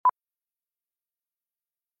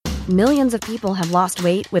Millions of people have lost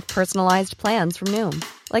weight with personalized plans from Noom.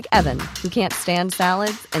 Like Evan, who can't stand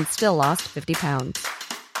salads and still lost 50 pounds.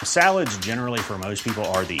 Salads generally for most people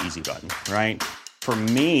are the easy button, right? For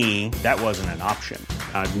me, that wasn't an option.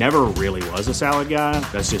 I never really was a salad guy.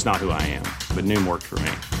 That's just not who I am. But Noom worked for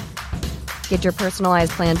me. Get your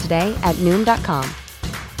personalized plan today at Noom.com.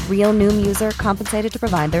 Real Noom user compensated to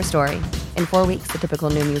provide their story. In 4 weeks, the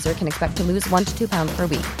typical Noom user can expect to lose 1 to 2 pounds per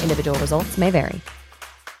week. Individual results may vary.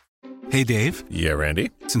 Hey, Dave. Yeah,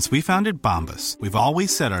 Randy. Since we founded Bombas, we've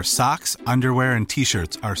always said our socks, underwear, and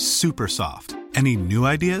T-shirts are super soft. Any new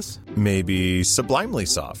ideas? Maybe sublimely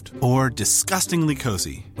soft. Or disgustingly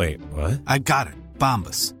cozy. Wait, what? I got it.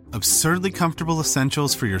 Bombas. Absurdly comfortable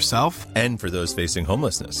essentials for yourself and for those facing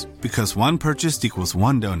homelessness. Because one purchased equals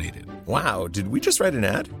one donated. Wow, did we just write an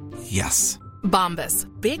ad? Yes. Bombas.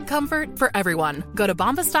 Big comfort for everyone. Go to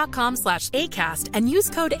bombas.com/ACAST and use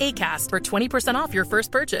code ACAST for 20% off your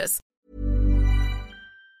first purchase.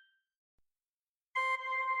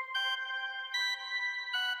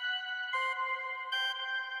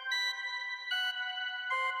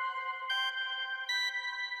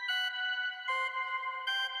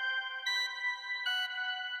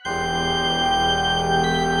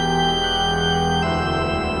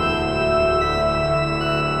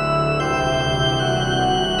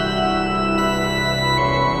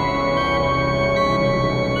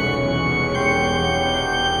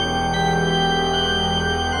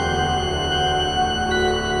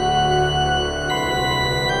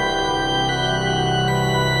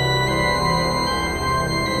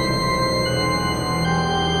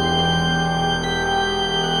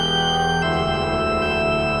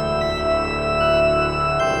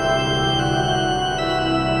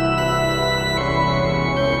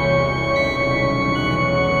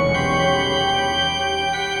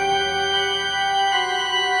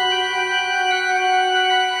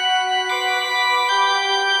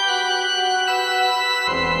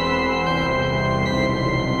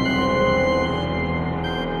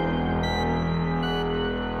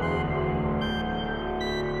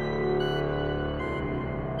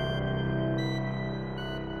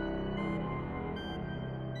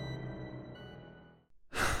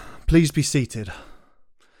 Please be seated.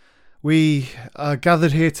 We are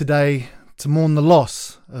gathered here today to mourn the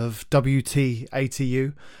loss of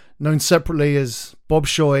WTATU, known separately as Bob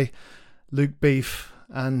Shoy, Luke Beef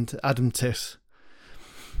and Adam Tiss.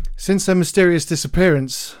 Since their mysterious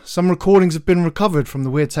disappearance, some recordings have been recovered from the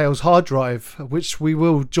Weird Tales hard drive, which we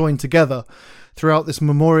will join together throughout this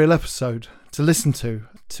memorial episode to listen to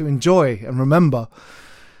enjoy and remember.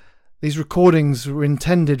 These recordings were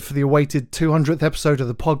intended for the awaited 200th episode of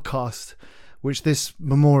the podcast, which this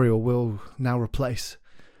memorial will now replace.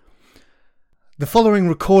 The following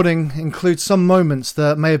recording includes some moments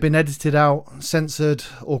that may have been edited out, censored,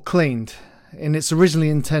 or cleaned in its originally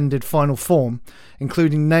intended final form,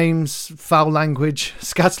 including names, foul language,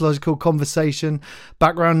 scatological conversation,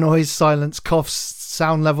 background noise, silence, coughs,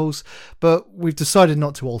 sound levels, but we've decided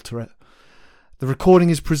not to alter it. The recording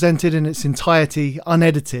is presented in its entirety,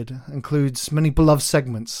 unedited, includes many beloved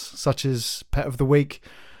segments such as Pet of the Week,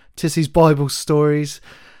 Tissy's Bible Stories,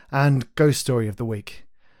 and Ghost Story of the Week.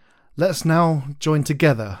 Let us now join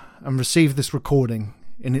together and receive this recording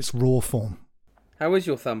in its raw form. How is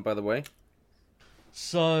your thumb, by the way?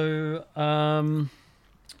 So,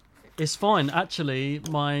 it's fine. Actually,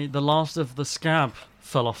 the last of the scab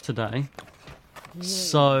fell off today.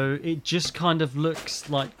 So it just kind of looks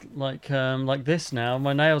like this now.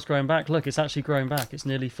 My nail's growing back. Look, it's actually growing back. It's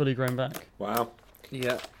nearly fully grown back. Wow.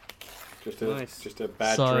 Yeah. Just a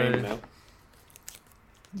bad dream now.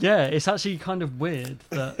 Yeah, it's actually kind of weird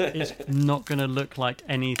that it's not going to look like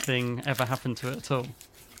anything ever happened to it at all.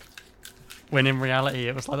 When in reality,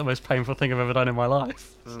 it was like the most painful thing I've ever done in my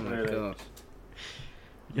life. Oh my god.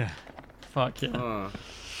 Yeah. Fuck yeah. Oh.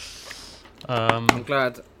 I'm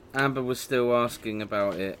glad Amber was still asking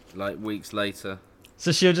about it, like, weeks later.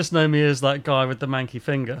 So she'll just know me as that guy with the manky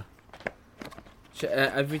finger.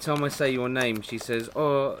 Every time I say your name, she says,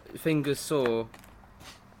 "Oh, finger's sore."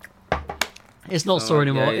 It's not sore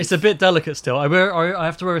anymore. Yeah, it's a bit delicate still. I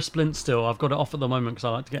have to wear a splint still. I've got it off at the moment because I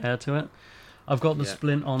like to get air to it. I've got the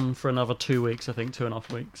splint on for another 2 weeks, I think,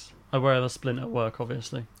 2.5 weeks. I wear the splint at work,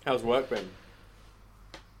 obviously. How's work been?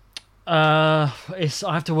 I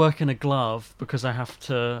have to work in a glove because I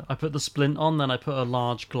put the splint on, then I put a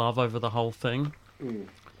large glove over the whole thing.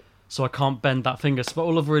 So I can't bend that finger. So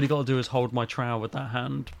all I've really got to do is hold my trowel with that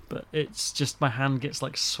hand. But it's just my hand gets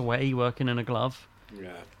like sweaty working in a glove.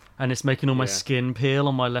 Yeah. And it's making all my skin peel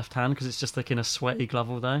on my left hand because it's just like in a sweaty glove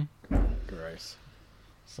all day. Gross.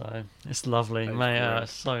 So it's lovely.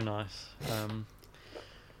 It's so nice.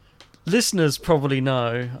 Listeners probably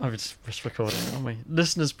know. I was just recording, aren't we?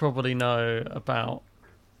 Listeners probably know about.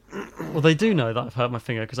 Well, they do know that I've hurt my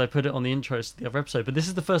finger because I put it on the intros to the other episode. But this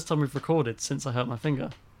is the first time we've recorded since I hurt my finger.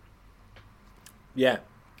 Yeah.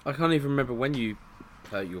 I can't even remember when you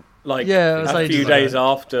hurt your... a few days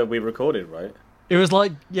after we recorded, right? It was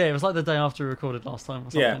like the day after we recorded last time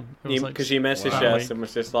or something. Yeah, because you messaged us and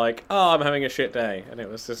was just like, oh, I'm having a shit day. And it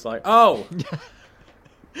was just like, oh.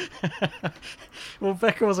 Well,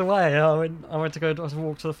 Becca was away. I went to go to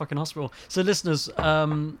walk to the fucking hospital. So listeners,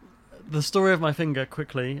 the story of my finger,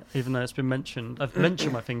 quickly, even though it's been mentioned, I've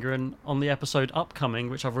mentioned my finger, and on the episode upcoming,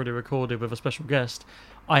 which I've already recorded with a special guest,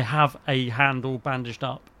 I have a hand all bandaged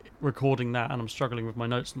up recording that, and I'm struggling with my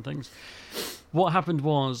notes and things. What happened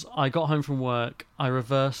was, I got home from work, I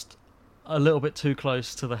reversed a little bit too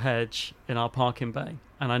close to the hedge in our parking bay,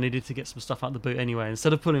 and I needed to get some stuff out the boot anyway.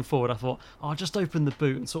 Instead of pulling forward, I thought, I'll just open the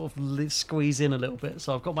boot and sort of squeeze in a little bit.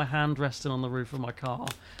 So I've got my hand resting on the roof of my car,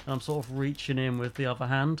 and I'm sort of reaching in with the other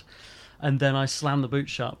hand. And then I slammed the boot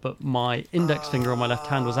shut, but my index finger on my left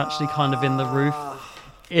hand was actually kind of in the roof,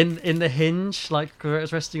 in the hinge, like where it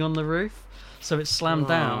was resting on the roof. So it slammed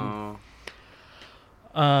down.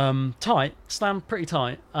 Tight, slammed pretty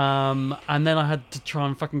tight. And then I had to try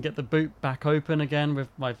and fucking get the boot back open again with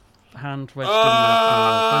my hand wedged in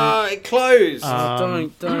the boot. It closed.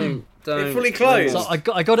 Don't. It fully closed. So I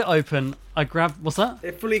got it open. I grabbed. What's that?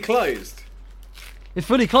 It fully closed. It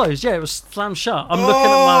fully closed. Yeah, it was slammed shut. I'm looking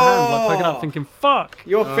at my hand, like poking up, thinking, "Fuck."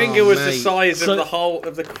 Your finger was the size of the whole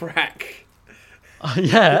of the crack.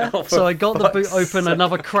 Yeah. Oh, so I got the boot fuck's open, sake.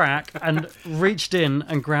 another crack, and reached in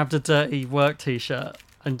and grabbed a dirty work t-shirt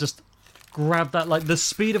and just grabbed that, like the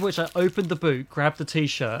speed of which I opened the boot, grabbed the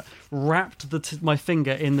t-shirt, wrapped my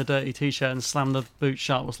finger in the dirty t-shirt and slammed the boot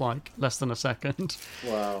shut was like less than a second.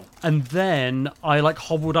 Wow. And then I like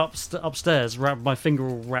hobbled upstairs, wrapped my finger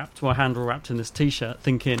all wrapped, my hand all wrapped in this t-shirt,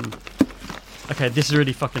 thinking, okay, this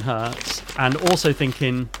really fucking hurts. And also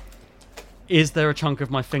thinking, is there a chunk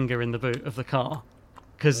of my finger in the boot of the car?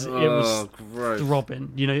 Because it was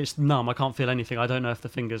throbbing. You know, it's numb. I can't feel anything. I don't know if the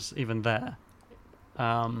finger's even there.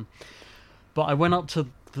 But I went up to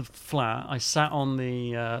the flat. I sat on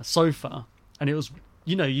the sofa, and it was,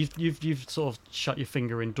 you know, you've sort of shut your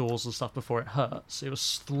finger indoors and stuff before it hurts. It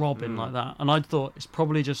was throbbing like that, and I thought it's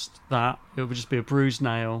probably just that. It would just be a bruised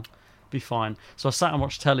nail, be fine. So I sat and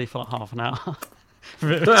watched telly for like half an hour,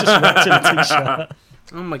 just wrapped in a t-shirt.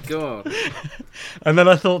 Oh my god. And then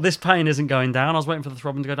I thought, this pain isn't going down. I was waiting for the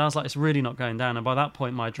throbbing to go down. I was like, it's really not going down. And by that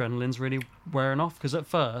point, my adrenaline's really wearing off. Because at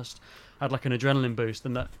first, I had like an adrenaline boost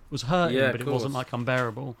and that was hurting, but it wasn't like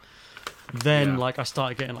unbearable. Then like I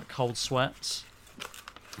started getting like cold sweats.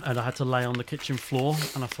 And I had to lay on the kitchen floor.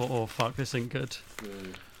 And I thought, oh fuck, this ain't good.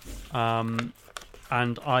 And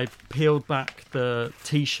I peeled back the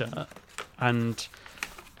t-shirt. And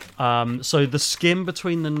so the skin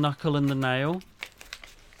between the knuckle and the nail,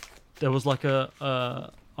 there was like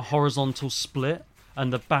a horizontal split,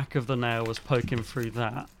 and the back of the nail was poking through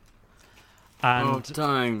that.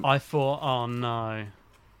 And I thought, oh no,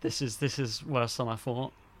 this is worse than I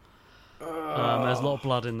thought. There's a lot of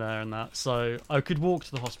blood in there and that. So I could walk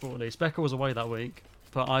to the hospital at least. Becca was away that week,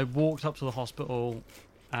 but I walked up to the hospital,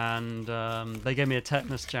 and they gave me a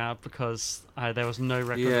tetanus jab because there was no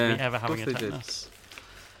record of me ever having a tetanus.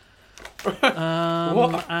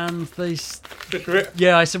 What? And they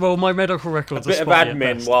I said, well, my medical records a bit are of spotty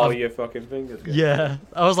admin while your fucking fingers go.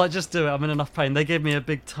 I was like, just do it, I'm in enough pain. They gave me a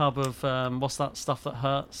big tub of what's that stuff that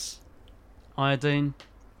hurts, iodine.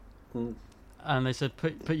 And they said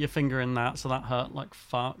put your finger in that, so that hurt like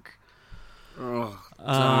fuck.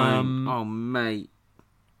 Oh mate,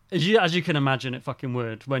 as you can imagine, it fucking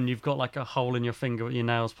would when you've got like a hole in your finger with your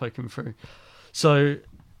nails poking through. So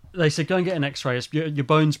they said, go and get an x-ray. Your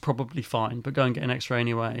bone's probably fine, but go and get an x-ray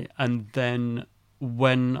anyway. And then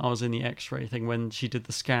when I was in the x-ray thing, when she did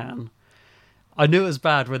the scan, I knew it was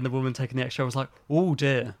bad when the woman taking the x-ray was like, oh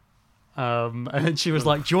dear. And then she was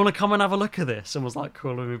like, do you want to come and have a look at this? And was like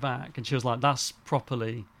calling me back. And she was like, that's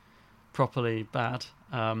properly bad.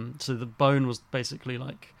 So the bone was basically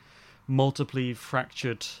like multiply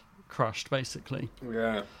fractured, crushed basically.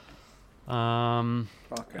 Yeah. I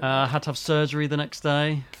had to have surgery the next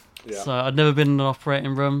day. Yeah. So I'd never been in an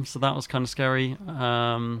operating room, so that was kind of scary.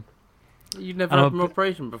 You've never had an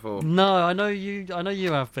operation before? No, I know you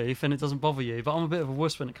have, Beef, and it doesn't bother you, but I'm a bit of a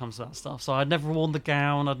wuss when it comes to that stuff. So I'd never worn the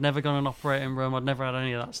gown, I'd never gone in an operating room, I'd never had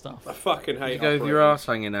any of that stuff. I fucking hate. Did you go with your arse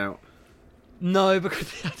hanging out? No,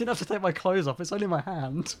 because I didn't have to take my clothes off. It's only my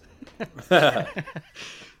hand.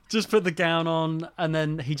 Just put the gown on, and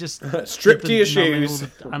then he just stripped to your shoes.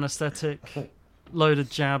 Anaesthetic, load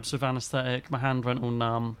of jabs with anaesthetic. My hand went all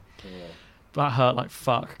numb. That hurt like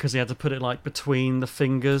fuck because he had to put it like between the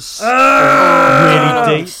fingers,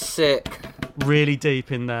 really deep, really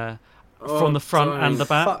deep in there, from the front and the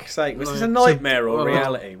back. Fuck's sake, was this a nightmare or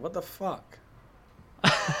reality? What the fuck?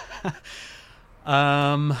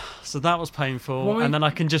 So that was painful, and then I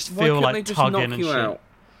can just feel like tugging and shit. Out?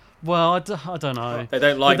 Well, I don't know. They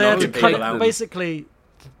don't like knocking people out. Basically,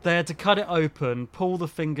 they had to cut it open, pull the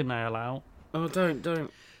fingernail out. Oh,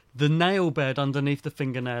 don't. The nail bed underneath the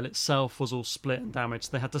fingernail itself was all split and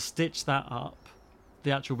damaged. They had to stitch that up,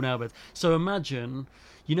 the actual nail bed. So imagine,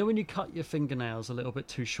 you know when you cut your fingernails a little bit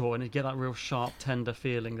too short and you get that real sharp, tender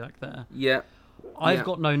feeling back there? Yeah. I've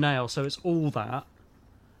got no nail, so it's all that,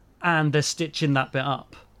 and they're stitching that bit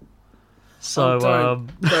up. So, no,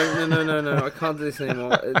 I can't do this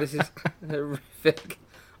anymore. This is horrific.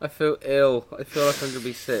 I feel ill. I feel like I'm going to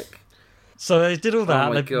be sick. So they did all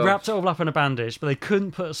that, they wrapped it all up in a bandage, but they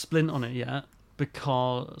couldn't put a splint on it yet,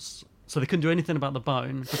 so they couldn't do anything about the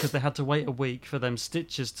bone, because they had to wait a week for them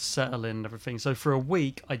stitches to settle in and everything. So for a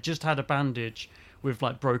week, I just had a bandage with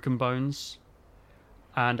like broken bones,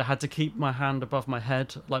 and I had to keep my hand above my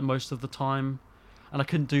head like most of the time, and I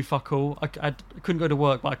couldn't do fuck all. I couldn't go to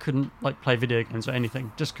work, but I couldn't like play video games or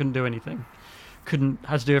anything, just couldn't do anything.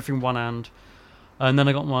 Had to do everything with one hand. And then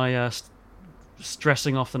I got my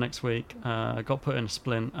stressing off the next week. I got put in a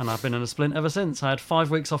splint, and I've been in a splint ever since. I had 5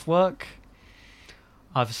 weeks off work.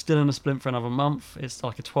 I'm still in a splint for another month. It's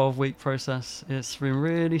like a 12-week process. It's been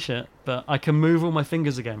really shit, but I can move all my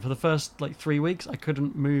fingers again. For the first like 3 weeks, I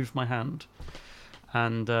couldn't move my hand.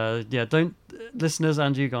 And don't, listeners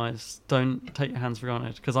and you guys, don't take your hands for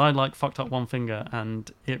granted, because I like fucked up one finger,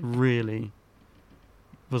 and it really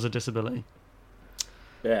was a disability.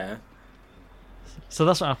 Yeah. So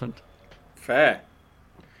that's what happened. Fair.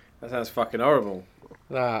 That sounds fucking horrible.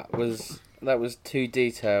 That was too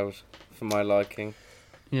detailed for my liking.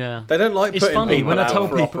 Yeah. They don't like putting funny people when I out tell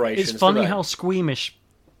for people. operations, It's funny do they? how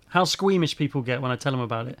squeamish people get when I tell them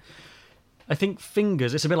about it. I think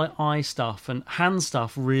fingers, it's a bit like eye stuff, and hand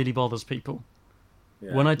stuff really bothers people.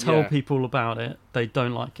 Yeah. When I tell people about it, they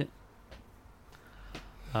don't like it.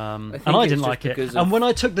 And I didn't like it. And when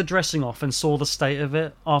I took the dressing off and saw the state of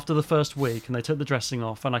it after the first week, and they took the dressing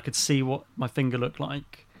off and I could see what my finger looked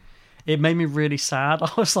like, it made me really sad. I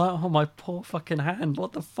was like, oh, my poor fucking hand.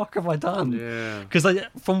 What the fuck have I done? Yeah. Because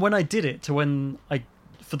from when I did it to when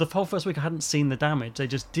for the whole first week, I hadn't seen the damage. They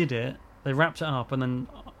just did it. They wrapped it up, and then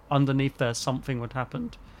underneath there, something would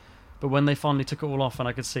happen. But when they finally took it all off and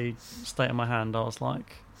I could see the state of my hand, I was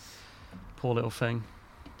like, poor little thing.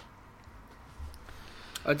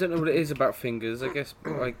 I don't know what it is about fingers. I guess,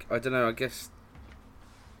 I don't know. I guess,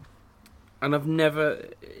 and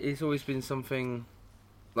it's always been something,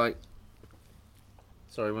 like.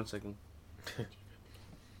 Sorry, 1 second.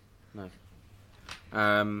 No.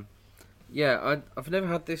 Yeah, I've never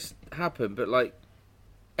had this happen, but like,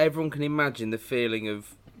 everyone can imagine the feeling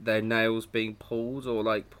of their nails being pulled or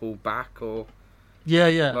like pulled back or.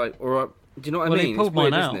 Yeah. Like, or do you know what I mean? It pulled it's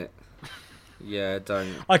weird, mine out. Isn't it? Yeah,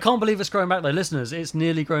 don't. I can't believe it's growing back though, listeners. It's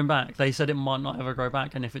nearly grown back. They said it might not ever grow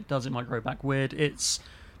back, and if it does, it might grow back weird. It's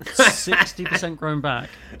 60% grown back,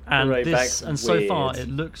 and so far it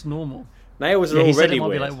looks normal. Nails are already he said it might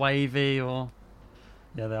weird. be like wavy or.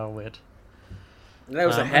 Yeah, they are weird.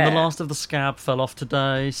 Nails are hair. And the last of the scab fell off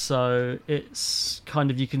today, so it's kind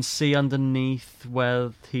of, you can see underneath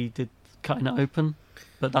where he did cutting it open,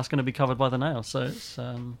 but that's going to be covered by the nail, so it's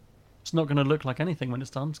not going to look like anything when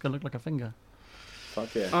it's done. It's going to look like a finger.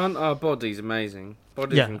 Fuck yeah. Aren't our bodies amazing?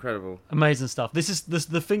 Body's incredible. Amazing stuff.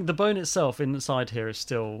 The bone itself inside here is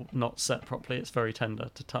still not set properly. It's very tender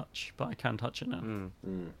to touch, but I can touch it now.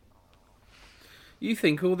 You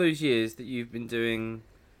think all those years that you've been doing,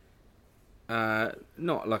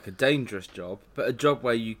 not like a dangerous job, but a job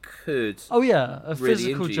where you could a really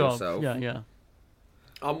physical injure job. yourself. Yeah.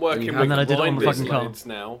 I'm working with and then I did it on blind the fucking car. lines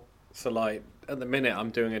now, so like at the minute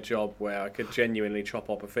I'm doing a job where I could genuinely chop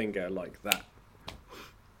off a finger like that.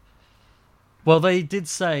 Well, they did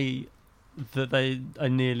say that I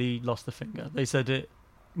nearly lost the finger. They said it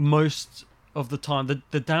most of the time.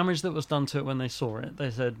 The damage that was done to it when they saw it,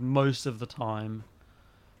 they said most of the time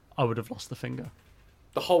I would have lost the finger.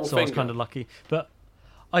 The whole so finger? I was kind of lucky. But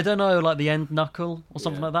I don't know, like the end knuckle or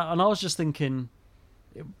something like that. And I was just thinking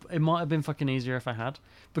it might have been fucking easier if I had,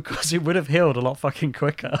 because it would have healed a lot fucking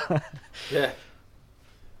quicker. Yeah.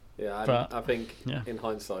 Yeah, I think in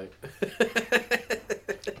hindsight.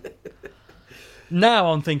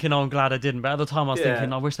 Now I'm thinking, I'm glad I didn't. But at the time I was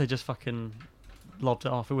thinking, I wish they just fucking lobbed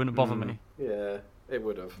it off. It wouldn't bother me. Yeah, it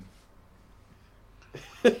would have.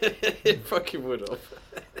 It fucking would have.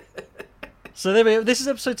 So there we go. This is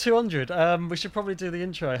episode 200. We should probably do the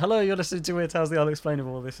intro. Hello, you're listening to Weird Tales The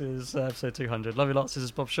Unexplainable. This is episode 200. Love you lots. This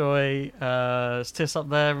is Bob Shoy. It's Tiss up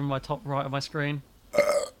there in my top right of my screen.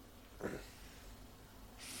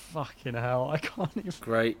 Fucking hell, I can't even...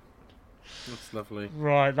 Great. That's lovely.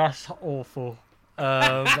 Right, that's awful.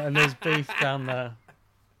 And there's Beef down there.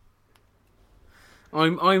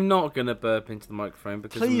 I'm not going to burp into the microphone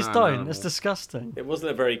because Please I'm don't. It's disgusting. It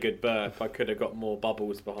wasn't a very good burp. I could have got more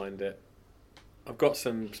bubbles behind it. I've got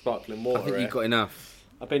some sparkling water. I think here. you've got enough.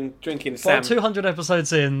 I've been drinking Well, Sam. 200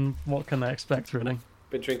 episodes in, what can they expect, really?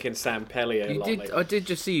 Been drinking San Pelli a lot lately. I did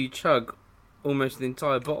just see you chug almost the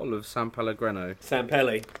entire bottle of San Pellegrino. San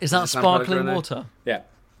Pelli. Is that San sparkling Pellegrino? water? Yeah.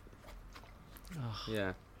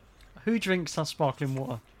 Yeah. Who drinks that sparkling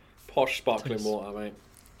water? Posh sparkling water, mate.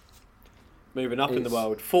 Moving up in the It's-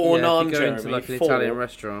 world. Four if non, you go Jeremy. into like an Four. Italian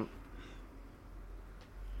restaurant.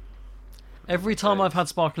 Every time I've had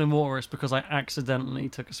sparkling water, it's because I accidentally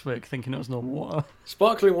took a swig thinking it was normal water.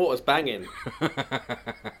 Sparkling water's banging.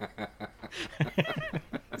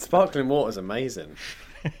 Sparkling water's amazing.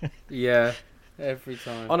 Yeah. Every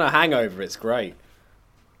time. On a hangover, it's great.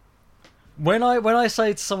 When I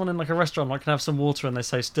say to someone in like a restaurant, I can have some water, and they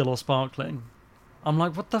say still or sparkling, I'm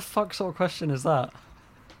like, what the fuck sort of question is that?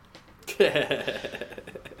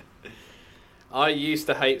 I used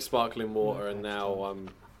to hate sparkling water, and now I'm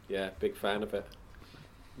big fan of it.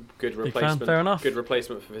 Good Big replacement. fan, fair enough. Good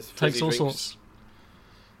replacement for fizzy Takes all drinks. sorts.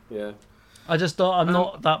 Yeah. I just don't. I'm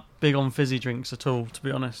not that big on fizzy drinks at all, to be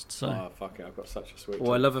honest. So Oh fuck it! I've got such a sweet.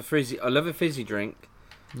 Well, I love a fizzy drink,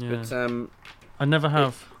 yeah, but I never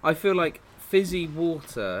have. I feel like fizzy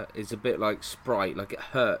water is a bit like Sprite. Like it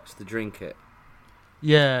hurts to drink it.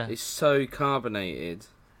 Yeah, It's so carbonated.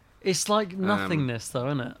 it's like nothingness, though,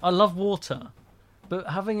 isn't it? I love water, but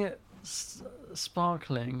having it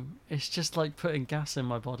sparkling, it's just like putting gas in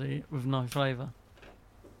my body with no flavour.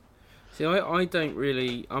 See, I don't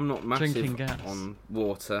really. I'm not massive Drinking gas. on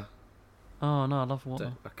water. Oh no, I love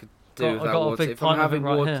water. I could do I without got a water. big If I'm pint of it having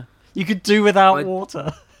right water, here. You could do without I-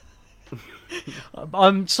 water.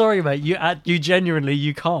 I'm sorry, mate. You genuinely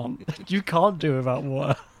you can't. You can't do without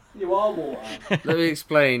water. You are water. let me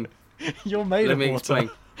explain. You're made Let of me water.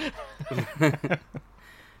 explain.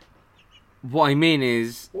 What I mean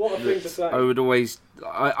is, What a thing to say. I would always.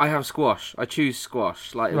 I have squash. I choose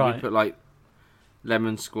squash. Like Right. we put like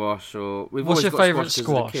lemon squash or we've What's always your got favourite squash 'cause of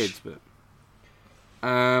the squash? kids, but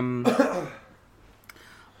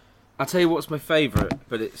I'll tell you what's my favourite,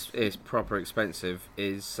 but it's proper expensive.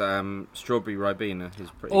 Is strawberry Ribena is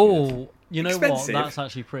pretty good. Oh, you know Expensive. what? That's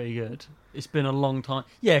actually pretty good. It's been a long time.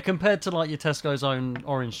 Yeah, compared to like your Tesco's own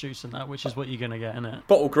orange juice and that, which is what you're gonna get in it.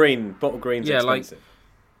 Bottle green's Yeah, like- expensive.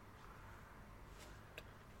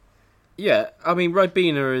 Yeah, I mean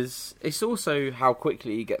Ribena is. It's also how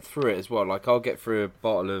quickly you get through it as well. Like I'll get through a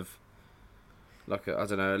bottle of, like a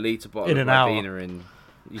litre bottle In of an hour. Ribena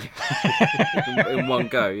in one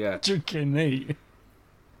go. Yeah. Drinking neat.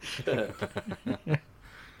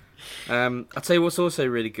 I'll tell you what's also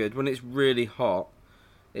really good when it's really hot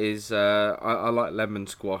is I like lemon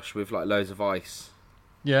squash with like loads of ice.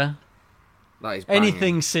 Yeah. That is banging.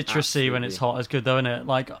 Anything citrusy when it's Absolutely. hot is good, though, isn't it?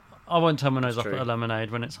 Like I won't turn my nose That's up at true. a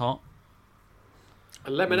lemonade when it's hot.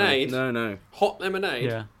 A lemonade. No. Hot lemonade.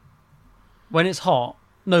 Yeah. When it's hot.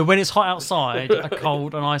 No, when it's hot outside,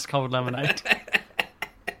 an ice cold lemonade.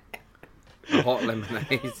 A hot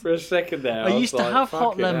lemonade. For a second there, I used to was like, have hot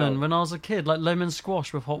fucking lemon hell. when I was a kid, like lemon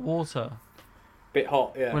squash with hot water. Bit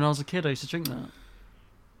hot, yeah. When I was a kid, I used to drink that.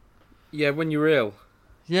 Yeah, when you're ill.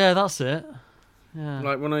 Yeah, that's it. Yeah.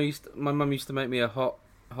 Like when my mum used to make me a hot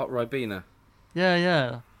Ribena.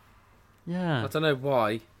 Yeah. I don't know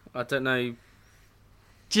why. I don't know.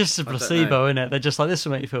 Just a I don't placebo, innit? They're just like, this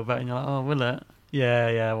will make you feel better. And you're like, oh, will it?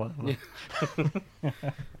 Yeah, whatever.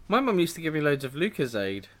 My mum used to give me loads of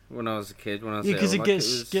Lucozade when I was a kid. When I was Yeah, because ill. it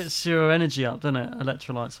Like, gets your energy up, doesn't it?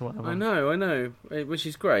 Electrolytes or whatever. I know, which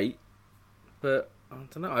is great. But I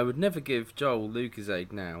don't know. I would never give Joel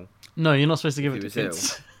Lucozade now. No, you're not supposed to give If it he to was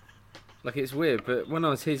kids. Like it's weird, but when I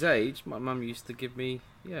was his age, my mum used to give me.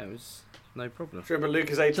 Yeah, it was no problem. Do you remember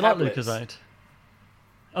Lucozade Do you like tablets? Lucozade?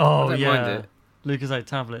 Oh, I don't yeah. mind it. Lucozade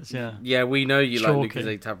tablets, yeah. Yeah, we know you Chalky. like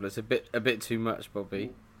Lucozade tablets a bit too much,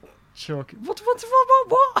 Bobby. Sure. What? What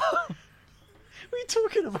are you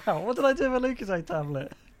talking about? What did I do with a Lucozade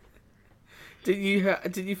tablet? Did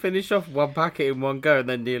you finish off one packet in one go and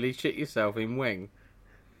then nearly shit yourself in wing?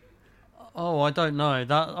 Oh, I don't know.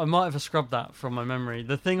 That I might have scrubbed that from my memory.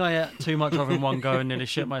 The thing I ate too much of in one go and nearly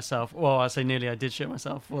shit myself. Well, I say nearly, I did shit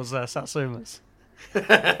myself. Was Satsumas.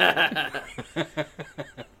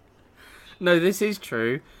 No, this is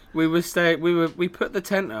true. We put the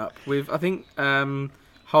tent up with, I think,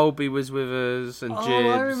 Holby was with us and Jibs. Oh,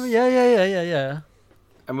 I remember. Yeah.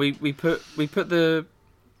 And we put the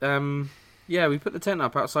tent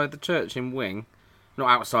up outside the church in Wing. Not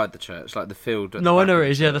outside the church, like the field. No, I know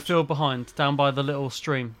it is. Yeah, the field behind, down by the little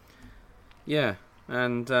stream. Yeah,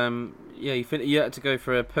 and you had to go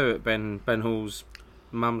for a poo at Ben Hall's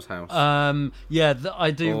mum's house.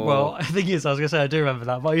 I do. Well, the thing is, I was gonna say I do remember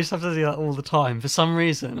that, but I used to have to do that all the time. For some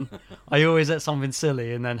reason, I always ate something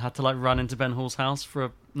silly and then had to like run into Ben Hall's house for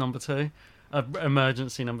a number 2,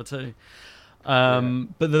 emergency number 2.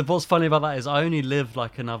 But what's funny about that is I only live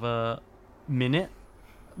like another minute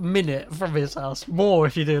from his house. More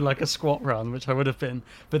if you do like a squat run, which I would have been.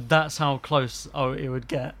 But that's how close it would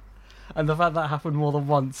get. And the fact that happened more than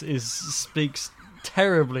once speaks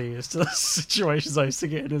terribly as to the situations I used to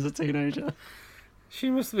get in as a teenager. She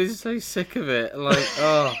must have been so sick of it.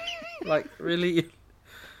 Like, really.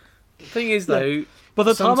 The thing is, though, by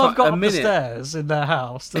the time I've got up the stairs in their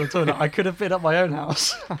house to the toilet, I could have been at my own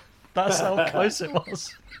house. That's how close it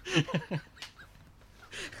was.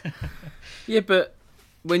 Yeah, but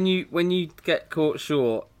when you get caught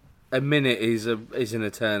short, a minute is an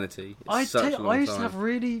eternity. I used to have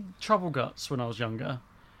really trouble guts when I was younger,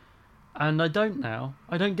 and I don't now.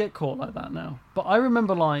 I don't get caught like that now. But I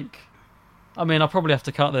remember, like, I mean, I'll probably have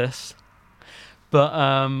to cut this, but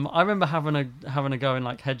I remember having a go in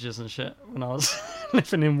like hedges and shit when I was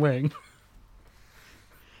living in Wing,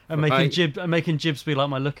 and making Jibs be like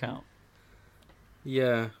my lookout.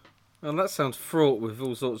 Yeah. Well, that sounds fraught with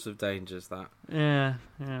all sorts of dangers. That. Yeah.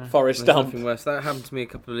 Forest dump. Nothing worse. That happened to me a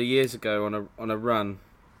couple of years ago on a runs.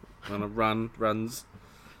 I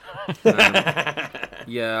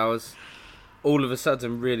was all of a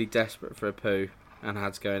sudden really desperate for a poo and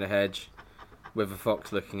had to go in a hedge with a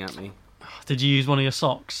fox looking at me. Did you use one of your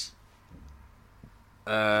socks?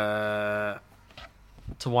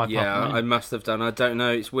 To wipe up? Yeah, I must have done. I don't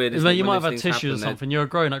know. It's weird. You might have had tissues or something. You're a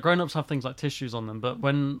grown-up. Grown-ups have things like tissues on them. But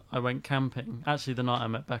when I went camping, actually the night I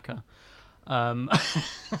met Becca, I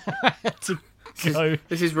had to go.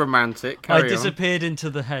 This is romantic. I disappeared into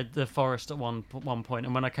the forest at one point,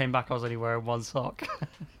 and when I came back, I was only wearing one sock.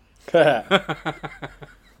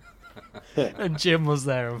 And Jim was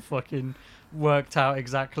there and fucking worked out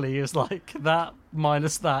exactly. He was like, that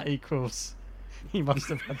minus that equals. He must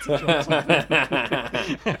have had to drop something.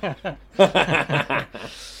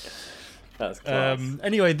 That's class.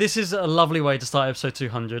 Anyway, this is a lovely way to start episode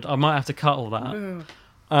 200. I might have to cut all that.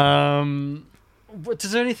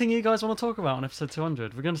 Is there anything you guys want to talk about on episode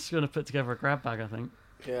 200? We're just going to put together a grab bag, I think.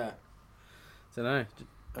 Yeah. Don't know.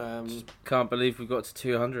 Just can't believe we got to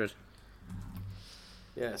 200.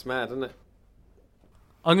 Yeah, it's mad, isn't it?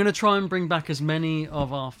 I'm going to try and bring back as many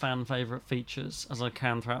of our fan favourite features as I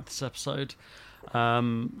can throughout this episode. So I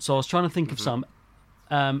was trying to think of some.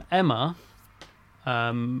 Emma,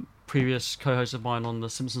 previous co-host of mine on the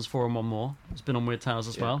Simpsons Forum One More, has been on Weird Tales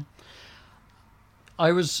as well.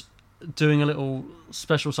 I was doing a little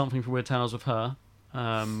special something for Weird Tales with her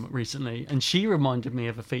recently, and she reminded me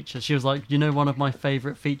of a feature. She was like, one of my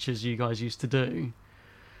favourite features you guys used to do,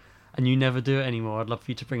 and you never do it anymore. I'd love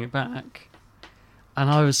for you to bring it back.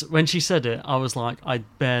 And when she said it, I was like, I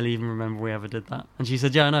barely even remember we ever did that. And she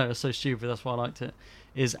said, yeah, I know, it's so stupid, that's why I liked it.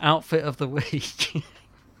 Is outfit of the week.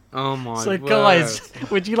 Oh my god. So guys,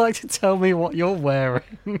 would you like to tell me what you're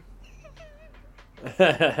wearing?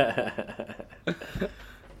 I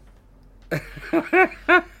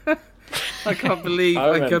can't believe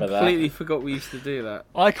I completely forgot we used to do that.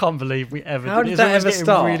 I can't believe we ever How did did that ever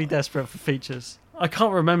start? Really desperate for features. I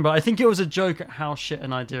can't remember. I think it was a joke at how shit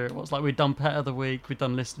an idea it was. Like, we'd done Pet of the Week, we'd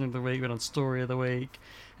done Listener of the Week, we'd done Story of the Week,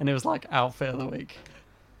 and it was like Outfit of the Week.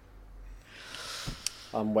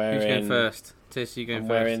 I'm wearing... Who's going first? Tiss, you going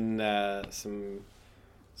first? I'm wearing some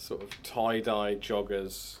sort of tie-dye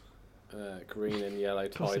joggers, green and yellow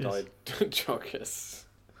tie-dye joggers,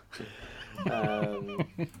 and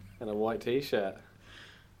a white t-shirt,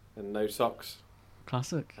 and no socks.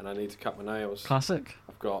 Classic. And I need to cut my nails. Classic.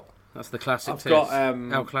 That's the classic. I've got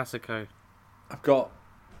El Clasico. I've got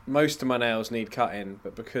most of my nails need cutting,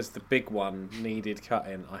 but because the big one needed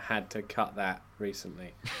cutting, I had to cut that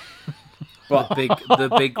recently. But the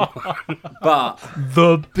big one. But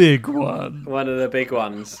the big one. One of the big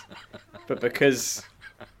ones. But because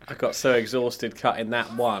I got so exhausted cutting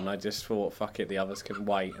that one, I just thought, fuck it, the others can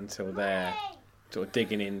wait until they're sort of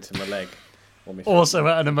digging into my leg. Or my also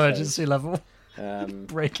at an emergency level.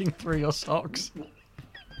 Breaking through your socks.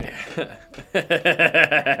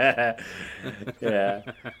 Yeah,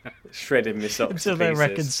 shredding my socks until they're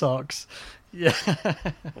wrecking socks. Yeah.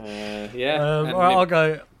 Yeah. All right, I'll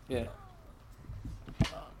go. Yeah.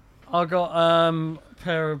 I got a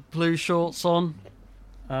pair of blue shorts on,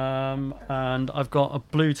 and I've got a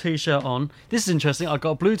blue t-shirt on. This is interesting. I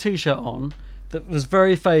got a blue t-shirt on that was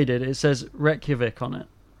very faded. It says Reykjavik on it.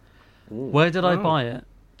 Ooh. Where did I buy it?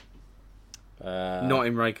 Not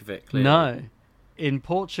in Reykjavik, clearly. No, in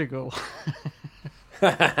Portugal.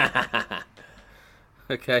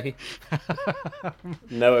 Okay.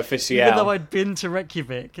 No official. Even though I'd been to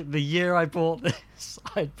Reykjavik, the year I bought this,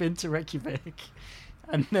 I'd been to Reykjavik.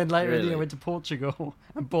 And then later in the year I went to Portugal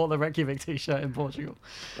and bought the Reykjavik t-shirt in Portugal.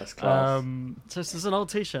 That's class. So this is an old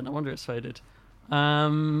t-shirt. No wonder it's faded.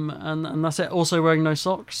 And that's it. Also wearing no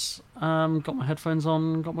socks. Got my headphones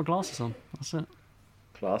on, got my glasses on. That's it.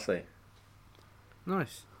 Classy.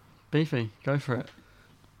 Nice. Beefy, go for it.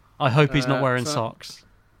 I hope he's not wearing so- socks.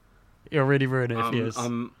 You'll really ruin it if he is.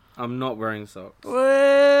 I'm not wearing socks.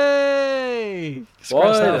 Way!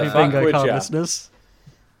 Scratch that off your bingo card, listeners.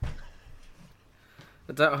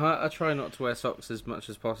 I try not to wear socks as much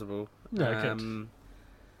as possible. No, good.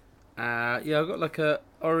 Yeah, I've got like a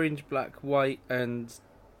orange, black, white, and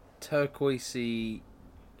turquoisey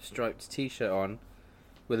striped t-shirt on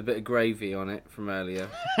with a bit of gravy on it from earlier.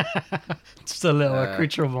 Just a little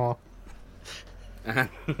accoutrement. And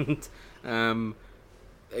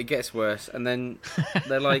it gets worse. And then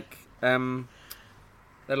they're like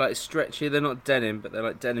stretchy. They're not denim, but they're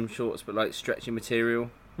like denim shorts, but like stretchy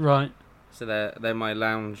material. Right. So they're my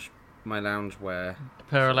lounge wear. A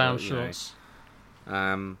pair of lounge shorts.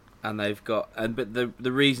 And they've got but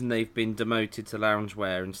the reason they've been demoted to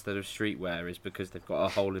loungewear instead of streetwear is because they've got a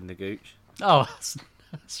hole in the gooch. Oh,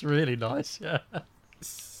 that's really nice. Yeah.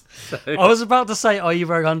 So, I was about to say, are you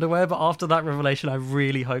wearing underwear? But after that revelation, I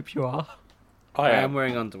really hope you are. I am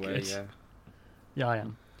wearing underwear. Good. Yeah. Yeah, I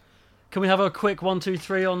am. Can we have a quick 1, 2,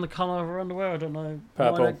 3 on the colour of our underwear? I don't know.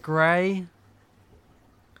 Purple. Grey.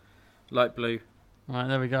 Light blue. Right,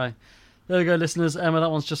 there we go. There we go, listeners. Emma, that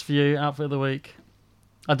one's just for you. Outfit of the week.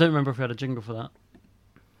 I don't remember if we had a jingle for that.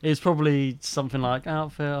 It's probably something like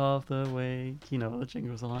outfit of the week. You know what the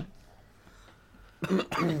jingles are like.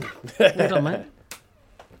 Well done, mate.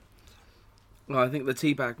 Well, I think the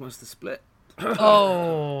tea bag must have split.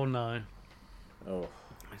 Oh, no. Oh.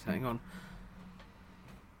 Hang on.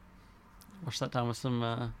 Wash that down with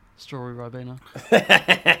some strawberry Ribena.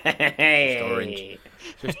 Just orange.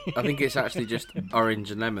 I think it's actually just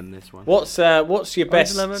orange and lemon, this one. What's your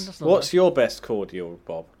best? lemon, What's your best cordial,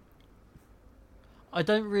 Bob? I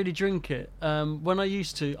don't really drink it. When I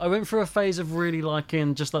used to, I went through a phase of really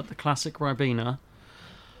liking just like the classic Ribena.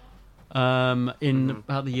 In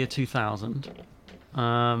about the year 2000.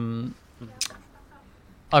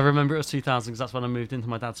 I remember it was 2000 because that's when I moved into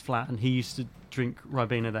my dad's flat, and he used to drink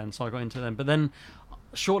Ribena then, so I got into them. But then,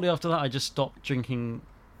 shortly after that, I just stopped drinking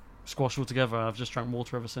squash altogether. I've just drank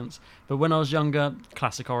water ever since. But when I was younger,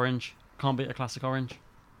 classic orange. Can't beat a classic orange.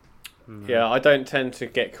 Yeah, I don't tend to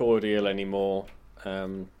get cordial anymore.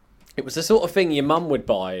 It was the sort of thing your mum would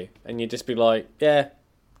buy, and you'd just be like, yeah,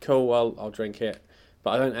 cool, I'll drink it.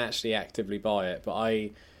 But I don't actually actively buy it.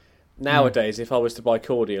 But nowadays, if I was to buy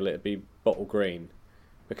cordial, it'd be bottle green,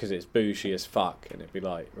 because it's bougie as fuck, and it'd be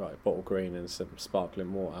like, right, bottle green and some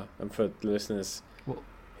sparkling water. And for the listeners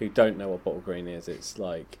who don't know what bottle green is, it's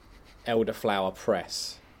like elderflower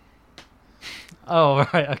press. Oh,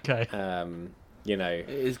 right, okay. You know, It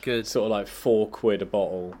is good. sort of like £4 a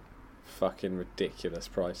bottle. Fucking ridiculous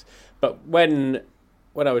price. But when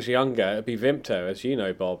I was younger, it'd be Vimto, as you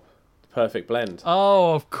know, Bob. The perfect blend.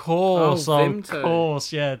 Oh, of course, Oh, of Vimto.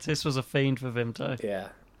 course. Yeah, this was a fiend for Vimto. Yeah.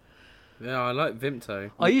 Yeah, I like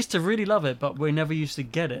Vimto. I used to really love it, but we never used to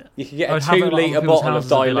get it. You could get a I'd have it, 2 like, litre on people's bottle of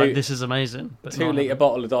houses and be like, dilute. this is amazing. But 2 litre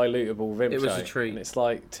bottle of dilutable Vimto. It was a treat. And it's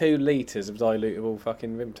like 2 litres of dilutable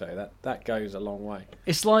fucking Vimto. That goes a long way.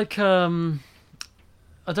 It's like,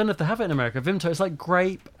 I don't know if they have it in America. Vimto, it's like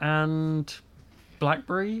grape and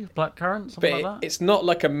blackberry, blackcurrant, something But like that. it's not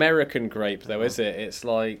like American grape though, is it? It's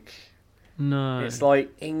like No. it's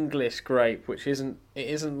like English grape, which isn't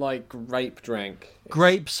like grape drink. It's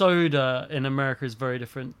Grape soda in America is very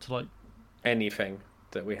different to like. anything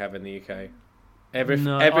that we have in the UK. No, Everything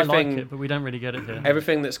I like it, but we don't really get it here.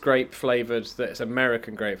 everything that's grape flavoured, that's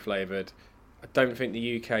American grape flavoured, I don't think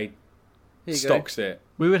the UK Here you stocks it.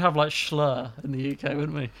 We would have like Schlur in the UK,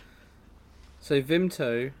 wouldn't we? So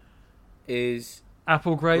Vimto is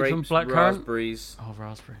Apple, grape, grapes, and blackcurrant. raspberries, Oh,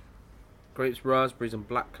 raspberry. grapes, raspberries, and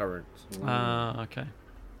blackcurrant. Okay.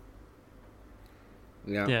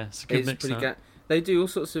 Yeah, Yeah, it's a good mix. pretty. That. They do all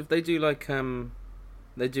sorts of. They do like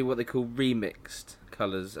they do what they call remixed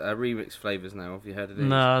colours, remixed flavours now. Have you heard of these?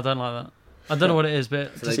 No, I don't like that. I don't know what it is,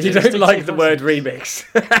 but So just they You do- it don't like sticks the to word remix.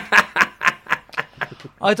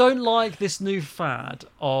 I don't like this new fad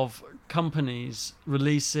of companies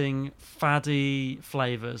releasing faddy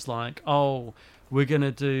flavours like, oh, we're going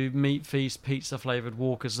to do Meat Feast pizza flavoured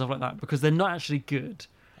Walkers and stuff like that, because they're not actually good.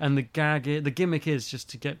 And the gimmick is just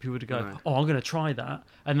to get people to go, oh, I'm going to try that.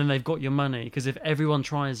 And then they've got your money, because if everyone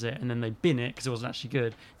tries it and then they bin it because it wasn't actually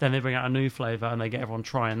good, then they bring out a new flavour and they get everyone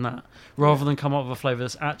trying that. Rather than come up with a flavour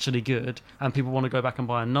that's actually good and people want to go back and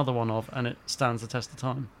buy another one of, and it stands the test of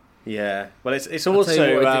time. Yeah. Well, it's I'll also... tell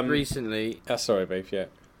you what I did recently. Sorry, babe, yeah.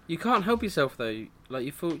 You can't help yourself, though. Like,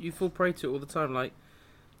 you fall prey to it all the time. Like,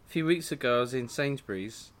 a few weeks ago, I was in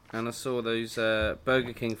Sainsbury's, and I saw those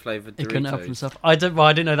Burger King flavoured Doritos. He couldn't help himself. I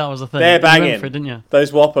didn't know that was a thing. They're banging. You went for it, didn't you?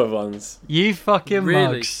 Those Whopper ones. You fucking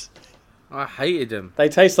Really? mugs. I hated them. They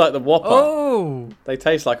taste like the Whopper. Oh! They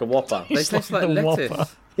taste like a Whopper. They taste like the lettuce.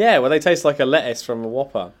 Whopper. Yeah, well, they taste like a lettuce from a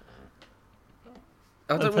Whopper.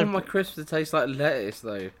 I don't want my crisps to taste like lettuce,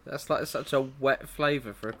 though. That's like such a wet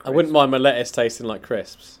flavour for a crisp. I wouldn't mind my lettuce tasting like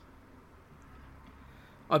crisps.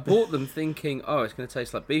 I bought them thinking, oh, it's going to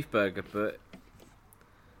taste like beef burger, but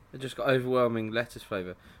it just got overwhelming lettuce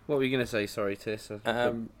flavour. What were you going to say? Sorry, Tiss. I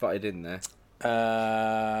butted in there.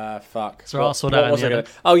 Fuck. So I'll sort out in the edit.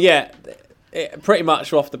 Oh, yeah. Pretty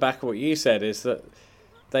much off the back of what you said is that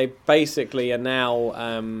they basically are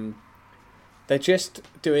now... they're just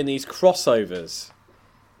doing these crossovers.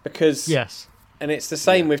 Because... Yes. And it's the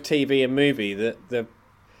same with TV and movie, that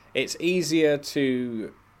it's easier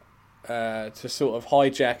to sort of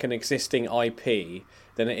hijack an existing IP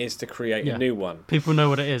than it is to create a new one. People know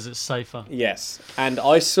what it is. It's safer. Yes. And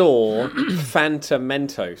I saw Fanta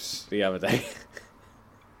Mentos the other day.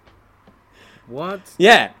 What?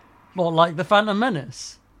 Yeah. What, like the Phantom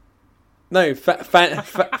Menace? No,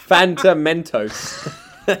 Fanta Mentos.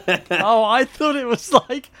 Oh, I thought it was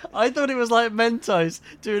like Mentos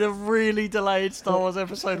doing a really delayed Star Wars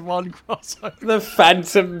Episode 1 crossover. The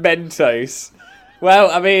Phantom Mentos.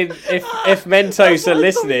 Well, I mean, if Mentos are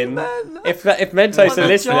listening, if Mentos are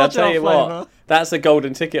listening, I'll tell you what, that's a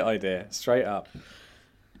golden ticket idea, straight up.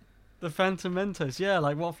 The Phantom Mentos, yeah,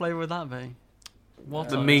 like what flavour would that be?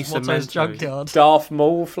 The Misa Mentos Mentos. Junkyard. Darth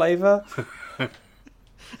Maul flavour.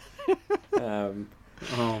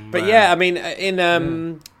 But yeah, I mean,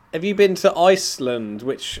 have you been to Iceland,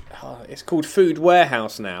 which it's called Food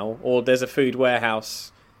Warehouse now, or there's a Food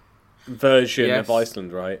Warehouse version of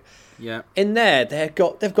Iceland, right? Yeah. In there, they've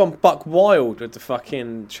gone buck wild with the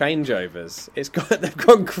fucking changeovers. They've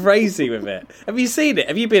gone crazy with it. Have you seen it?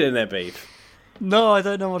 Have you been in there, Beef? No, I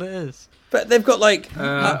don't know what it is. But they've got like...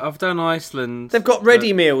 I've done Iceland. They've got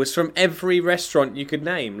ready meals from every restaurant you could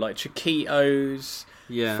name, like Chiquitos,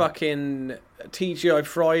 fucking TGI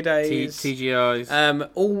Fridays, TGI's.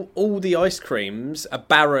 All the ice creams are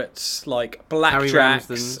Barrett's, like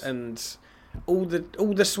Blackjacks, and all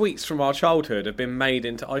the sweets from our childhood have been made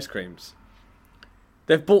into ice creams.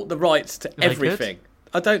 They've bought the rights to everything.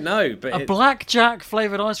 I don't know, but a blackjack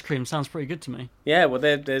flavoured ice cream sounds pretty good to me. Yeah, well,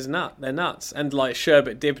 they're nuts, and like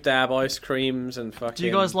sherbet dib dab ice creams and fucking. Do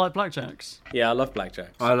you guys like blackjacks? Yeah, I love blackjacks.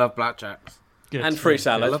 I love blackjacks. Good. And fruit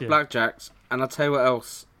salad. I love blackjacks, and I'll tell you what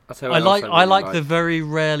else. I like the very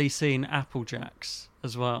rarely seen apple jacks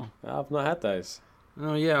as well. I've not had those.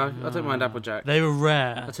 Oh yeah, I don't mind applejack. They were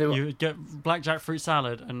rare. I tell you what, you get blackjack fruit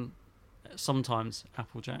salad and sometimes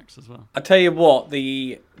apple jacks as well. I tell you what,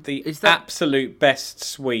 the absolute best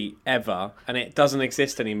sweet ever, and it doesn't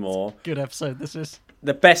exist anymore. Good episode this is.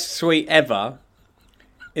 The best sweet ever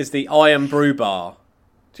is the Iron Brew Bar.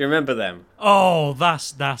 Do you remember them? Oh,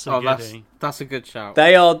 that's a goodie. That's a good shout.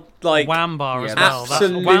 They are like Wham Bar as well.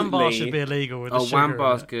 Absolutely. Wham Bar should be illegal with the sugar. Wham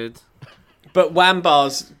Bar's good. But Wham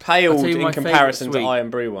Bar's paled in comparison to sweet. Iron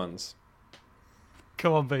Brew ones.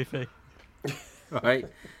 Come on, Beefy. Right.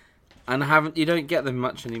 And you don't get them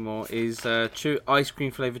much anymore, is ice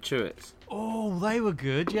cream flavoured Chewits. Oh, they were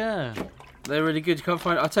good, yeah. They're really good. You can't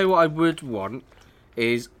find... I'll tell you what I would want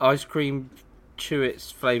is ice cream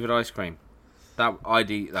Chewits flavoured ice cream.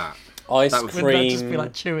 I'd eat that. Ice cream. cream. Wouldn't that just be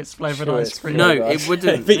like Chewits flavoured ice cream? No, it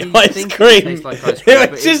wouldn't. It'd be ice cream. Like ice cream.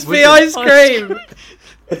 It would just be ice cream.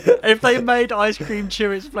 If they made ice cream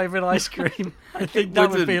Chewits flavoured ice cream, I think that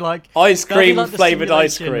would be like... Ice cream like flavoured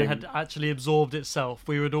ice cream. had actually absorbed itself.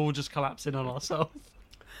 We would all just collapse in on ourselves.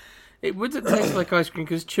 It wouldn't taste like ice cream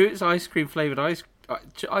because Chewits ice cream flavoured ice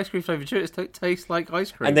cream flavoured Chewits don't taste like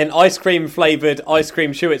ice cream. And then ice cream flavoured ice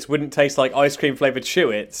cream Chewits wouldn't taste like ice cream flavoured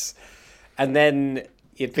Chewits. And then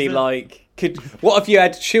you'd be like, what if you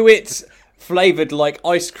had Chewits flavoured like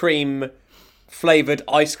ice cream flavoured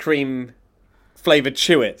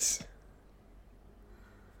Chewits?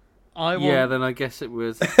 Then I guess it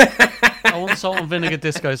would. I want salt and vinegar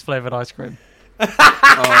disco's flavoured ice cream.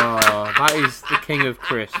 Oh, that is the king of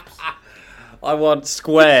crisps. I want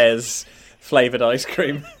squares flavoured ice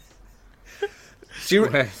cream.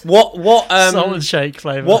 Squares. What Salt and shake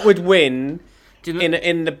flavour. What would win Do you know-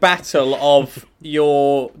 in the battle of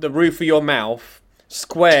the roof of your mouth,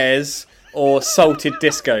 squares or salted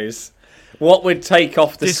discos? What would take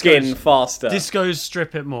off the skin faster? Discos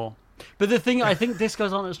strip it more. But the thing, I think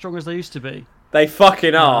discos aren't as strong as they used to be. They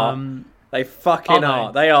fucking are. They fucking are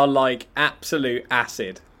are. they? They are like absolute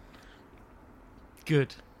acid.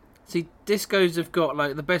 Good. See, discos have got,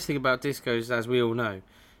 like, the best thing about discos, as we all know,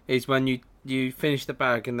 is when you finish the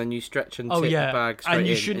bag and then you stretch and tip the bag straight and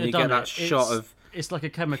you in, shouldn't and you have get done that it. shot of... It's like a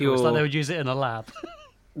chemical. pure- It's like they would use it in a lab.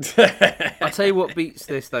 I'll tell you what beats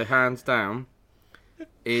this, though, hands down,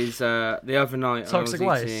 is the other night Toxic I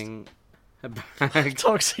was waste. eating a bag...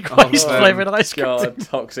 Toxic Oh, waste flavoured ice cream. God,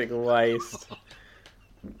 toxic waste.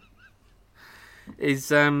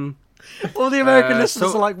 is... All the American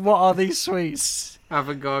listeners so- are like, what are these sweets?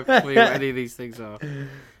 haven't got a clue what any of these things are.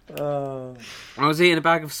 I was eating a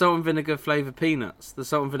bag of salt and vinegar flavoured peanuts. The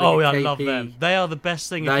salt and vinegar Oh, yeah, I KP. love them. They are the best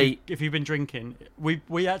thing They- if you've been drinking.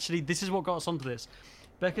 We actually, this is what got us onto this.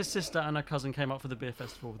 Becca's sister and her cousin came up for the beer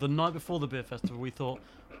festival. The night before the beer festival, we thought,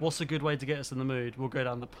 what's a good way to get us in the mood? We'll go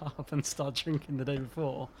down the pub and start drinking the day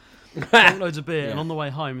before. Drank loads of beer, and on the way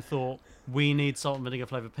home thought, we need salt and vinegar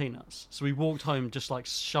flavoured peanuts. So we walked home just like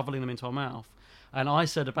shoveling them into our mouth. And I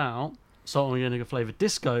said about salt and vinegar flavoured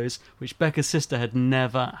discos, which Becca's sister had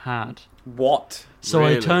never had. What? So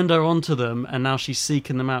Really? I turned her onto them, and now she's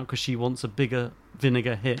seeking them out because she wants a bigger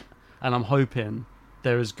vinegar hit. And I'm hoping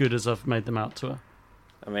they're as good as I've made them out to her.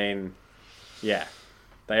 I mean, yeah,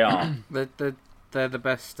 they are. They're the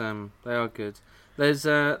best. They are good. There's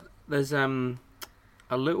a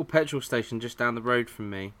little petrol station just down the road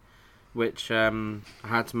from me, which I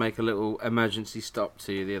had to make a little emergency stop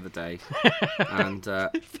to the other day, and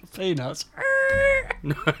Peanuts.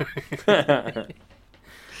 no,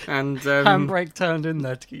 and Handbrake turned in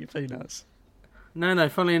there to get your peanuts. no.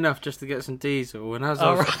 Funnily enough, just to get some diesel, and as I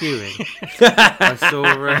Oh, was right. queuing, I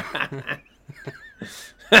saw.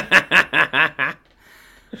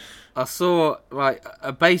 I saw like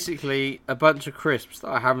basically a bunch of crisps that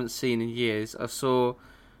I haven't seen in years. I saw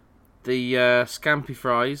the Scampi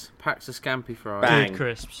fries, packs of Scampi fries, Bang. Good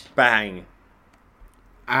crisps. Bang.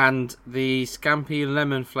 and the Scampi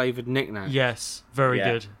lemon flavoured knickknacks. Yes, very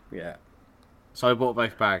Yeah. good. Yeah. So I bought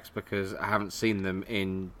both bags because I haven't seen them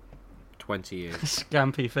in 20 years.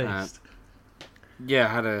 Scampy feast. Yeah, I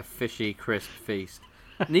had a fishy, crisp feast.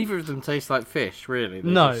 Neither of them taste like fish, really.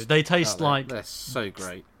 No, they taste they're- like They're so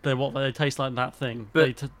great. they taste like that thing.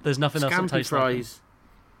 But There's nothing else that Scampi tastes like them. fries...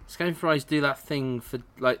 Scampi fries do that thing for,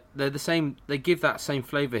 like, they're the same... They give that same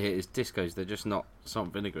flavour here as Discos. They're just not salt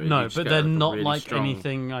and vinegar. No, You just but get they're a not really like strong-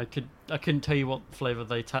 anything I couldn't tell you what flavour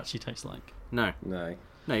they actually taste like. No. No.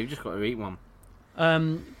 No, you've just got to eat one.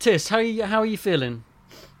 Tis, how are you feeling?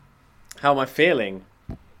 How am I feeling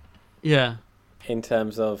Yeah. in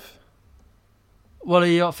terms of... Well, are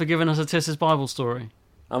you up for giving us a Tiss's Bible story?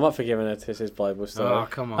 I'm up for giving a Tiss's Bible story. Oh,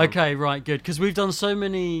 come on. Okay, right, good. Because we've done so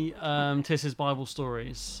many Tiss's Bible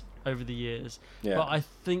stories over the years. Yeah. But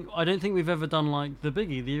I don't think we've ever done like the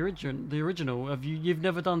biggie, the original. You've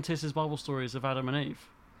never done Tiss's Bible stories of Adam and Eve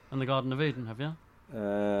and the Garden of Eden, have you?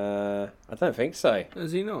 I don't think so.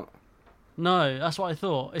 Is he not? No, that's what I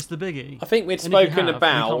thought. It's the biggie. I think we'd And if you spoken have,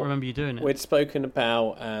 about... I can't remember you doing it. We'd spoken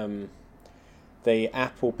about the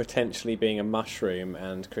apple potentially being a mushroom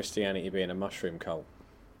and Christianity being a mushroom cult.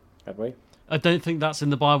 Had we? I don't think that's in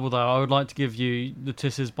the Bible, though. I would like to give you the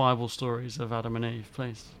Tiss's Bible stories of Adam and Eve,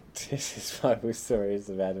 please. Tiss's Bible stories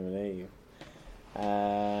of Adam and Eve.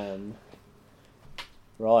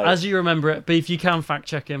 Right. As you remember it, Beef, you can fact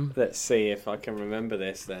check him. Let's see if I can remember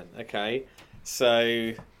this then. Okay.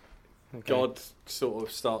 So, God sort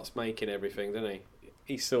of starts making everything, doesn't he?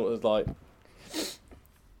 He's sort of like...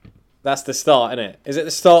 That's the start, isn't it? Is it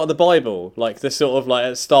the start of the Bible? Like the sort of like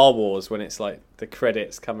at Star Wars when it's like the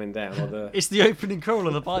credits coming down or the... It's the opening crawl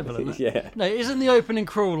of the Bible, isn't it? Yeah. No, isn't the opening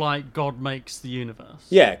crawl like God makes the universe?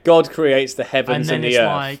 Yeah, God creates the And heavens then and, the it's earth.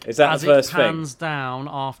 like, Is that as the first it thing? pans down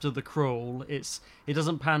after the crawl, it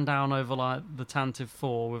doesn't pan down over like the Tantive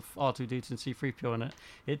 4 with R2-D2 and C-3PO in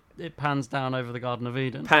it. It pans down over the Garden of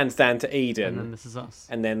Eden. Pans down to Eden. And then this is us.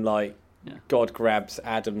 And then like Yeah. God grabs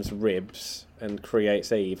Adam's ribs and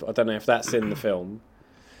creates Eve. I don't know if that's in the film.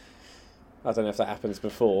 I don't know if that happens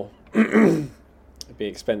before. It'd be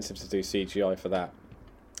expensive to do CGI for that.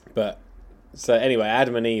 But so anyway,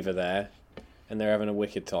 Adam and Eve are there, and they're having a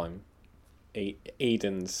wicked time.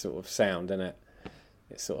 Eden's sort of sound, isn't it?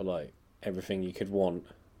 It's sort of like everything you could want.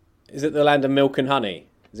 Is it the land of milk and honey?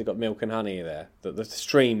 Has it got milk and honey there? The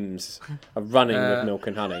streams are running with milk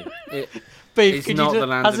and honey. Beef, has it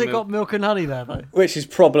milk. got milk and honey there, though? Which is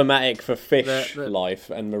problematic for fish life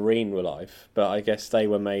and marine life, but I guess they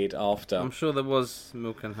were made after. I'm sure there was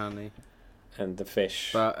milk and honey. And the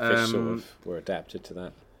fish sort of were adapted to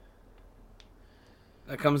that.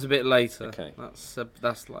 That comes a bit later. Okay.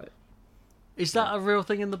 That's like... Is that a real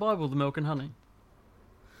thing in the Bible, the milk and honey?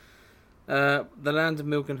 The land of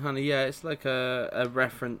milk and honey, yeah, it's like a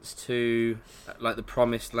reference to like the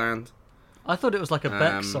promised land. I thought it was like a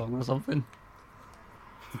Beck song or something.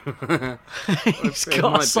 He's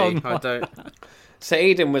got a song. I don't. So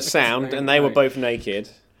Eden was sound, and they were both naked.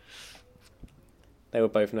 They were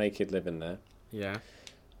both naked, living there. Yeah.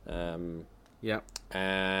 Yeah.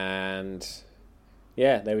 And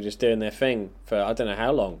yeah, they were just doing their thing for I don't know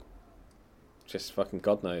how long. Just fucking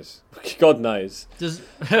God knows. God knows.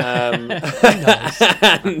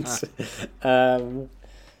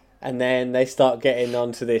 And then they start getting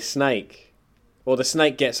onto this snake. Or the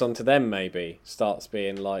snake gets onto them, maybe. Starts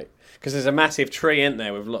being like... Because there's a massive tree, isn't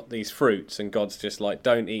there, with these fruits, and God's just like,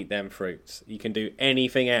 don't eat them fruits. You can do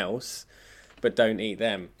anything else, but don't eat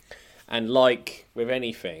them. And like with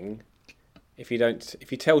anything, if you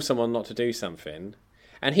tell someone not to do something,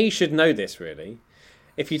 and he should know this, really,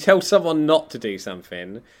 if you tell someone not to do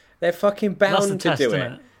something, they're fucking bound to do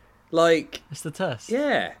it. Like... It's the test.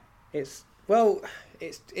 Yeah. It's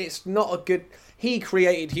not a good... He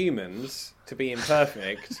created humans to be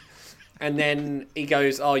imperfect, and then he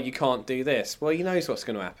goes, "Oh, you can't do this." Well, he knows what's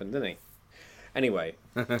going to happen, doesn't he? Anyway,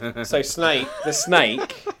 so the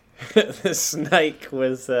snake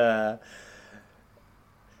was, and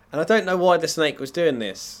I don't know why the snake was doing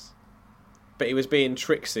this, but he was being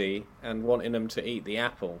tricksy and wanting them to eat the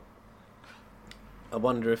apple. I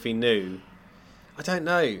wonder if he knew. I don't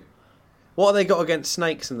know. What have they got against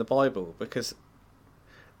snakes in the Bible? Because...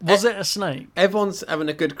 Was it a snake? Everyone's having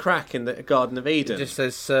a good crack in the Garden of Eden. It just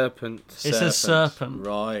says serpent. It says serpent.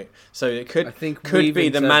 Right. So it could we've be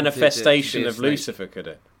the manifestation it of Lucifer, could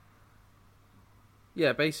it?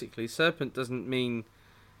 Yeah, basically. Serpent doesn't mean...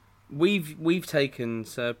 We've taken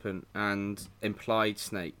serpent and implied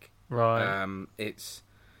snake. Right.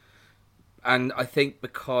 And I think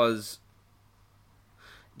because...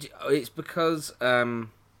 It's because... and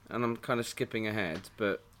I'm kind of skipping ahead,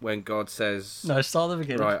 but... When God says, "No, start at the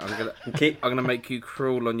beginning." Right, I'm gonna make you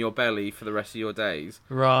crawl on your belly for the rest of your days.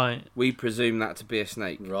 Right. We presume that to be a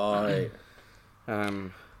snake. Right.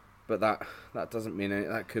 But that doesn't mean it.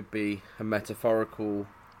 That could be a metaphorical.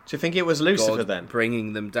 Do you think it was Lucifer God then?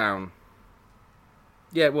 Bringing them down.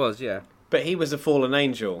 Yeah, it was. Yeah. But he was a fallen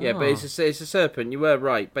angel. Yeah, but it's a serpent. You were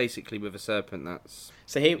right. Basically, with a serpent, that's.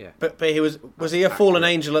 So he, yeah. but he was he a fallen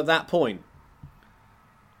angel at that point?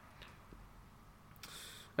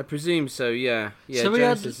 I presume so, yeah. Yeah, so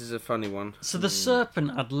Genesis is a funny one. So the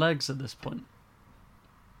serpent had legs at this point?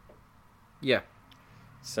 Yeah.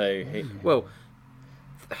 So well,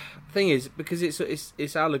 thing is, because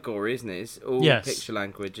it's allegory, isn't it? It's all picture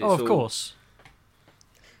language. It's of course.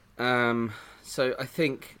 So I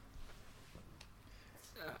think...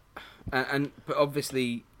 but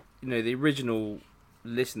obviously, the original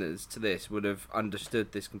listeners to this would have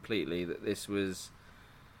understood this completely, that this was...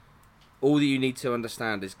 All that you need to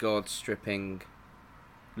understand is God stripping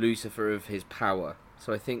Lucifer of his power.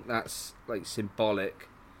 So I think that's like symbolic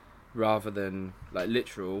rather than like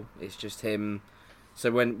literal. It's just him.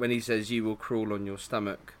 So when he says you will crawl on your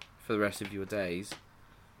stomach for the rest of your days,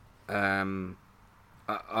 I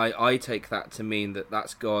take that to mean that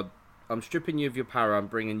that's God. I'm stripping you of your power. I'm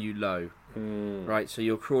bringing you low. Right. So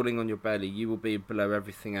you're crawling on your belly. You will be below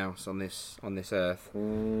everything else on this earth.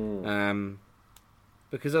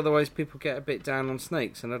 Because otherwise people get a bit down on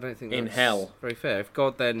snakes, and I don't think that's in hell very fair. If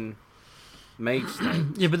God then made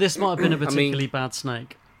snakes... Yeah, but this might have been a particularly bad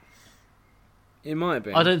snake. It might have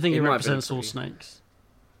been. I don't think it represents all snakes.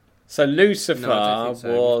 So Lucifer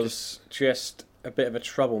was just a bit of a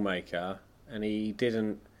troublemaker, and he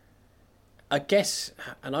didn't... I guess,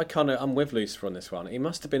 and I'm with Lucifer on this one, he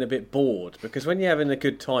must have been a bit bored, because when you're having a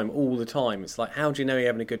good time all the time, it's like, how do you know you're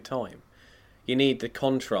having a good time? You need the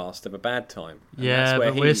contrast of a bad time. Yeah,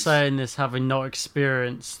 but we're saying this having not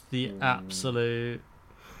experienced the absolute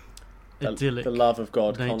idyllic, the love of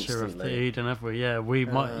God nature constantly. Of the Eden, have we? Yeah, we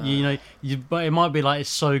might. But it might be like it's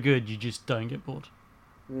so good you just don't get bored.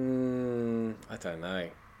 I don't know.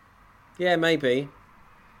 Yeah, maybe.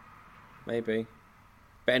 But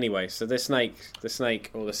anyway, so the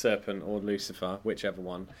snake or the serpent or Lucifer, whichever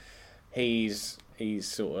one, he's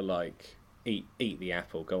sort of like eat the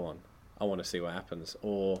apple. Go on. I want to see what happens.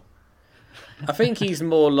 Or I think he's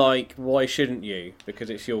more like, why shouldn't you? Because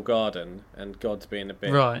it's your garden, and God's being a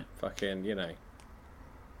bit fucking,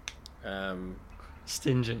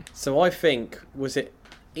 stingy. So I think, was it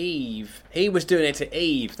Eve? He was doing it to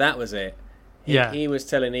Eve, that was it. He was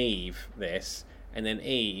telling Eve this, and then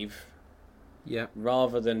Eve,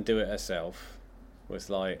 rather than do it herself, was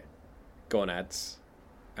like, go on, ads,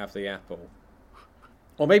 have the apple.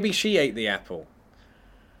 Or maybe she ate the apple.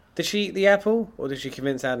 Did she eat the apple, or did she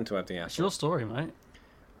convince Adam to have the apple? It's your story, mate.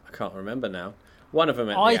 I can't remember now. One of them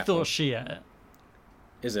ate the apple. I thought she ate it.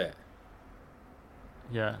 Is it?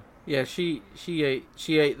 Yeah. Yeah, she ate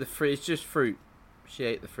the fruit. It's just fruit. She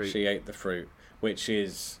ate the fruit. She ate the fruit, which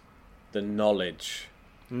is the knowledge.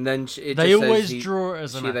 And then they always draw it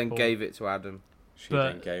as an apple. She then gave it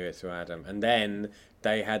to Adam. And then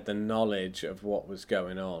they had the knowledge of what was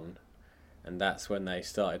going on. And that's when they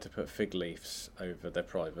started to put fig leaves over their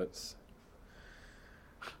privates.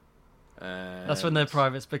 That's when their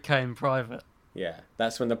privates became private. Yeah,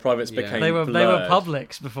 that's when the privates became They were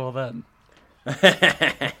publics before then.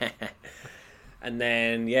 And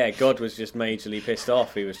then, God was just majorly pissed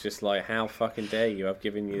off. He was just like, how fucking dare you? I've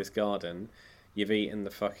given you this garden. You've eaten the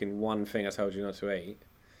fucking one thing I told you not to eat.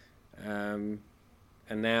 And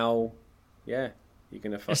now, you're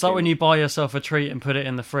going to fucking... It's like when you buy yourself a treat and put it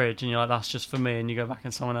in the fridge and you're like, that's just for me, and you go back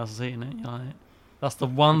and someone else is eating it. You're like, that's the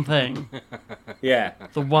one thing. Yeah.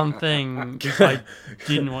 The one thing I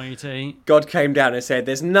didn't want you to eat. God came down and said,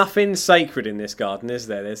 there's nothing sacred in this garden, is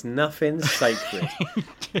there? There's nothing sacred.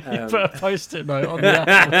 You put a post-it note on the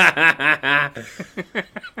apple.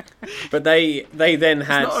 But they then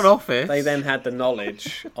had... It's not an office. They then had the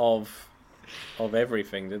knowledge of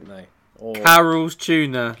everything, didn't they? Or... Carol's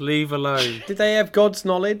tuna, leave alone. Did they have God's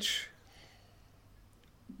knowledge?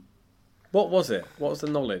 What was it? What was the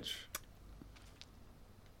knowledge?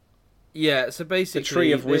 Yeah, so basically... The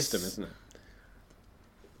tree of wisdom, isn't it?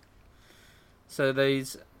 So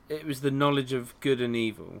it was the knowledge of good and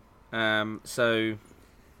evil. So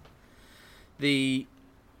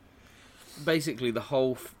basically the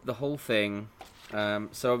whole thing.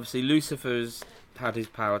 So obviously Lucifer's had his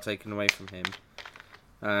power taken away from him.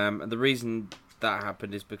 And the reason that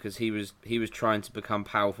happened is because he was trying to become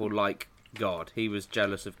powerful like God. He was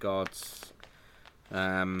jealous of God's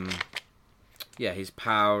his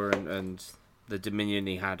power and the dominion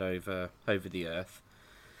he had over the earth.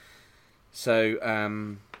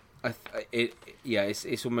 So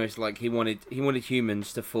it's almost like he wanted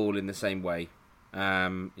humans to fall in the same way.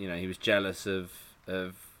 He was jealous of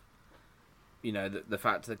the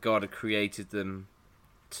fact that God had created them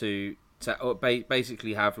to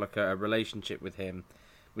basically have like a relationship with him,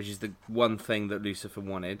 which is the one thing that Lucifer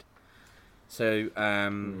wanted. So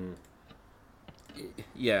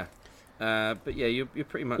but you're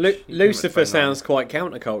pretty much... Lucifer sounds quite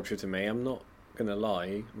counterculture to me. I'm not going to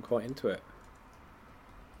lie. I'm quite into it.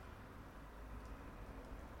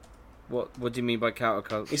 What do you mean by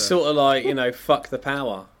counterculture? It's sort of like, fuck the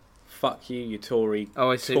power. Fuck you, you Tory,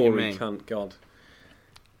 I see what you mean. cunt God.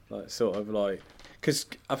 Like, sort of like... Because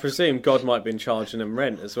I presume God might have been charging them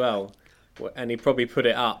rent as well. And he probably put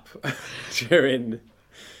it up during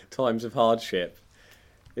times of hardship.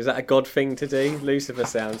 Is that a God thing to do? Lucifer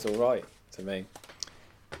sounds all right to me.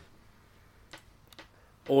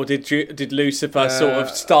 Or did Lucifer sort of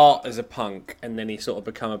start as a punk and then he sort of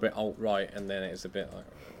become a bit alt-right and then it's a bit like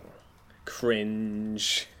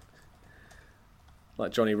cringe,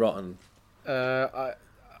 like Johnny Rotten? I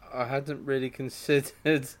hadn't really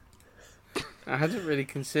considered. I hadn't really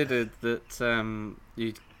considered that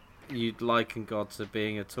you'd liken God to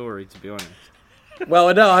being a Tory, to be honest.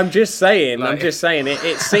 Well, no, I'm just saying.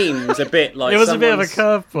 It seems a bit like it was a bit of a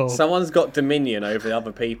curveball. Someone's got dominion over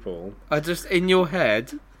other people. In your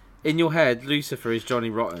head, Lucifer is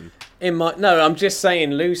Johnny Rotten. I'm just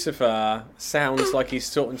saying Lucifer sounds like he's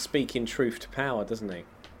sort of speaking truth to power, doesn't he?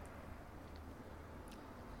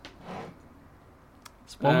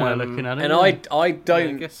 It's one way of looking at it. And I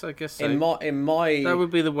don't. Yeah, I guess so. In my that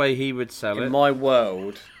would be the way he would sell it. In my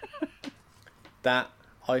world, that.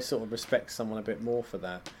 I sort of respect someone a bit more for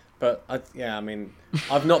that. But,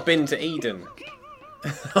 I've not been to Eden.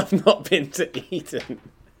 I've not been to Eden.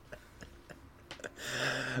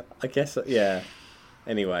 I guess, yeah.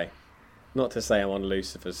 Anyway, not to say I'm on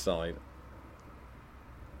Lucifer's side.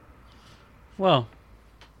 Well,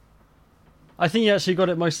 I think you actually got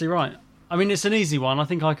it mostly right. I mean, it's an easy one. I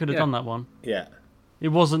think I could have done that one. Yeah. It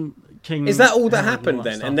wasn't King... Is that all that happened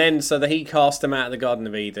then? Stuff. And then, so that he cast them out of the Garden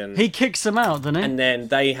of Eden. He kicks them out, doesn't he? And then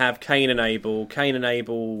they have Cain and Abel. Cain and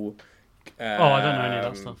Abel... I don't know any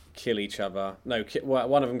of that stuff. Kill each other. No,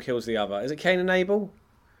 one of them kills the other. Is it Cain and Abel?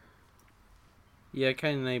 Yeah,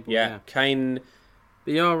 Cain and Abel. Yeah, Yeah. Cain.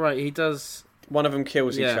 But you're right. He does. One of them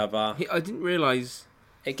kills each other. I didn't realise.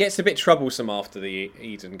 It gets a bit troublesome after the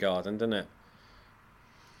Eden Garden, doesn't it?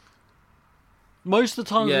 Most of the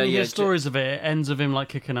time when you hear stories of it, it ends with him like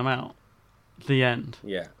kicking them out. The end.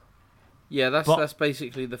 Yeah. Yeah, that's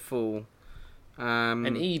basically the fall.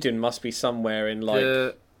 And Eden must be somewhere in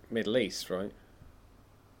like Middle East, right?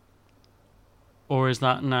 Or is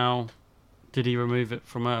that now? Did he remove it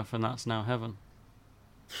from Earth and that's now heaven?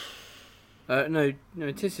 No,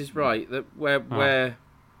 Tis is right that where.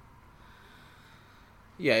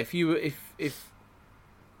 Yeah, if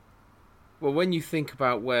when you think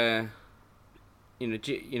about where. You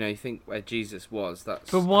think where Jesus was.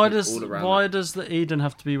 That's. But why does the Eden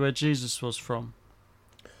have to be where Jesus was from?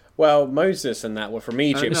 Well, Moses and that were from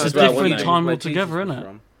Egypt no, as well. It's a different time altogether, isn't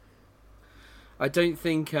it? I don't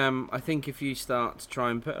think. I think if you start to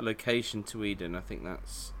try and put a location to Eden, I think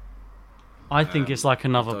that's. I think it's like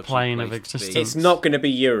another plane of existence. It's not going to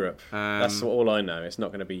be Europe. That's all I know. It's not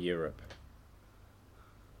going to be Europe.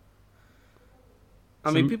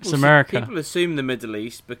 I mean, people assume the Middle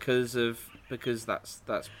East because that's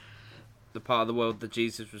the part of the world that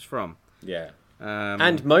Jesus was from. Yeah.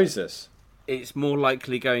 And Moses. It's more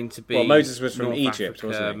likely going to be. Well, Moses was from North Egypt, Africa,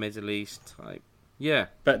 wasn't he? Middle East type. Yeah.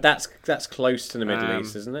 But that's close to the Middle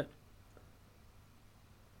East, isn't it?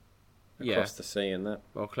 Across the sea and that.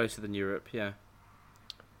 Well, closer than Europe, yeah.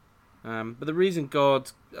 But the reason I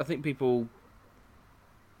think people,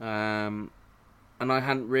 and I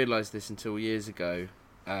hadn't realised this until years ago,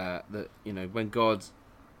 that when God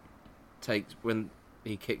when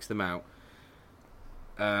he kicks them out,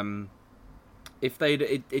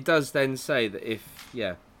 it does then say that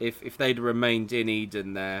if they'd remained in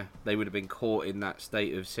Eden there, they would have been caught in that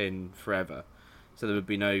state of sin forever. So there would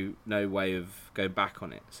be no way of going back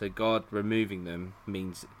on it. So God removing them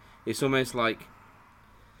means it's almost like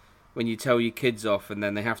when you tell your kids off and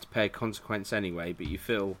then they have to pay a consequence anyway, but you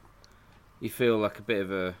feel like you feel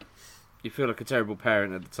like a terrible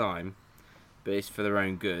parent at the time, but it's for their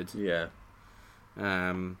own good. Yeah.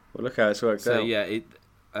 Well, look how it's worked out. So yeah,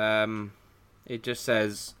 it just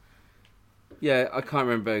says, I can't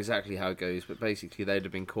remember exactly how it goes, but basically they'd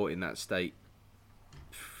have been caught in that state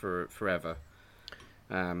forever.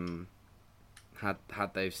 Had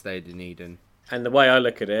they stayed in Eden. And the way I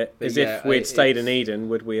look at it is, if we'd stayed in Eden,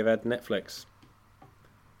 would we have had Netflix?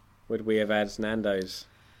 Would we have had Nando's?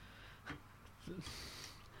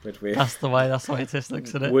 That's the way Tis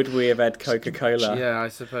looks at it. Would we have had Coca-Cola? Yeah, I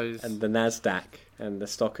suppose. And the Nasdaq and the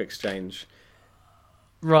stock exchange.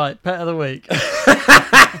 Right, Pet of the Week.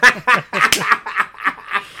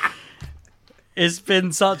 It's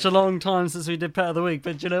been such a long time since we did Pet of the Week,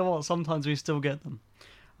 but do you know what? Sometimes we still get them.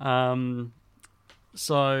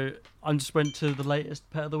 So I just went to the latest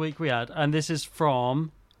Pet of the Week we had, and this is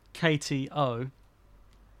from Katie O.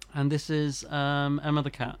 And this is Emma the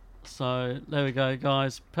cat. So there we go,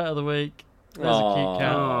 guys. Pet of the Week. There's a cute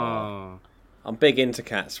cat. Aww. I'm big into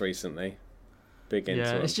cats recently.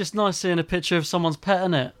 It's just nice seeing a picture of someone's pet,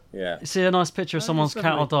 isn't it? Yeah. You see a nice picture of someone's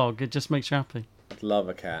cat or dog, it just makes you happy. I'd love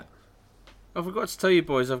a cat. I forgot to tell you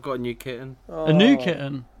boys, I've got a new kitten. Oh. A new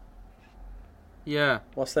kitten? Yeah.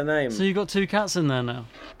 What's their name? So you got 2 cats in there now?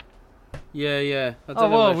 Yeah. I don't Oh, know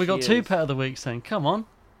well, where we she got 2 is. Pet of the Weeks then. Come on.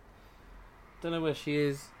 Don't know where she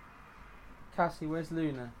is. Cassie, where's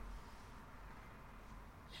Luna?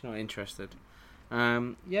 She's not interested.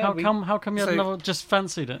 How come you had another, just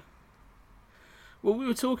fancied it? Well, we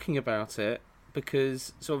were talking about it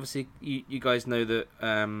because, so obviously you guys know that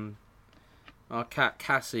our cat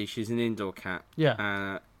Cassie, she's an indoor cat.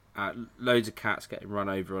 Yeah. Loads of cats getting run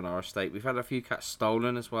over on our estate. We've had a few cats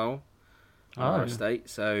stolen as well on our estate.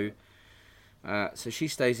 So she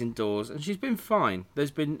stays indoors and she's been fine.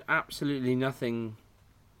 There's been absolutely nothing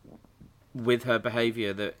with her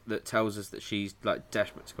behaviour that tells us that she's like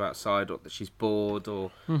desperate to go outside or that she's bored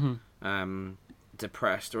or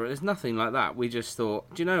depressed, or there's nothing like that. We just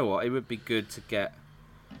thought, do you know what? It would be good to get,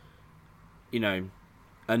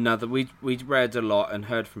 another. We'd read a lot and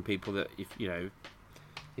heard from people that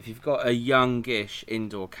if you've got a youngish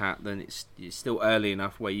indoor cat, then it's still early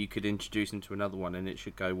enough where you could introduce them to another one and it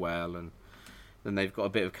should go well, and then they've got a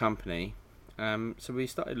bit of company. So we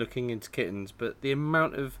started looking into kittens, but the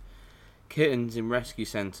amount of kittens in rescue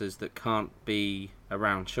centres that can't be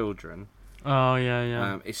around children,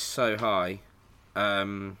 is so high.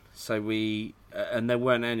 So we and there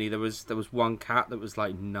weren't any. There was one cat that was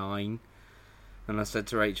like 9, and I said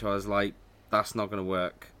to Rachel, I was like, that's not going to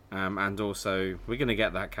work. And also, we're going to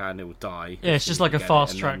get that cat and it will die. Yeah, it's just like a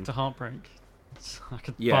fast track to heartbreak. It's like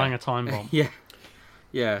buying a time bomb.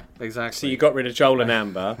 Yeah, exactly. So you got rid of Joel and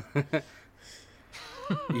Amber.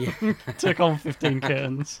 Yeah. Took on 15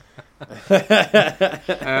 kittens.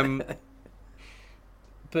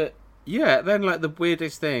 But yeah, then like the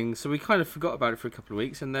weirdest thing. So we kind of forgot about it for a couple of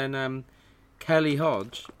weeks, and then Kelly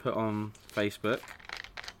Hodge put on Facebook.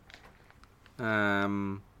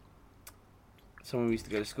 Someone we used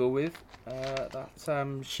to go to school with.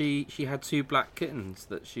 She had 2 black kittens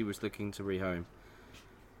that she was looking to rehome.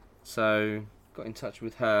 So got in touch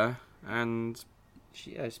with her, and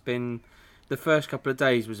it's been the first couple of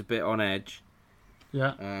days was a bit on edge.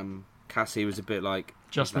 Yeah. Cassie was a bit like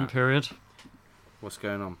Adjustment period. What's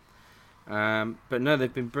going on? But no,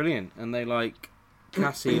 they've been brilliant, and they like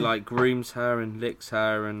Cassie like grooms her and licks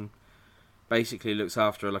her and basically looks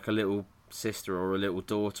after her like a little sister or a little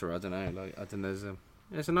daughter. I don't know.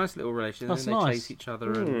 There's a nice little relationship. That's They nice. chase each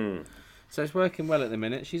other, and so it's working well at the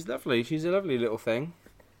minute. She's lovely. She's a lovely little thing.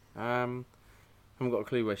 Haven't got a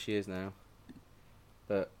clue where she is now,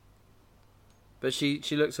 but she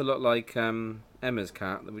looks a lot like Emma's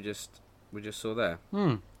cat that we just saw there.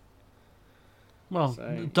 Well,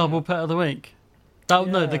 So, double pet of the week.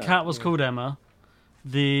 No, the cat was called Emma.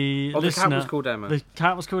 The listener, the cat was called Emma. The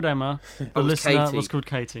cat was called Emma. The was listener Katie. was called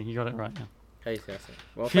Katie. You got it right. Yeah. Katie, that's it.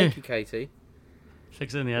 Well, Phew. thank you, Katie.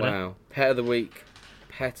 Fix it in the edit. Wow, pet of the week.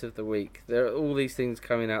 Pet of the week. There are all these things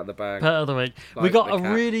coming out of the bag. Pet of the week. We Like got the a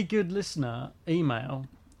cat. really good listener email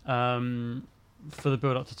for the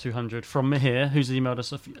build up to 200 from Mihir, who's emailed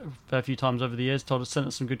us a fair few times over the years, sent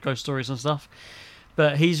us some good ghost stories and stuff.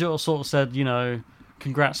 But he's sort of said,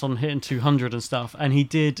 congrats on hitting 200 and stuff. And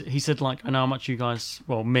he said, like, I know how much you guys,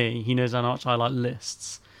 well, me, he knows how much I like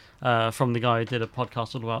lists, from the guy who did a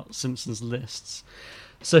podcast all about Simpsons lists.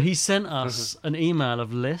 So he sent us an email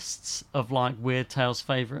of lists of like Weird Tales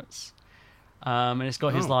favourites. And it's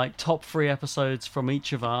got his like top 3 episodes from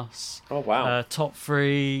each of us. Oh, wow. Top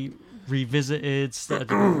 3 revisited that I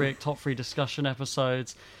did with Rick, top 3 discussion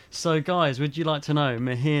episodes. So guys, would you like to know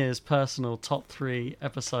Mihir's personal top 3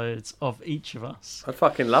 episodes of each of us? I'd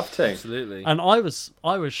fucking love to. Absolutely. And I was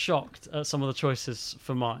shocked at some of the choices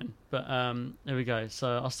for mine. But there we go.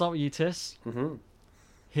 So I'll start with you, Tis.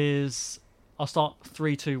 I'll start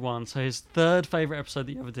 3, 2, 1. So his 3rd favourite episode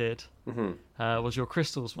that you ever did was your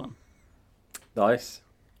Crystals one. Nice.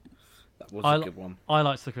 That was a good one. I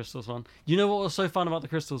liked the Crystals one. You know what was so fun about the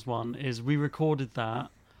Crystals one is we recorded that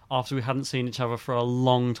after we hadn't seen each other for a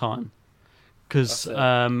long time. Because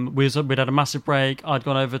we'd had a massive break. I'd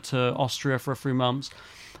gone over to Austria for a few months.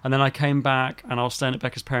 And then I came back and I was staying at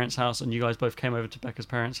Becca's parents' house, and you guys both came over to Becca's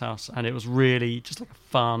parents' house. And it was really just like a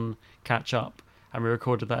fun catch up. And we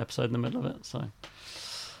recorded that episode in the middle of it. So,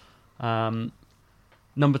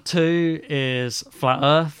 number 2 is Flat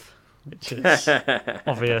Earth, which is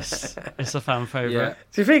obvious. It's a fan favourite. Yeah.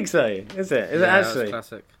 Do you think so? Is it? Is it actually? That's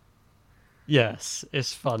classic. Yes,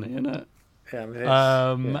 it's funny, isn't it? Yeah, I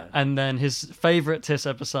mean, yeah. And then his favourite Tis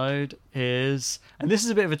episode is, and this is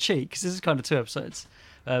a bit of a cheat because this is kind of 2 episodes,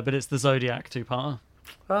 but it's the Zodiac 2-parter.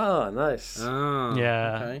 Oh, nice. Oh,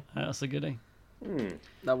 Yeah, okay. that's a goodie.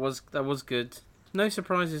 That was good. No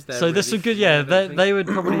surprises there. So really, there's some good, I don't think. they would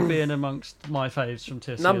probably be in amongst my faves from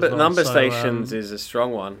Tis. Number Stations is a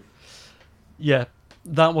strong one. Yeah,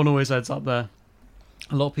 that one always ends up there.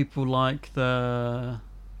 A lot of people like the.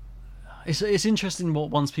 It's interesting what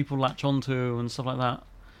ones people latch onto and stuff like that.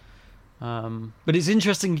 But it's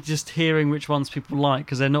interesting just hearing which ones people like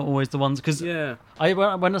because they're not always the ones. Because when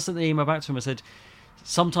I sent the email back to him, I said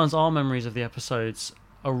sometimes our memories of the episodes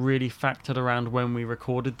are really factored around when we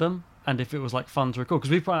recorded them and if it was like fun to record.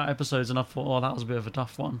 Because we put out episodes and I thought, oh, that was a bit of a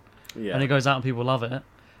tough one. Yeah. And it goes out and people love it.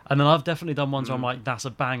 And then I've definitely done ones where I'm like, that's a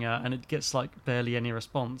banger, and it gets like barely any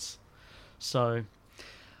response. So,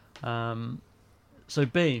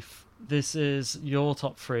 Beef, this is your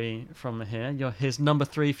top 3 from here. His number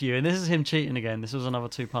 3 for you, and this is him cheating again. This was another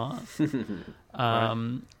 2-parter.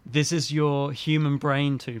 Right. This is your Human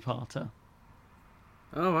Brain 2-parter.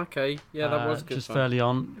 Oh, okay. Yeah, that was good. Just fun.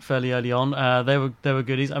 fairly early on. They were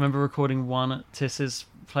goodies. I remember recording one at Tiss's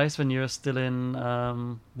place when you were still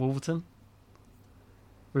in Wolverton.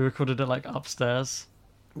 We recorded it like upstairs.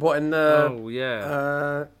 What, in the? Oh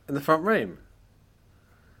yeah. In the front room.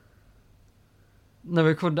 No, we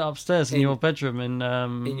recorded it upstairs in your bedroom in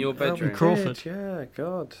your bedroom in Crawford. Yeah,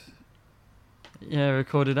 God. Yeah, we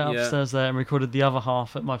recorded it upstairs there, and recorded the other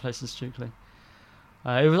half at my place in Stukely.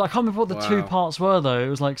 It was I can't remember what the 2 parts were though. It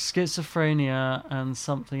was like schizophrenia and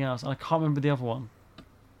something else, and I can't remember the other one.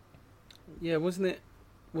 Yeah, wasn't it?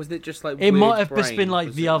 Was it just like it Weird might have Brain, just been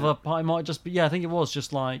like the other it? part. It might just be I think it was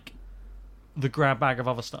just like the grab bag of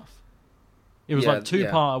other stuff. It was like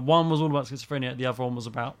 2-part. One was all about schizophrenia. The other one was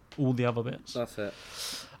about all the other bits. That's it.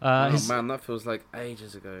 Man, that feels like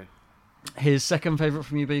ages ago. His second favourite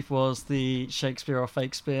from you, Beef, was the Shakespeare or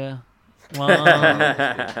Fakespeare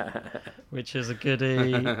one, which is a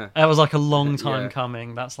goodie. That was like a long time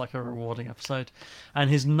coming. That's like a rewarding episode. And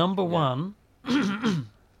his number one, and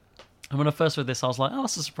when I first read this, I was like, oh,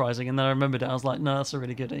 that's surprising. And then I remembered it. I was like, no, that's a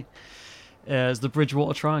really goodie. It's the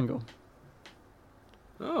Bridgewater Triangle.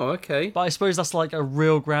 Oh, okay. But I suppose that's like a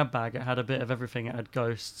real grab bag. It had a bit of everything. It had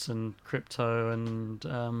ghosts and crypto and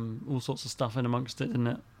all sorts of stuff in amongst it, didn't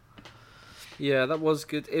it? Yeah, that was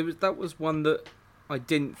good. That was one that I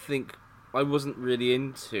didn't think I wasn't really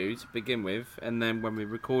into to begin with, and then when we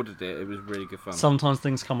recorded it, it was really good fun. Sometimes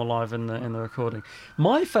things come alive in the recording.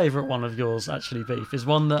 My favourite one of yours, actually, Beef, is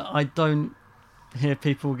one that I don't hear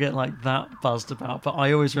people get like that buzzed about, but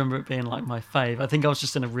I always remember it being like my fave. I think I was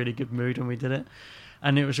just in a really good mood when we did it.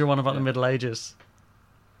 And it was your one about the Middle Ages.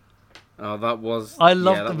 Oh, that was... I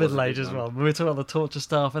loved the Middle Ages one. We were talking about the torture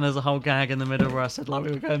stuff, and there's a whole gag in the middle where I said like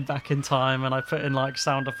we were going back in time, and I put in like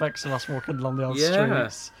sound effects of us walking along the old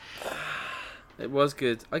streets. It was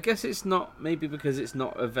good. I guess it's not, maybe because it's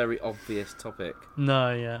not a very obvious topic.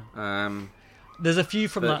 No, yeah. There's a few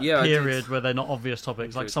from that period where they're not obvious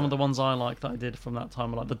topics. Like some of the ones I like that I did from that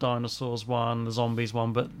time are like the dinosaurs one, the zombies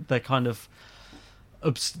one, but they're kind of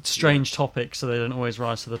strange topics, so they don't always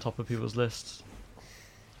rise to the top of people's lists.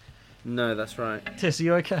 No, that's right. Tiss, are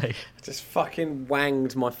you okay? Just fucking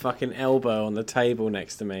wanged my fucking elbow on the table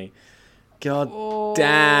next to me. God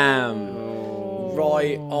damn.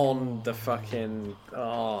 Right on the fucking...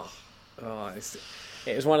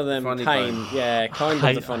 it was one of them funny pain... bone. Yeah, kind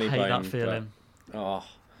of the funny bone. I hate that feeling. But,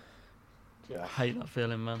 I hate that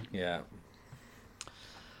feeling, man. Yeah.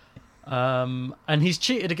 And he's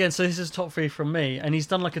cheated again, so this is top 3 from me, and he's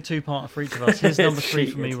done like a 2-parter for each of us. His number 3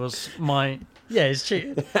 for me was my... Yeah, he's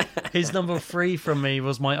cheated. His number 3 from me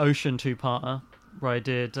was my Ocean 2-parter, where I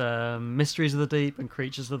did Mysteries of the Deep and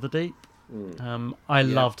Creatures of the Deep. I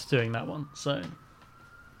loved doing that one, so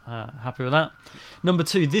happy with that. Number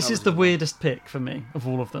 2, this is the weirdest pick for me of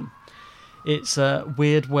all of them. It's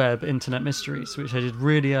Weird Web Internet Mysteries, which I did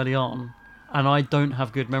really early on, and I don't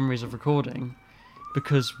have good memories of recording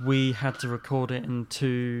because we had to record it in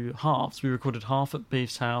 2 halves. We recorded half at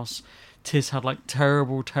Beef's house. Tiz had like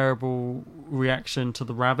terrible reaction to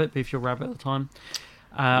the rabbit, Beef Your Rabbit at the time.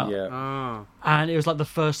 And it was like the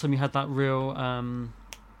first time you had that real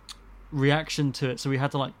reaction to it, so we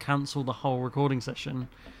had to like cancel the whole recording session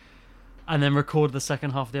and then record the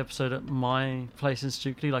second half of the episode at my place in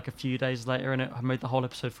Stukely like a few days later, and it made the whole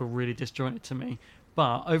episode feel really disjointed to me.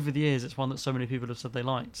 But over the years, it's one that so many people have said they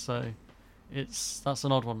liked, so that's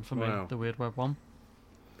an odd one for me, the Weird Web one.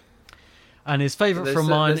 And his favourite from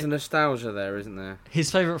mine... There's a nostalgia there, isn't there?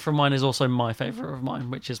 His favourite from mine is also my favourite of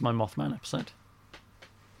mine, which is my Mothman episode.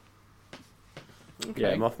 Okay.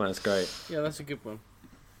 Yeah, Mothman's great. Yeah, that's a good one.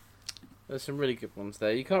 There's some really good ones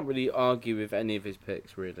there. You can't really argue with any of his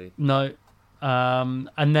picks, really. No. And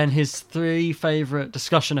then his 3 favourite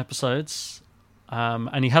discussion episodes...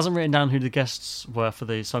 and he hasn't written down who the guests were for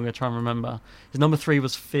these, so I'm going to try and remember. His number 3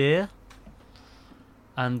 was Fear.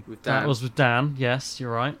 And that was with Dan. Yes,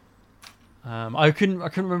 you're right. I couldn't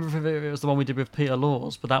remember if it was the one we did with Peter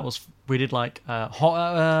Laws, but we did like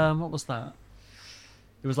what was that?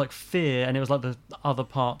 It was like Fear, and it was like the other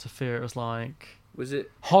part to Fear. It was like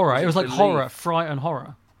horror? It was like horror, fright, and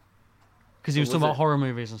horror. Because he was talking about horror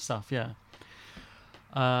movies and stuff. Yeah.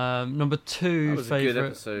 Number 2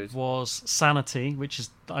 favourite was Sanity, which is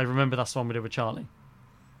I remember that's the one we did with Charlie.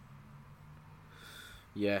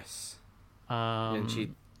 Yes. And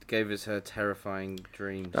she gave us her terrifying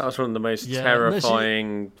dreams. That was one of the most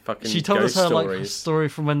terrifying fucking She told us her stories. story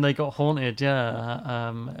from when they got haunted,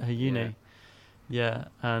 her uni. Yeah,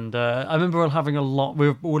 and I remember having a lot... We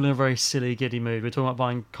were all in a very silly, giddy mood. We were talking about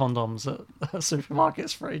buying condoms at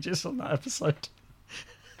supermarkets for ages on that episode.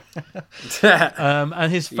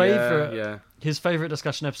 And his favourite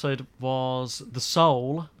discussion episode was The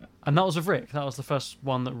Soul, and that was with Rick. That was the first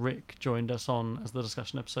one that Rick joined us on as the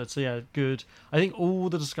discussion episode. So yeah, good. I think all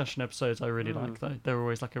the discussion episodes I really like, though. They're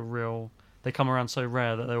always like a real... They come around so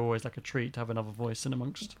rare that they're always like a treat to have another voice in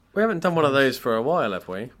amongst. We haven't done one of those for a while, have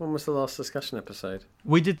we? When was the last discussion episode?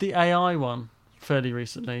 We did the AI one fairly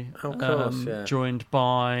recently. Oh, of course, yeah. Joined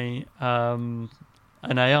by an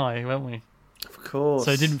AI, weren't we? Of course.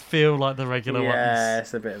 So it didn't feel like the regular ones. Yeah,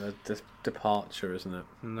 it's a bit of a departure, isn't it?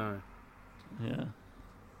 No. Yeah.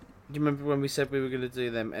 Do you remember when we said we were going to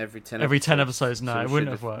do them every 10 episodes? Every 10 episodes, no, it wouldn't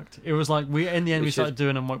have worked. It was like, in the end, we started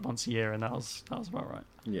doing them once a year, and that was about right.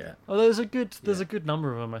 Yeah. Oh, there's a good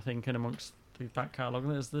number of them, I think, in amongst the back catalogue.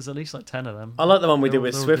 There's at least like 10 of them. I like the one we did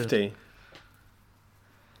with Swifty.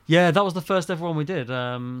 Yeah, that was the first ever one we did.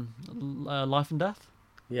 Life and Death?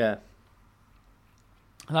 Yeah.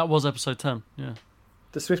 That was episode 10, yeah.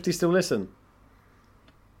 Does Swifty still listen?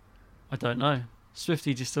 I don't know.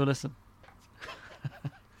 Swifty, do you still listen?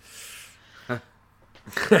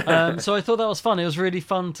 So I thought that was fun. It was really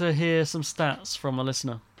fun to hear some stats from a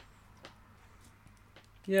listener.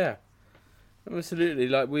 Yeah, absolutely.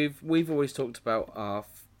 Like we've always talked about our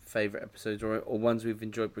favourite episodes or ones we've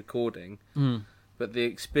enjoyed recording, but the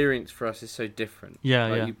experience for us is so different.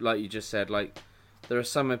 Yeah, like you just said, like there are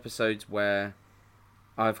some episodes where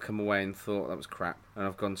I've come away and thought that was crap, and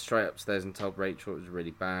I've gone straight upstairs and told Rachel it was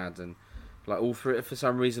really bad, and like for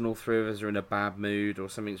some reason all three of us are in a bad mood or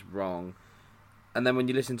something's wrong. And then when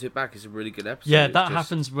you listen to it back, it's a really good episode. Yeah, that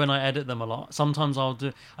happens when I edit them a lot. Sometimes I'll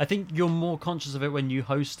do... I think you're more conscious of it when you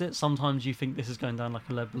host it. Sometimes you think this is going down like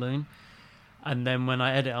a lead balloon. And then when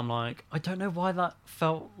I edit, I'm like, I don't know why that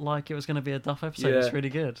felt like it was going to be a Duff episode. Yeah. It's really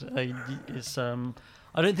good. I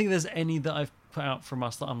don't think there's any that I've put out from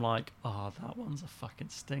us that I'm like, oh, that one's a fucking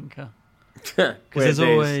stinker. Because there's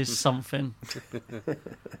always something.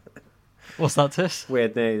 What's that, Tiss?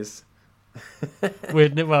 Weird news.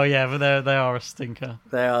 Well, yeah, but they are a stinker.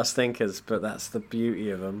 They are stinkers, but that's the beauty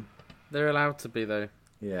of them. They're allowed to be, though.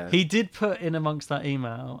 Yeah. He did put in amongst that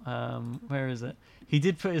email, where is it? He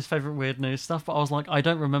did put his favourite weird news stuff, but I was like, I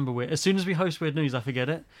don't remember weird. As soon as we host weird news, I forget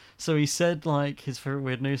it. So he said like his favourite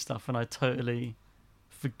weird news stuff, and I totally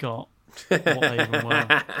forgot what they even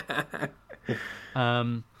were.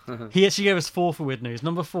 He actually gave us 4 for weird news.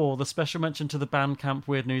 Number 4, the special mention to the Bandcamp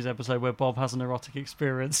weird news episode where Bob has an erotic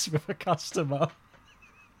experience with a customer.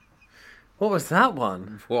 What was that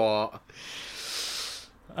one? What?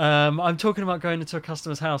 I'm talking about going into a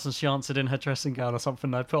customer's house and she answered in her dressing gown or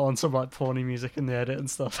something. I put on some like porny music in the edit and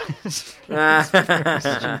stuff.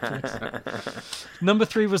 Number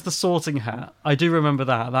 3 was the sorting hat. I do remember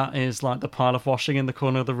that. That is like the pile of washing in the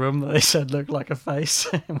corner of the room that they said looked like a face.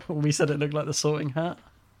 We said it looked like the sorting hat.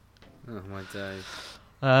 Oh my days.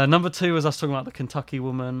 Number 2 was us talking about the Kentucky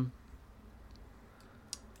woman.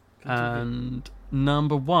 And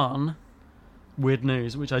number 1, weird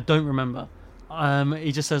news, which I don't remember.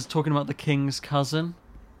 He just says, talking about the king's cousin.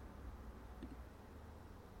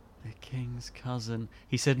 The king's cousin.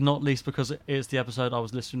 He said, not least because it's the episode I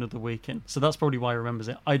was listening to the weekend. So that's probably why he remembers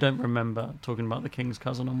it. I don't remember talking about the king's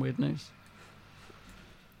cousin on Weird News.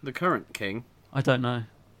 The current king? I don't know.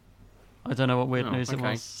 I don't know what Weird News it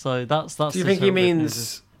was. So that's. Do you think he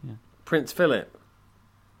means Prince Philip?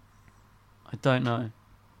 I don't know.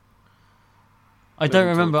 I don't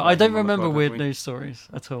remember. I don't remember Weird News stories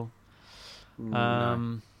at all.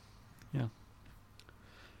 No. Yeah.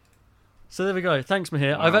 So there we go. Thanks,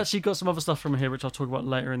 Mahir. Wow. I've actually got some other stuff from Mahir, which I'll talk about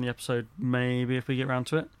later in the episode, maybe if we get around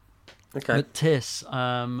to it. Okay. But Tiss,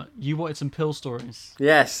 you wanted some pill stories.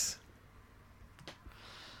 Yes.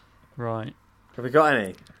 Right. Have we got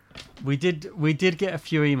any? We did get a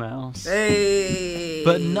few emails. Hey.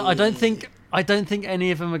 But no, I don't think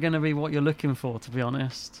any of them are going to be what you're looking for, to be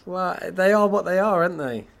honest. Well, they are what they are, aren't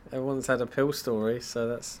they? Everyone's had a pill story, so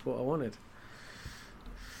that's what I wanted.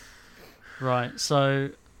 Right, so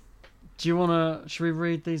do you want to... Should we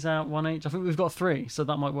read these out one each? I think we've got 3, so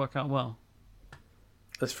that might work out well.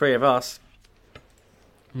 There's 3 of us.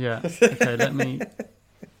 Yeah, okay, let me...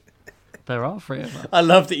 There are 3 of us. I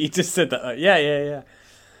love that you just said that. Yeah.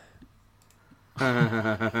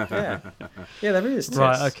 Yeah, there is. Tiss.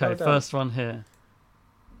 Right, okay, well first one here.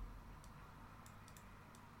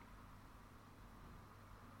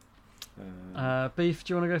 Beef,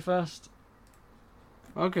 do you want to go first?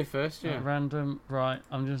 I'll go first, yeah. Random. Right,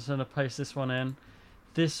 I'm just going to paste this one in.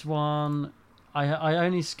 This one, I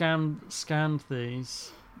only scanned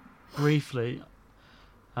these briefly.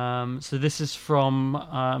 So this is from...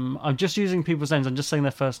 I'm just using people's names. I'm just saying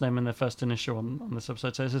their first name and their first initial on this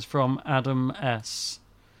episode. So this is from Adam S.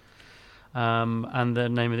 And the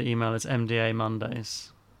name of the email is MDA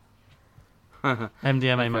Mondays.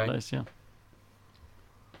 MDMA Mondays, yeah.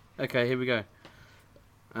 Okay, here we go.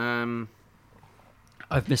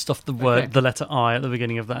 I've missed off the word, the letter I at the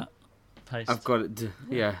beginning of that paste. I've got it.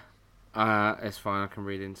 Yeah, it's fine. I can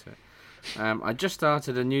read into it. I just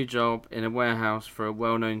started a new job in a warehouse for a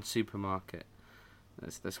well-known supermarket.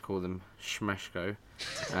 Let's call them Schmeshko.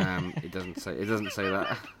 It doesn't say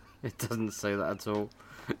that. It doesn't say that at all.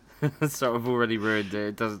 So I've already ruined it.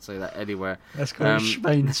 It doesn't say that anywhere. Let's call it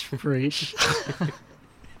Schweinsfrisch.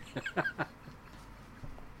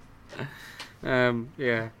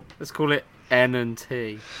 Yeah, let's call it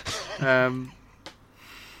N&T.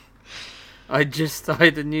 I just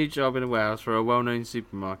started a new job in a warehouse for a well-known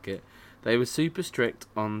supermarket. They were super strict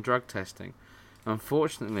on drug testing.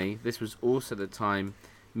 Unfortunately, this was also the time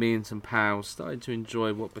me and some pals started to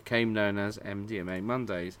enjoy what became known as MDMA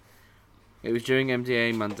Mondays. It was during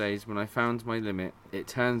MDA Mondays when I found my limit. It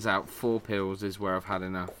turns out 4 pills is where I've had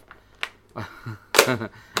enough.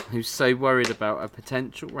 Who's so worried about a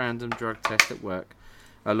potential random drug test at work,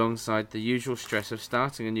 alongside the usual stress of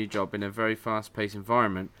starting a new job in a very fast-paced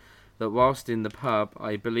environment, that whilst in the pub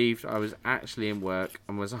I believed I was actually in work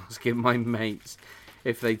and was asking my mates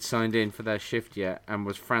if they'd signed in for their shift yet, and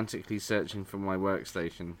was frantically searching for my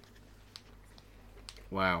workstation.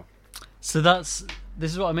 Wow. So this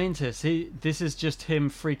is what I mean, Tis. This is just him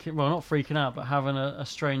not freaking out, but having a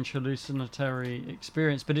strange hallucinatory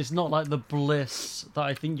experience. But it's not like the bliss that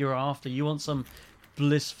I think you're after. You want some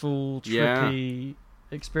blissful, trippy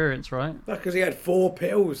experience, right? Because he had 4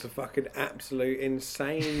 pills, the fucking absolute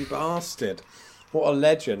insane bastard. What a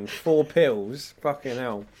legend. 4 pills. Fucking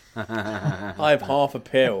hell. I have half a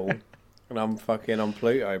pill, and I'm fucking on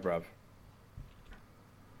Pluto, bruv.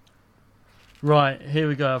 Right, here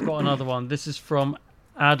we go. I've got another one. This is from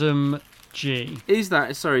Adam G. Is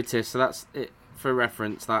that... Sorry, Tiss, so that's it. For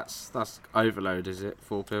reference, that's overload, is it?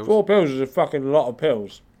 4 pills? 4 pills is a fucking lot of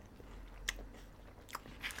pills.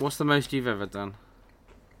 What's the most you've ever done?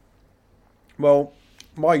 Well,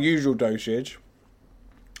 my usual dosage,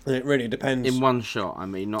 and it really depends. In one shot, I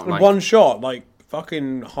mean, not in like... one shot, like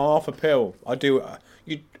fucking half a pill. I do...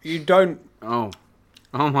 You don't...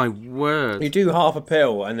 Oh my word. You do half a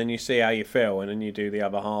pill and then you see how you feel, and then you do the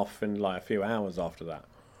other half in like a few hours after that.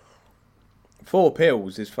 4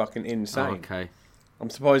 pills is fucking insane. Oh, okay. I'm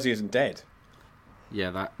surprised he isn't dead.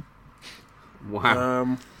 Yeah, that...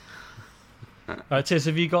 Wow. Right, Tis,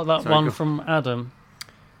 have you got that one from Adam?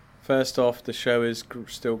 First off, the show is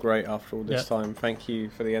still great after all this time. Thank you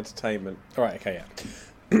for the entertainment. Alright, okay,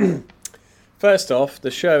 yeah. First off,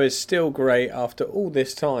 the show is still great after all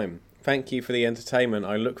this time. Thank you for the entertainment.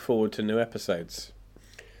 I look forward to new episodes.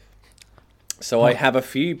 So I have a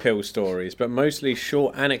few pill stories, but mostly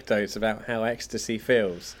short anecdotes about how ecstasy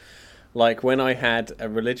feels. Like when I had a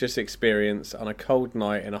religious experience on a cold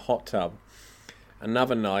night in a hot tub.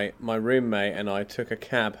 Another night, my roommate and I took a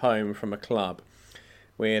cab home from a club.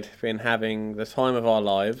 We had been having the time of our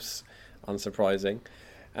lives, unsurprising.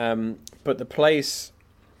 But the place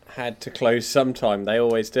had to close sometime. They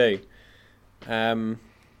always do.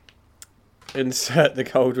 Insert the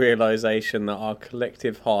cold realisation that our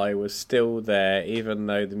collective high was still there, even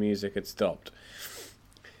though the music had stopped.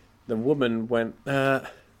 The woman went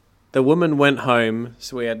home,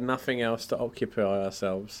 so we had nothing else to occupy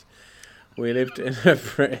ourselves. We lived in a...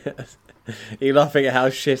 Are you laughing at how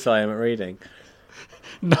shit I am at reading?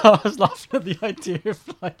 No, I was laughing at the idea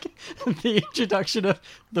of like the introduction of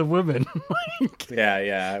the woman.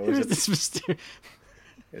 Yeah. It was this mysterious...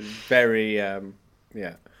 It was very...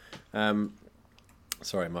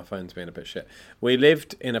 Sorry, my phone's being a bit shit. We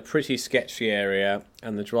lived in a pretty sketchy area,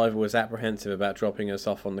 and the driver was apprehensive about dropping us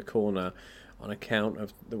off on the corner on account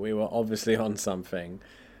of that we were obviously on something.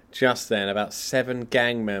 Just then, about 7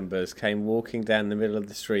 gang members came walking down the middle of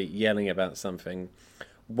the street yelling about something.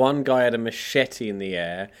 One guy had a machete in the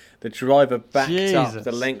air. The driver backed up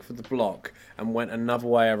the length of the block and went another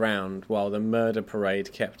way around while the murder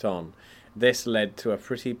parade kept on. This led to a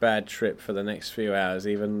pretty bad trip for the next few hours,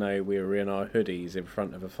 even though we were in our hoodies in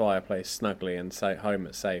front of a fireplace snugly and home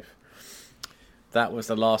at safe. That was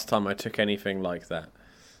the last time I took anything like that.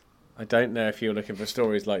 I don't know if you're looking for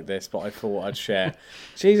stories like this, but I thought I'd share.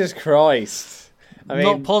 Jesus Christ. I mean,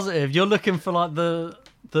 not positive. You're looking for like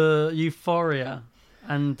the euphoria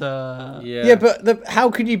and yeah, but how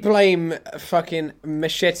could you blame fucking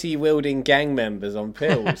machete-wielding gang members on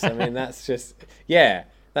pills? I mean, that's just... Yeah.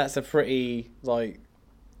 That's a pretty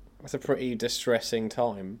distressing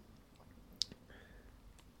time.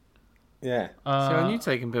 Yeah. So I knew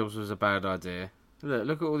taking pills was a bad idea.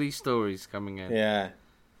 Look at all these stories coming in. Yeah.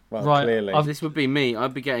 Well, right, clearly. This would be me.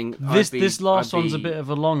 I'd be getting... This last one's a bit of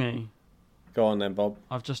a longie. Go on then, Bob.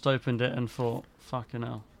 I've just opened it and thought, fucking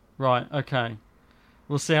hell. Right, okay.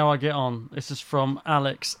 We'll see how I get on. This is from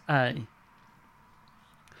Alex A.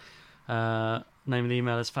 Name of the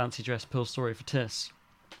email is Fancy Dress Pill Story for Tiss.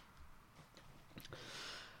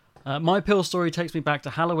 My pill story takes me back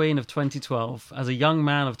to Halloween of 2012 as a young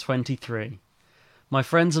man of 23. My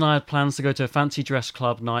friends and I had plans to go to a fancy dress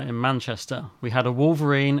club night in Manchester. We had a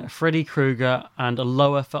Wolverine, Freddy Krueger and a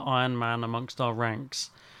Loa for Iron Man amongst our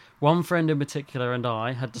ranks. One friend in particular and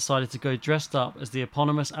I had decided to go dressed up as the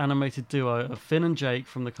eponymous animated duo of Finn and Jake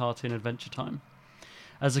from the cartoon Adventure Time.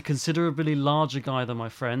 As a considerably larger guy than my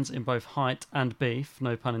friends in both height and beef,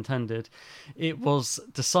 no pun intended, it was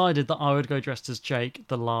decided that I would go dressed as Jake,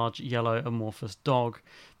 the large yellow amorphous dog,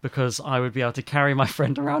 because I would be able to carry my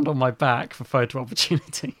friend around on my back for photo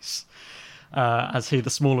opportunities, as he,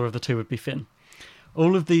 the smaller of the two, would be Finn.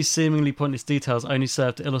 All of these seemingly pointless details only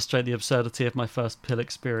serve to illustrate the absurdity of my first pill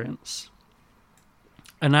experience.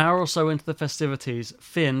 An hour or so into the festivities,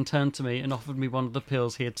 Finn turned to me and offered me one of the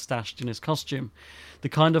pills he had stashed in his costume. The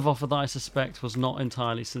kind of offer that I suspect was not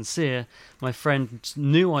entirely sincere. My friend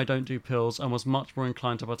knew I don't do pills and was much more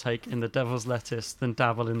inclined to partake in the devil's lettuce than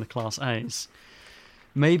dabble in the Class A's.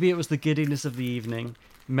 Maybe it was the giddiness of the evening.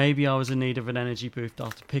 Maybe I was in need of an energy boost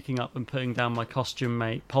after picking up and putting down my costume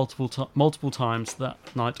mate multiple times that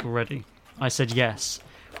night already. I said yes.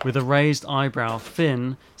 With a raised eyebrow,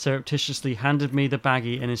 Finn surreptitiously handed me the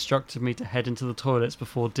baggie and instructed me to head into the toilets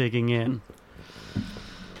before digging in.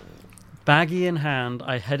 Baggie in hand,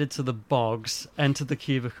 I headed to the bogs, entered the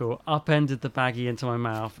cubicle, upended the baggie into my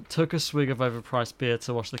mouth, took a swig of overpriced beer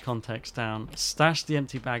to wash the contents down, stashed the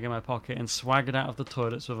empty bag in my pocket and swaggered out of the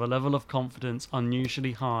toilets with a level of confidence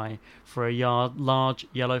unusually high for a large,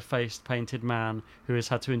 yellow-faced painted man who has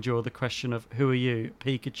had to endure the question of "Who are you,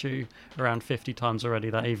 Pikachu?" around 50 times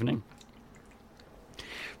already that evening.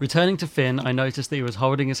 Returning to Finn, I noticed that he was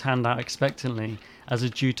holding his hand out expectantly. As a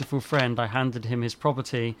dutiful friend, I handed him his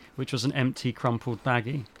property, which was an empty, crumpled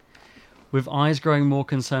baggie. With eyes growing more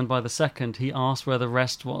concerned by the second, he asked where the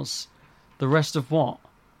rest was. The rest of what?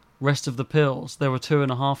 Rest of the pills. There were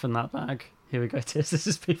 2.5 in that bag. Here we go, Tis. This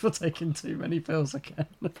is people taking too many pills again.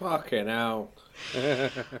 Fucking hell.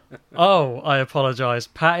 Oh, I apologise,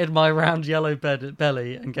 patted my round yellow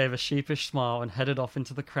belly and gave a sheepish smile and headed off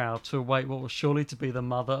into the crowd to await what was surely to be the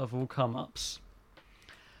mother of all come-ups.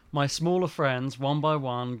 My smaller friends, one by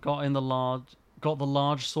one, got the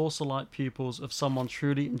large saucer-like pupils of someone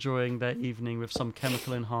truly enjoying their evening with some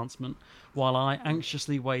chemical enhancement, while I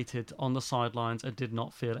anxiously waited on the sidelines and did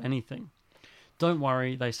not feel anything. Don't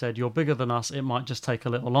worry, they said, you're bigger than us, it might just take a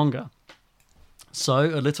little longer. So,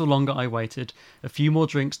 a little longer I waited, a few more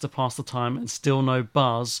drinks to pass the time, and still no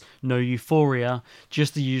buzz, no euphoria,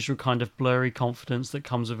 just the usual kind of blurry confidence that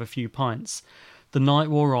comes with a few pints. The night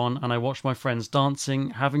wore on, and I watched my friends dancing,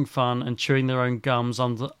 having fun, and chewing their own gums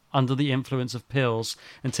under the influence of pills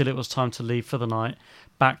until it was time to leave for the night,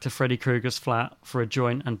 back to Freddy Krueger's flat for a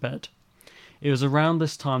joint and bed. It was around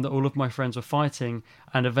this time that all of my friends were fighting,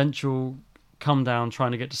 and eventual come down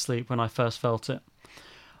trying to get to sleep when I first felt it.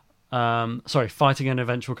 Fighting an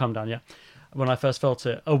eventual come down, yeah. When I first felt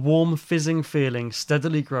it. A warm, fizzing feeling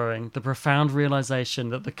steadily growing, the profound realisation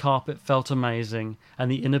that the carpet felt amazing,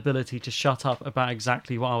 and the inability to shut up about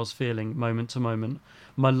exactly what I was feeling moment to moment.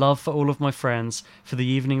 My love for all of my friends, for the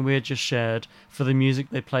evening we had just shared, for the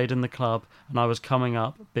music they played in the club, and I was coming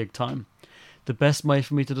up big time. The best way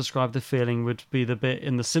for me to describe the feeling would be the bit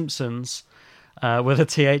in The Simpsons where the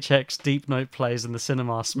THX deep note plays in the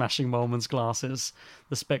cinema, smashing Molman's glasses,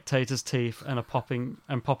 the spectator's teeth, and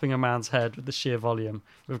popping a man's head with the sheer volume,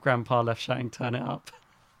 with Grandpa left shouting, "Turn it up."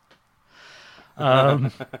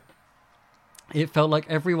 It felt like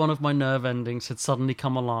every one of my nerve endings had suddenly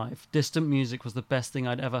come alive. Distant music was the best thing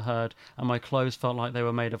I'd ever heard, and my clothes felt like they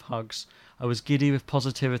were made of hugs. I was giddy with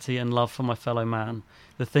positivity and love for my fellow man.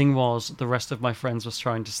 The thing was, the rest of my friends was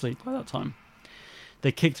trying to sleep by that time.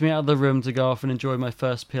 They kicked me out of the room to go off and enjoy my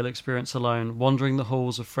first pill experience alone, wandering the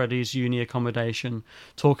halls of Freddie's uni accommodation,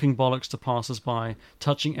 talking bollocks to passers-by,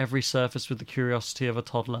 touching every surface with the curiosity of a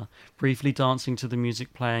toddler, briefly dancing to the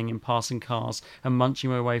music playing in passing cars, and munching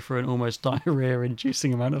my way through an almost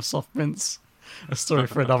diarrhea-inducing amount of soft mints. A story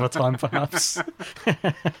for another time, perhaps.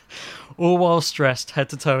 All while stressed head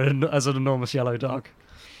to toe as an enormous yellow dog.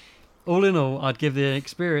 All in all, I'd give the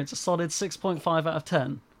experience a solid 6.5 out of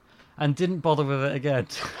 10. And didn't bother with it again.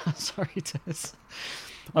 Sorry, Tess.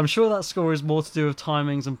 I'm sure that score is more to do with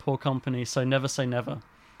timings and poor company, so never say never.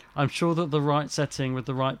 I'm sure that the right setting with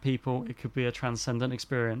the right people, it could be a transcendent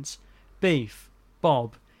experience. Beef,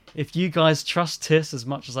 Bob, if you guys trust Tiss as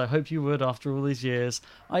much as I hope you would after all these years,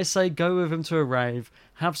 I say go with him to a rave,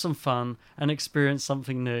 have some fun, and experience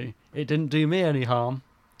something new. It didn't do me any harm.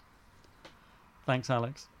 Thanks,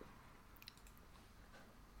 Alex.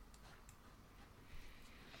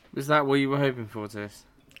 Was that what you were hoping for, Tiss?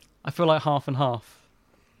 I feel like half and half.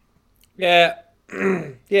 Yeah,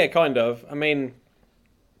 yeah, kind of. I mean,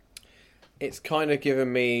 it's kind of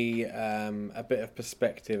given me a bit of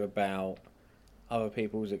perspective about other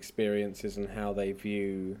people's experiences and how they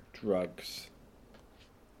view drugs.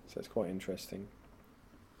 So it's quite interesting.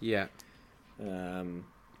 Yeah.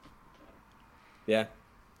 Yeah.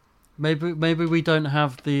 Maybe we don't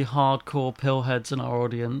have the hardcore pillheads in our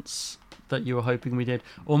audience that you were hoping we did,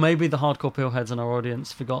 or maybe the hardcore pillheads in our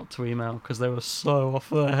audience forgot to email because they were so off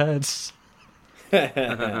their heads.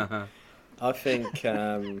 I think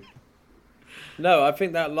no, I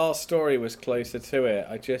think that last story was closer to it.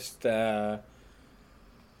 I just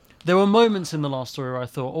There were moments in the last story where I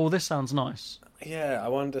thought, "Oh, this sounds nice." Yeah, I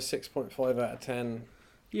wonder 6.5 out of 10.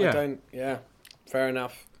 Yeah. I don't. Yeah, fair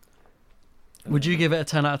enough. Would you give it a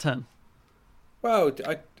 10 out of 10? Well,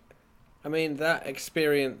 I mean that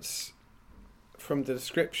experience from the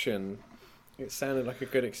description, it sounded like a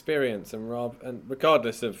good experience, and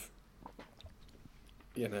regardless of,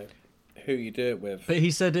 you know, who you do it with. But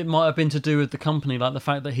he said it might have been to do with the company, like the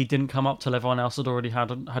fact that he didn't come up till everyone else had already had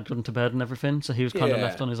gone to bed and everything, so he was kind of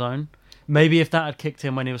left on his own. Maybe if that had kicked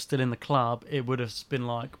him when he was still in the club, it would have been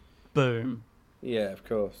like, boom. Yeah, of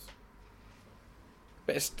course.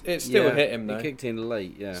 But it still hit him though. It kicked in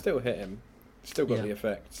late. Yeah, still hit him. Still got the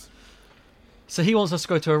effects. So he wants us to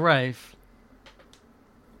go to a rave.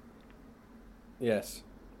 Yes.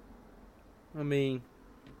 I mean,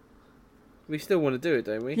 we still want to do it,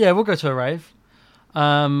 don't we? Yeah, we'll go to a rave.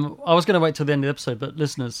 I was going to wait till the end of the episode, but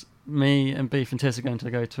listeners, me and Beef and Tiss are going to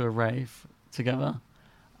go to a rave together.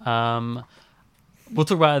 We'll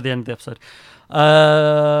talk about it at the end of the episode.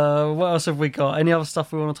 What else have we got? Any other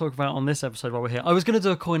stuff we want to talk about on this episode while we're here? I was going to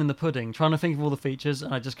do a coin in the pudding, trying to think of all the features,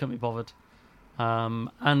 and I just couldn't be bothered.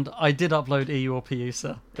 And I did upload EU or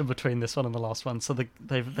PUSA in between this one and the last one, so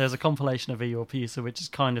there's a compilation of EU or PUSA, which is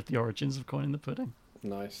kind of the origins of coin in the pudding.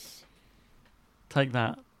 Nice. Take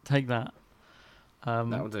that.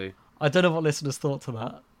 That'll do. I don't know what listeners thought to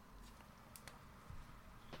that.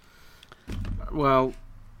 Well,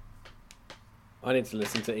 I need to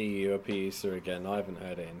listen to EU or PUSA again. I haven't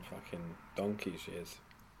heard it in fucking donkey's years.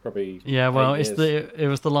 Probably. Yeah, well, 8 years. it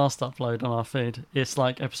was the last upload on our feed. It's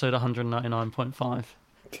like episode 199.5.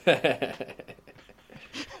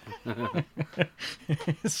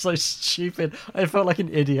 It's so stupid. I felt like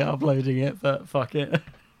an idiot uploading it, but fuck it.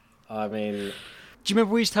 I mean, do you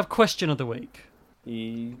remember we used to have question of the week?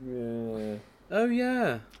 Yeah. Oh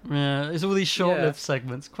yeah. Yeah, it's all these short-lived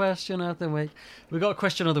segments. Question of the week. We got a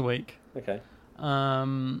question of the week. Okay.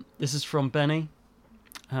 This is from Benny.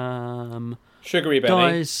 Sugary Benny.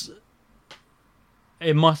 Guys,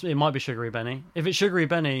 it might be Sugary Benny. If it's Sugary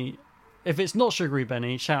Benny, if it's not Sugary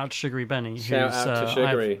Benny, shout out to Sugary Benny. Shout out to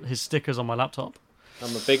Sugary. I have his stickers on my laptop.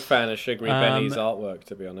 I'm a big fan of Sugary Benny's artwork,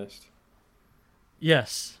 to be honest.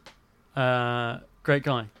 Yes. Great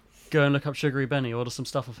guy. Go and look up Sugary Benny, order some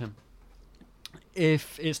stuff of him.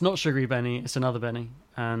 If it's not Sugary Benny, it's another Benny,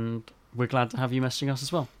 and we're glad to have you messaging us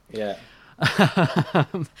as well. Yeah.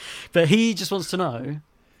 But he just wants to know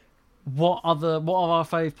what are our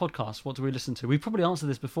fave podcasts? What do we listen to? We probably answered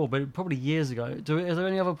this before, but probably years ago. Is there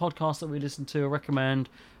any other podcasts that we listen to or recommend?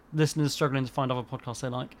 Listeners struggling to find other podcasts they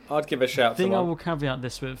like. I'd give a shout to one. I will caveat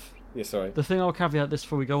this with. Yeah, sorry. The thing I'll caveat this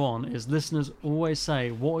before we go on is listeners always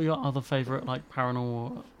say, "What are your other favourite like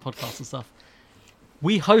paranormal podcasts and stuff?"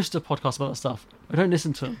 We host a podcast about that stuff. I don't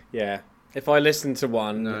listen to them. Yeah. If I listened to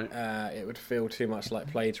one, it would feel too much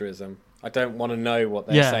like plagiarism. I don't want to know what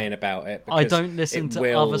they're saying about it. I don't listen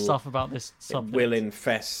to other stuff about this subject. It will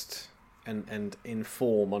infest and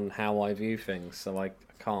inform on how I view things, so I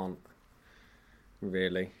can't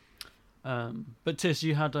really. But Tiss,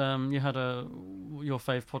 you had your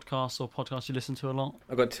fave podcast or podcast you listen to a lot?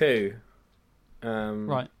 I've got two.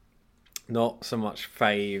 Right. Not so much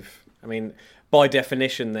fave. I mean, by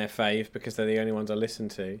definition, they're fave because they're the only ones I listen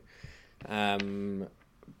to.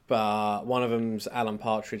 But one of them's Alan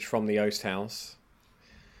Partridge from the Oast House.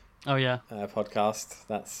 Oh yeah. Podcast.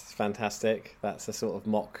 That's fantastic. That's a sort of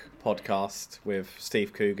mock podcast with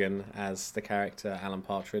Steve Coogan as the character Alan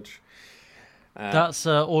Partridge. That's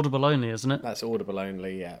Audible only, isn't it? That's Audible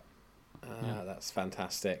only, yeah. That's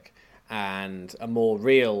fantastic. And a more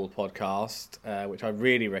real podcast, which I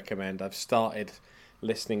really recommend. I've started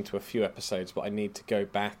listening to a few episodes, but I need to go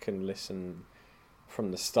back and listen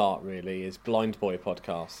from the start, really, is Blind Boy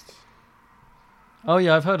podcast. Oh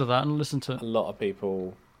yeah, I've heard of that and listened to it. A lot of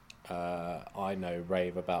people I know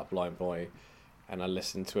rave about Blind Boy, and I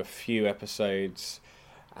listened to a few episodes,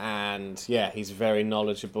 and yeah, he's very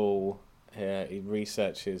knowledgeable. He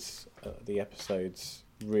researches the episodes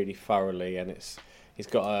really thoroughly, and he's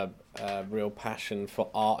got a real passion for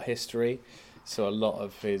art history, so a lot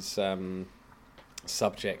of his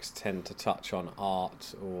subjects tend to touch on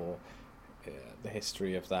art or the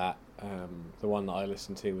history of that. The one that I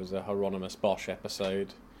listened to was a Hieronymus Bosch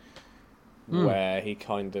episode where he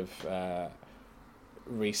kind of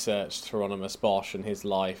researched Hieronymus Bosch and his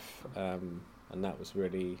life, and that was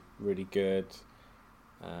really, really good.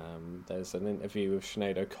 There's an interview with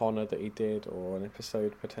Sinead O'Connor that he did, or an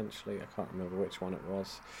episode potentially. I can't remember which one it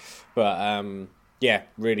was. But yeah,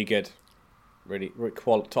 really good. Really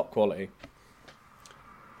top quality.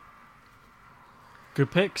 Good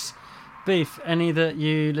picks. Beef, any that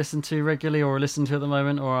you listen to regularly or listen to at the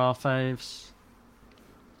moment, or our faves?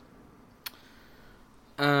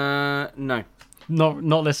 No.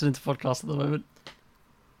 Not listening to podcasts at the moment.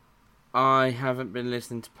 I haven't been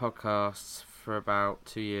listening to podcasts for about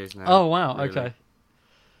 2 years now. Oh wow, really. okay.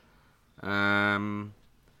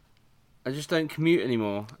 I just don't commute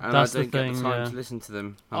anymore, and That's I don't the thing, get the time yeah. to listen to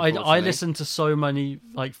them. I listened to so many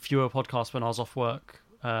fewer podcasts when I was off work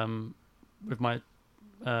with my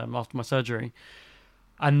after my surgery,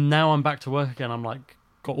 and now I'm back to work again. I'm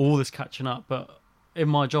got all this catching up, but in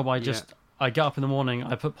my job I get up in the morning,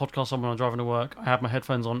 I put podcasts on when I'm driving to work, I have my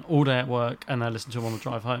headphones on all day at work, and I listen to them on the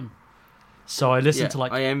drive home. So I listen to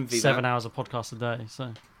I envy 7 that. hours of podcasts a day.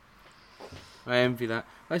 So I envy that.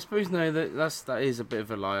 I suppose that is a bit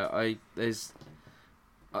of a lie.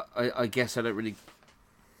 I guess I don't really.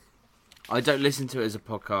 I don't listen to it as a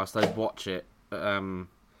podcast. I watch it.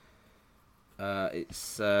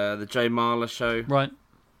 It's the Joe Marler show. right.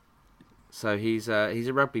 So he's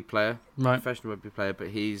a rugby player, Right. professional rugby player, but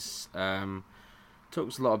he's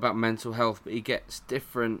talks a lot about mental health. But he gets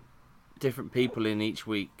different people in each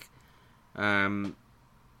week, and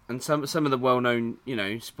some of the well-known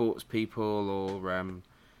sports people, or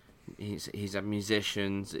he's had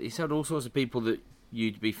musicians. He's had all sorts of people that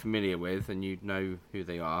you'd be familiar with and you'd know who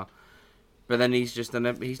they are. But then he's done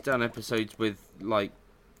episodes with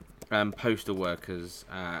postal workers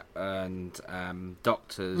and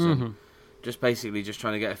doctors, and just basically just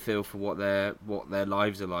trying to get a feel for what their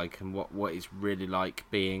lives are like, and what it's really like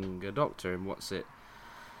being a doctor, and what's it.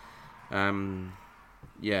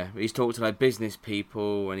 He's talked to business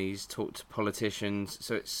people, and he's talked to politicians.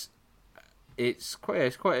 So it's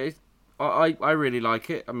quite. I really like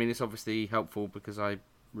it. I mean, it's obviously helpful because I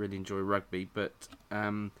really enjoy rugby, but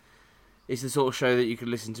it's the sort of show that you could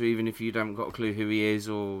listen to even if you haven't got a clue who he is,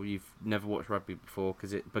 or you've never watched rugby before,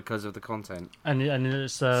 because of the content. And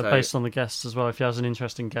it's based on the guests as well. If he has an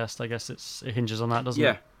interesting guest, I guess it hinges on that, doesn't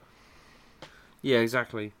it? Yeah,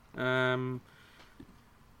 exactly.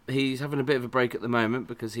 He's having a bit of a break at the moment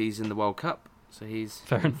because he's in the World Cup, so he's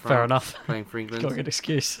fair enough. Playing for England. Got a good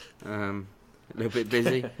excuse. A little bit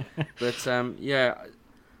busy, but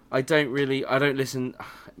I don't listen.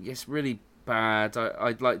 It's really bad.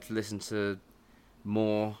 I'd like to listen to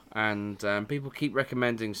more, and people keep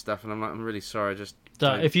recommending stuff, and I'm really sorry. I just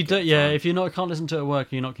if you can't listen to it at work,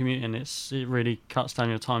 and you're not commuting. It really cuts down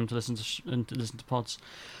your time to listen to pods.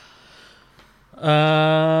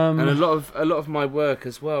 And a lot of my work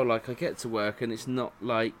as well. I get to work, and it's not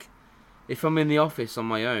if I'm in the office on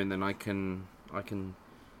my own, then I can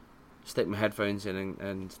stick my headphones in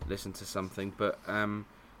and listen to something. But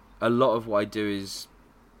a lot of what I do is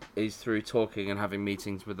through talking and having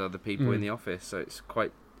meetings with other people in the office. So it's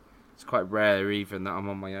quite rare even that I'm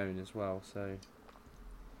on my own as well. So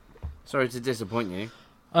sorry to disappoint you.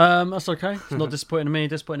 That's okay. It's not disappointing me.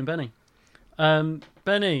 Disappointing Benny. Benny,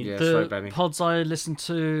 Benny. Pods I listen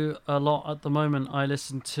to a lot at the moment. I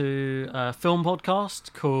listen to a film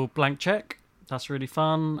podcast called Blank Check. That's really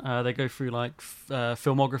fun. They go through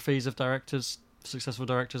filmographies of directors, successful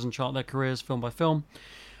directors, and chart their careers film by film.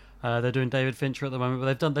 They're doing David Fincher at the moment,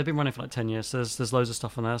 but they've been running for 10 years. So there's loads of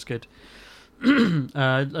stuff on there. That's good.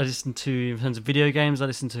 I listen to, in terms of video games, I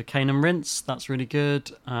listen to Kane and Rinse. That's really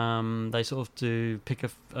good. They sort of do pick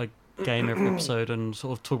a game every episode and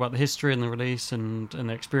sort of talk about the history and the release and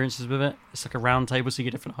their experiences with it. It's like a round table, so you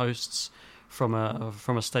get different hosts from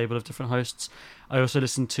a stable of different hosts. I also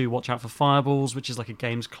listen to Watch Out for Fireballs, which is like a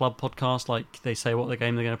games club podcast. They say what the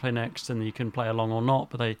game they're going to play next, and you can play along or not,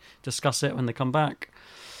 but they discuss it when they come back.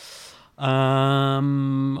 Let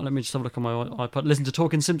me just have a look on my iPod. Listen to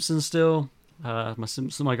Talking Simpsons still. My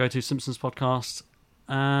go-to Simpsons podcast,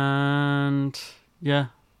 and yeah,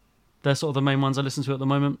 they're sort of the main ones I listen to at the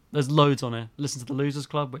moment. There's loads on here. Listen to The Losers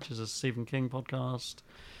Club, which is a Stephen King podcast.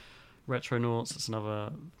 Retronauts, that's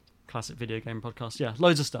another classic video game podcast. Yeah,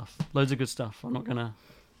 loads of stuff. Loads of good stuff. I'm not going to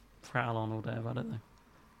prattle on all day about it,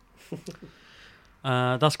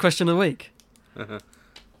 though. That's question of the week.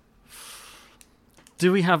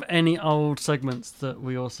 Do we have any old segments that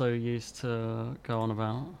we also used to go on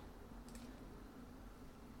about?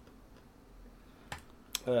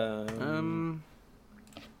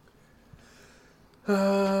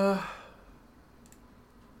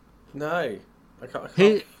 No. I can't.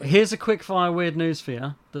 Here's a quick fire weird news for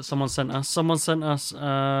you that someone sent us.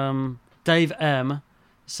 Dave M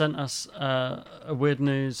sent us a weird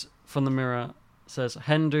news from the Mirror. It says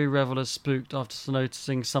Hindu revelers spooked after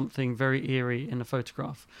noticing something very eerie in a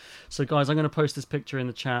photograph. So guys, I'm going to post this picture in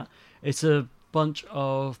the chat. It's a bunch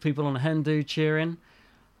of people on a Hindu cheering.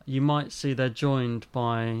 You might see they're joined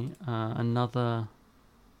by another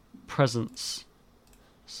presence.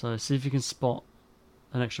 So see if you can spot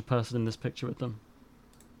an extra person in this picture with them.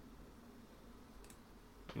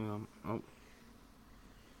 Oh.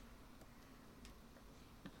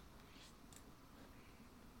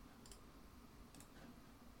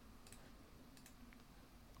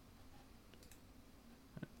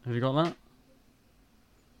 Have you got that?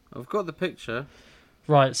 I've got the picture.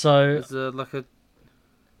 Right, so There's like a...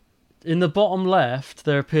 in the bottom left,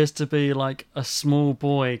 there appears to be like a small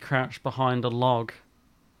boy crouched behind a log.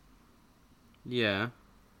 Yeah.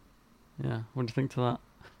 Yeah, what do you think to that?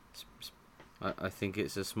 I think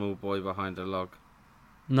it's a small boy behind a log.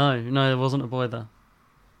 No, there wasn't a boy there.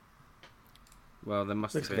 Well, there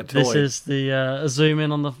must have been. Like a toy. This is the zoom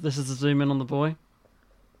in on the. This is the zoom in on the boy.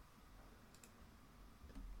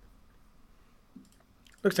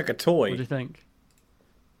 Looks like a toy. What do you think?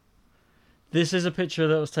 This is a picture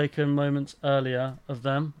that was taken moments earlier of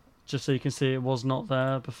them, just so you can see it was not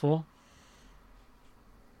there before.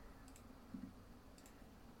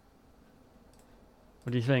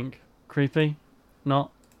 What do you think? Creepy?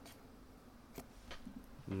 Not?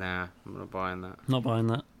 Nah, I'm not buying that. Not buying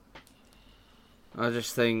that. I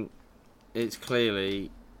just think it's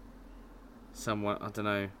clearly someone, I don't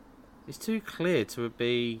know. It's too clear to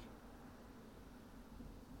be...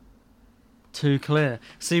 Too clear.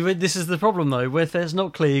 See, this is the problem though. If it's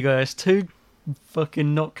not clear, you go, it's too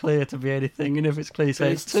fucking not clear to be anything. And if it's clear, you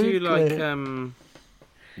say it's too clear. like,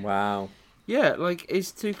 Wow. yeah, like,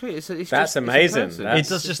 it's too clear. It's That's just, amazing. It's a person. That's- It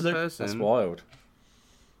does just look... person. That's wild.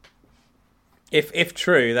 If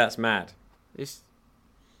true, that's mad. It's...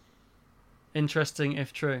 Interesting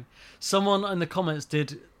if true. Someone in the comments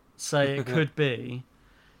did say it could be.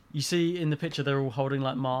 You see in the picture they're all holding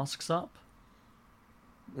like masks up.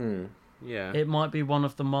 Yeah. It might be one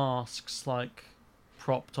of the masks like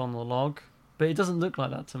propped on the log, but it doesn't look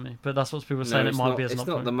like that to me. But that's what people are saying. It might be as It's not.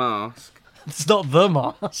 not the mask. It's not the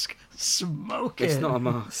mask. Smoke it. It's not a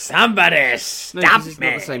mask. Somebody No, stop 'cause it's me!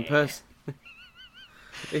 not the same person.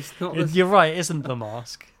 It's not. The, You're right. It isn't the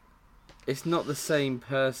mask. it's not the same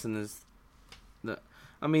person as the.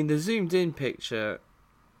 I mean, the zoomed in picture,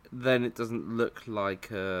 then it doesn't look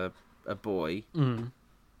like a boy.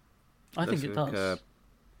 I think it Looks does.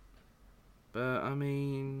 But I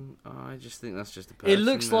mean, I just think that's just a person. It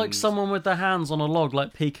looks like and- someone with their hands on a log,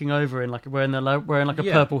 like peeking over in, like wearing like a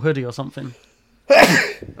Yeah. purple hoodie or something.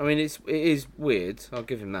 I mean, it is weird. I'll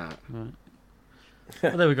give him that. Right.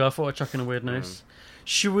 Well, there we go. I thought I'd chuck in a weird news.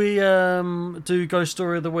 Should we do Ghost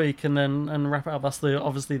Story of the Week and wrap it up? That's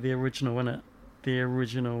obviously the original, isn't it? The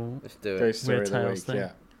original Let's do it. Ghost Story Weird of the Tales Week, thing.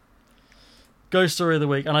 yeah. Ghost Story of the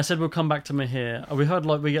Week. And I said we'll come back to me here. We heard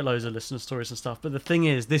we get loads of listener stories and stuff, but the thing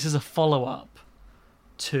is, this is a follow-up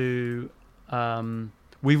to...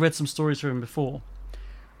 we read some stories from him before,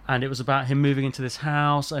 and it was about him moving into this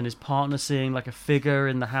house and his partner seeing like a figure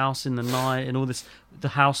in the house in the night and all this. The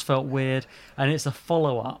house felt weird, and it's a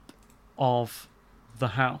follow-up of the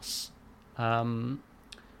house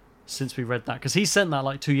since we read that, because he sent that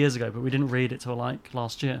like 2 years ago, but we didn't read it till like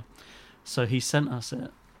last year, so he sent us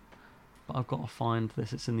it. But I've got to find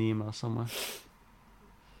this. It's in the email somewhere.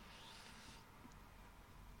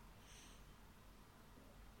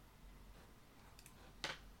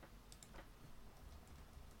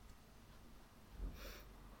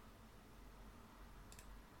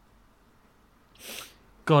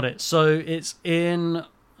 Got it. So it's in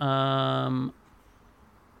oh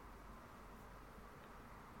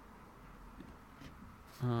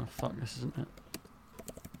fuck, this isn't it.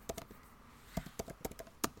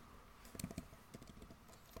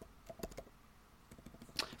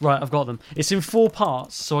 Right, I've got them. It's in 4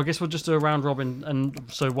 parts, so I guess we'll just do a round robin, and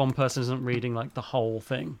so one person isn't reading like the whole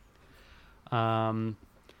thing.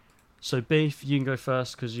 So Beef, you can go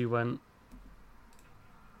first because you went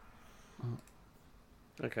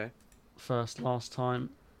Okay. first last time.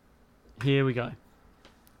 Here we go.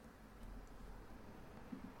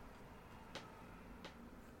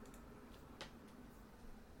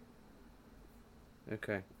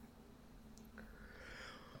 Okay.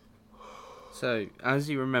 So, as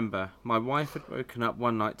you remember, my wife had woken up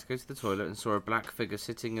one night to go to the toilet and saw a black figure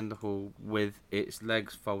sitting in the hall with its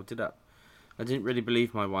legs folded up. I didn't really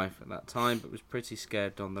believe my wife at that time, but was pretty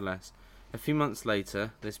scared nonetheless. A few months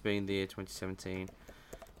later, this being the year 2017,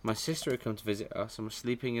 my sister had come to visit us and was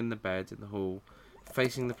sleeping in the bed in the hall,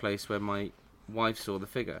 facing the place where my wife saw the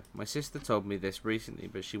figure. My sister told me this recently,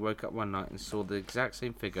 but she woke up one night and saw the exact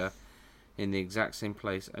same figure in the exact same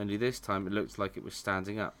place, only this time it looked like it was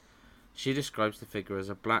standing up. She describes the figure as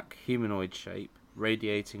a black humanoid shape,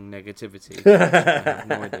 radiating negativity. I have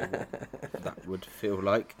no idea what that would feel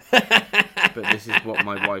like, but this is what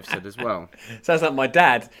my wife said as well. Sounds like my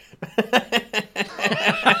dad.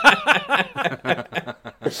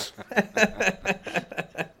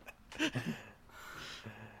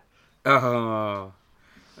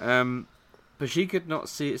 but she could not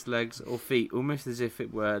see its legs or feet, almost as if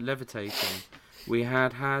it were levitating. We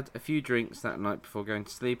had had a few drinks that night before going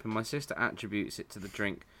to sleep, and my sister attributes it to the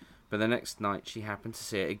drink, but the next night she happened to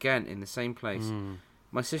see it again in the same place.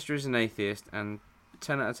 My sister is an atheist and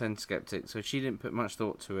 10 out of 10 skeptic, so she didn't put much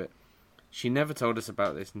thought to it. She never told us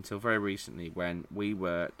about this until very recently when we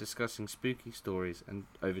were discussing spooky stories and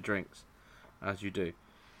over drinks, as you do.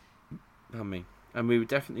 Pardon me. And we were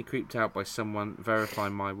definitely creeped out by someone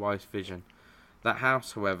verifying my wife's vision. That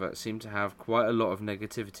house, however, seemed to have quite a lot of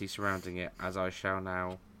negativity surrounding it, as I shall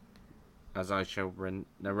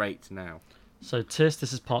narrate now. So, Tis,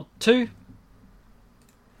 this is part 2.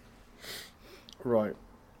 Right.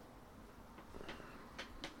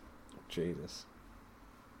 Jesus.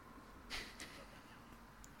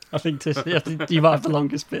 I think Tis, you might have the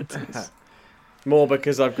longest bit. Tis. More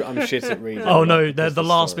because I'm shit at reading. Oh no, the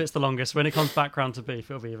last bit's the longest. When it comes back round to beef,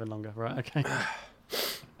 it'll be even longer. Right, okay.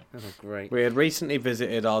 Oh, great. We had recently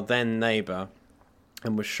visited our then neighbour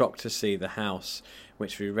and was shocked to see the house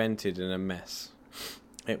which we rented in a mess.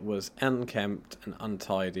 It was unkempt and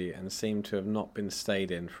untidy and seemed to have not been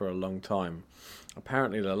stayed in for a long time.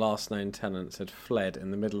 Apparently the last known tenants had fled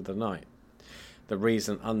in the middle of the night, the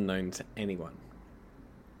reason unknown to anyone.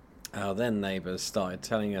 Our then neighbours started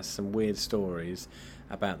telling us some weird stories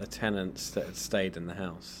about the tenants that had stayed in the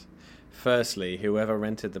house. Firstly, whoever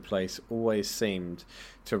rented the place always seemed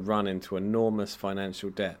to run into enormous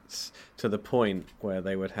financial debts to the point where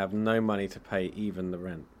they would have no money to pay even the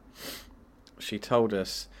rent. She told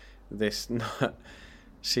us this not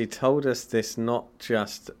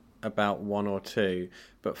just about 1 or 2,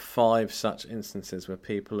 but 5 such instances where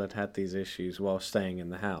people had had these issues while staying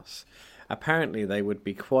in the house. Apparently they would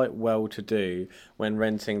be quite well to do when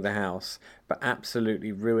renting the house, but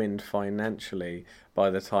absolutely ruined financially by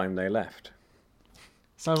the time they left.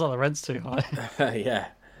 Sounds like the rent's too high. Yeah.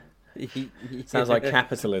 Sounds like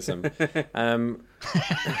capitalism. That's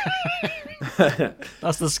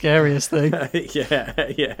the scariest thing.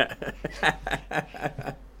 Yeah.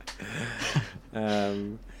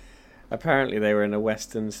 Apparently they were in a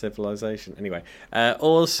Western civilization. Anyway,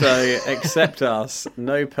 also, except us,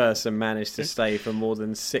 no person managed to stay for more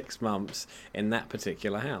than 6 months in that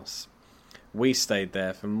particular house. We stayed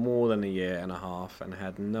there for more than 1.5 years and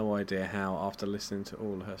had no idea how after listening to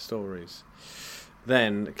all her stories.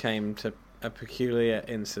 Then came to a peculiar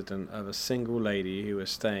incident of a single lady who was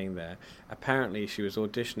staying there. Apparently she was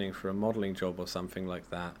auditioning for a modelling job or something like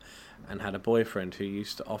that and had a boyfriend who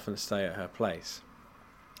used to often stay at her place.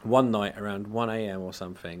 One night around 1 a.m. or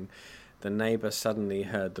something, the neighbour suddenly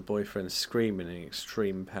heard the boyfriend screaming in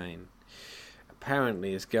extreme pain.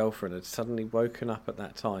 Apparently his girlfriend had suddenly woken up at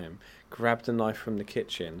that time, grabbed a knife from the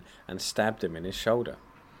kitchen and stabbed him in his shoulder.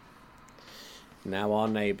 Now our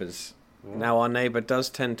neighbour does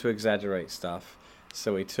tend to exaggerate stuff,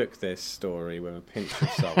 so we took this story with a pinch of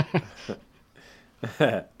salt.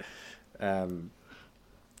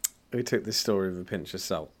 We took this story with a pinch of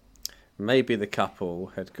salt. Maybe the couple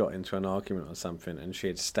had got into an argument or something and she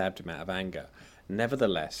had stabbed him out of anger.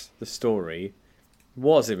 Nevertheless, the story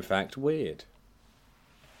was in fact weird.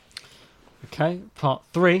 Okay, part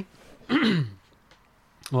 3.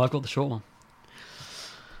 Well, I've got the short one.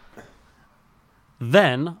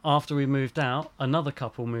 Then, after we moved out, another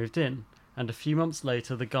couple moved in, and a few months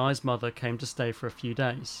later the guy's mother came to stay for a few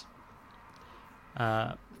days.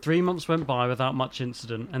 3 months went by without much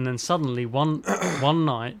incident, and then suddenly one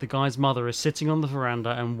night the guy's mother is sitting on the veranda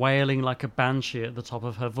and wailing like a banshee at the top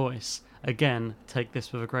of her voice. Again, take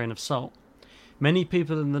this with a grain of salt. Many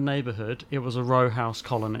people in the neighbourhood, it was a row house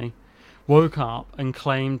colony, woke up and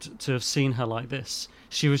claimed to have seen her like this.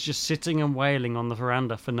 She was just sitting and wailing on the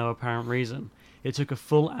veranda for no apparent reason. It took a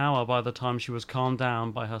full hour by the time she was calmed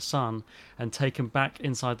down by her son and taken back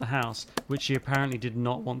inside the house, which she apparently did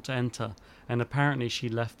not want to enter, and apparently she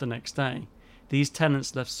left the next day. These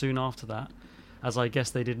tenants left soon after that, as I guess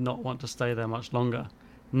they did not want to stay there much longer.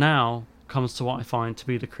 Now comes to what I find to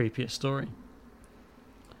be the creepiest story.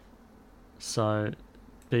 So,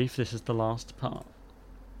 Beef, this is the last part.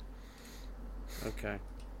 Okay.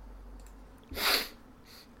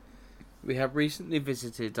 We have recently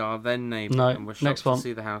visited our then neighbour and were shocked to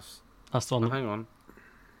see the house. That's the one. Oh, hang on.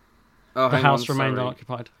 The house remained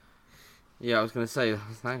unoccupied. Yeah, I was going to say,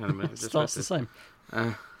 hang on a minute. It starts the same.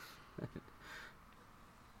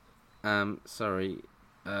 Sorry.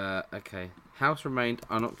 Okay. House remained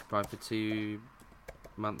unoccupied for 2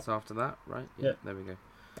 months after that, right? Yeah. There we go.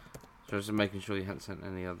 So I was just making sure you hadn't sent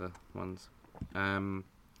any other ones.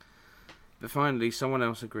 But finally, someone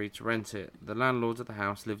else agreed to rent it. The landlord of the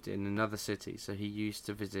house lived in another city, so he used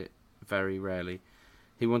to visit very rarely.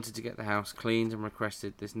 He wanted to get the house cleaned and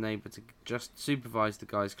requested this neighbour to just supervise the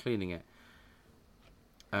guys cleaning it.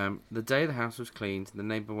 The day the house was cleaned, the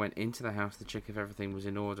neighbour went into the house to check if everything was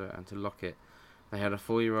in order and to lock it. They had a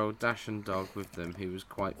 4-year-old Dachshund dog with them who was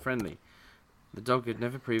quite friendly. The dog had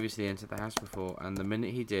never previously entered the house before, and the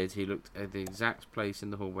minute he did, he looked at the exact place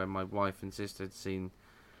in the hall where my wife and sister had seen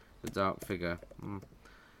the dark figure.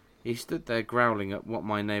 He stood there growling at what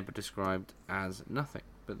my neighbour described as nothing,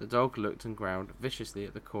 but the dog looked and growled viciously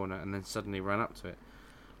at the corner and then suddenly ran up to it.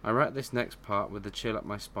 I write this next part with a chill up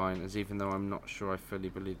my spine, as even though I'm not sure I fully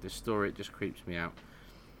believe this story, it just creeps me out.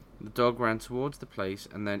 The dog ran towards the place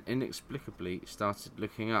and then inexplicably started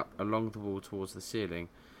looking up along the wall towards the ceiling,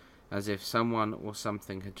 as if someone or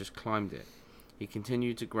something had just climbed it. He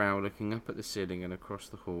continued to growl, looking up at the ceiling and across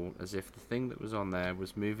the hall, as if the thing that was on there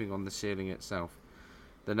was moving on the ceiling itself.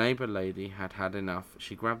 The neighbour lady had had enough.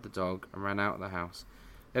 She grabbed the dog and ran out of the house.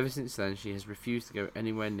 Ever since then, she has refused to go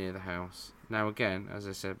anywhere near the house. Now again, as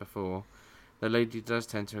I said before, the lady does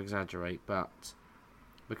tend to exaggerate, but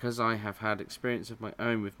because I have had experience of my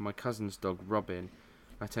own with my cousin's dog Robin,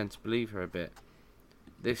 I tend to believe her a bit.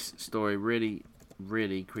 This story really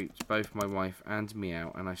creeped both my wife and me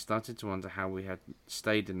out, and I started to wonder how we had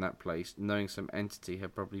stayed in that place, knowing some entity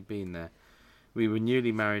had probably been there. We were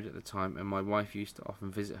newly married at the time, and my wife used to often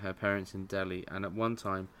visit her parents in Delhi, and at one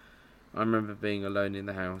time I remember being alone in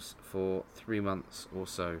the house for 3 months or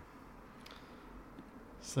so.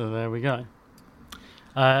 So there we go.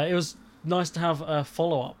 It was nice to have a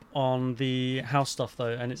follow-up on the house stuff,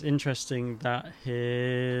 though, and it's interesting that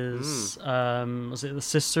his was it the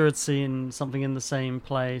sister had seen something in the same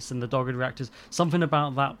place and the dog had reacted. Something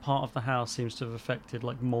about that part of the house seems to have affected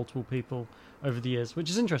like multiple people over the years, which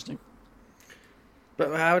is interesting.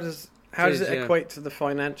 But how does it equate to the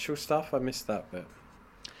financial stuff? I missed that bit.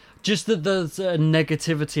 Just that there's a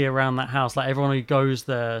negativity around that house. Like everyone who goes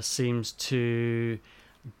there seems to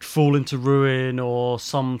fall into ruin, or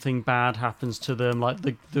something bad happens to them. Like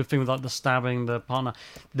the thing with like the stabbing the partner.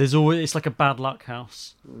 There's always, it's like a bad luck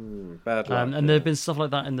house. Bad luck. And there have been stuff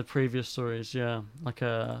like that in the previous stories. Yeah, like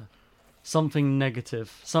something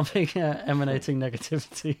negative, something emanating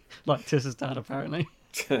negativity, like Tiss's dad apparently.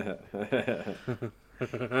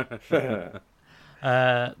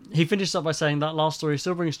 He finished up by saying that last story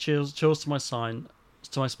still brings chills to my spine,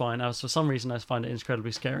 as for some reason I find it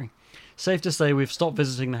incredibly scary. Safe to say we've stopped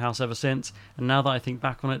visiting the house ever since, and now that I think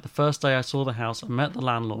back on it, the first day I saw the house and met the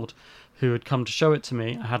landlord who had come to show it to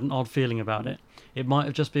me, I had an odd feeling about it. It might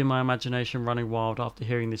have just been my imagination running wild after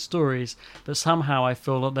hearing these stories, but somehow I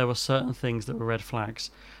feel that there were certain things that were red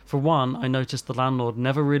flags. For one, I noticed the landlord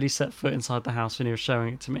never really set foot inside the house when he was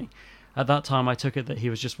showing it to me. At that time I took it that he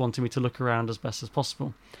was just wanting me to look around as best as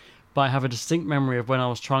possible. But I have a distinct memory of when I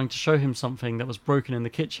was trying to show him something that was broken in the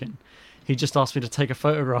kitchen. He just asked me to take a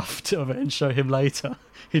photograph of it and show him later.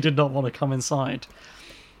 He did not want to come inside.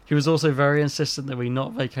 He was also very insistent that we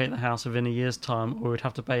not vacate the house within a year's time, or we'd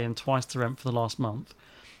have to pay him twice the rent for the last month.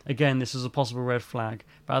 Again, this was a possible red flag,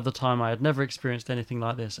 but at the time I had never experienced anything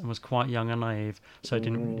like this and was quite young and naive, so I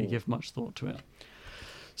didn't really give much thought to it.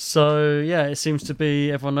 So, yeah, it seems to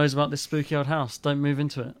be everyone knows about this spooky old house. Don't move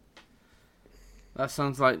into it. That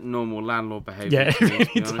sounds like normal landlord behaviour. Yeah, it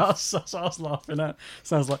really does. That's what I was laughing at.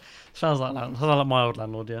 Sounds like my old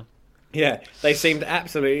landlord, yeah. Yeah, they seemed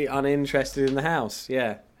absolutely uninterested in the house.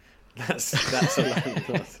 Yeah, that's a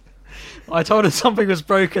landlord. I told them something was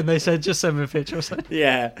broken. They said, just send me a picture or something.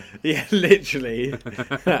 Yeah, literally.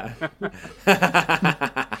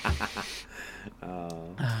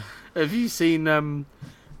 Have you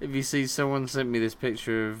seen someone sent me this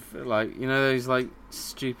picture of, like, you know those like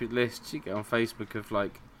stupid lists you get on Facebook of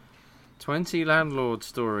like 20 landlord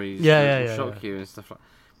stories that will shock you and stuff like that?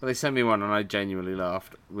 But they sent me one and I genuinely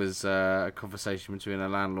laughed. It was a conversation between a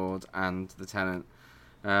landlord and the tenant.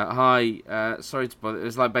 Hi, sorry to bother. It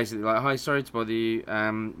was like basically like, hi, sorry to bother you.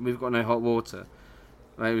 We've got no hot water.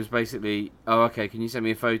 And it was basically, oh, okay, can you send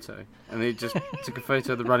me a photo? And they just took a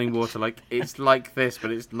photo of the running water, like, it's like this,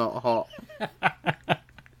 but it's not hot.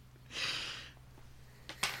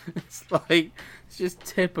 It's like, it's just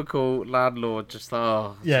typical landlord, just,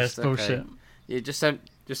 oh. Yeah, just, it's bullshit. Okay. Yeah, just send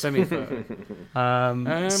me a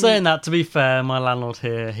photo. Saying that, to be fair, my landlord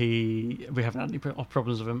here, we haven't had any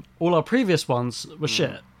problems with him. All our previous ones were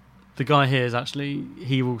shit. The guy here is actually,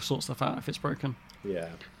 he will sort stuff out if it's broken. Yeah.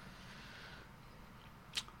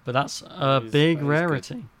 But that's a big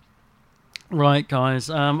rarity. Right, guys.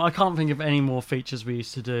 I can't think of any more features we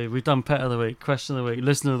used to do. We've done Pet of the Week, Question of the Week,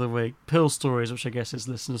 Listener of the Week, Pill Stories, which I guess is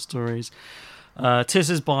Listener Stories,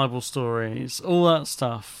 Tiss's Bible Stories, all that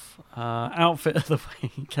stuff. Outfit of the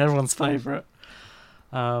Week, everyone's favourite.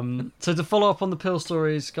 So to follow up on the pill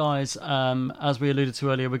stories, guys, as we alluded to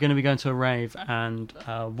earlier, we're going to be going to a rave, and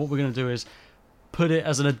what we're going to do is put it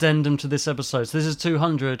as an addendum to this episode. So this is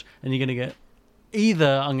 200, and you're going to get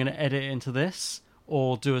either I'm going to edit it into this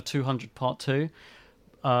or do a 200 part 2.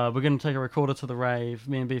 We're going to take a recorder to the rave.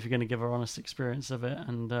 Me and Beef are going to give our honest experience of it,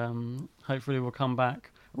 and hopefully we'll come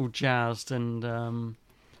back all jazzed and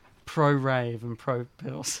pro rave and pro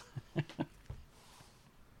pills.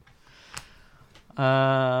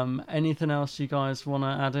 Anything else you guys want to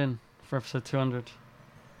add in for episode 200?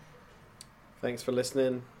 Thanks for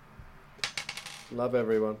listening. Love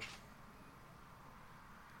everyone.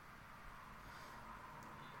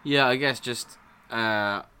 Yeah, I guess just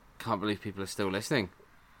can't believe people are still listening.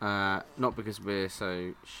 Not because we're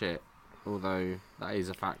so shit, although that is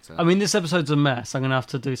a factor. I mean, this episode's a mess. I'm going to have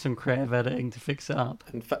to do some creative editing to fix it up.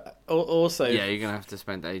 And also, yeah, you're going to have to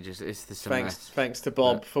spend ages. It's this thanks to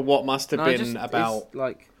Bob for what must have been about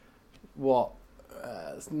like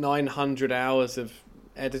 900 hours of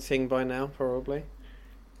editing by now, probably.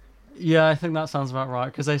 Yeah, I think that sounds about right,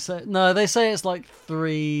 because they say it's like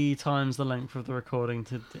 3 times the length of the recording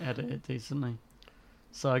to edit it decently.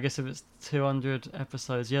 So I guess if it's 200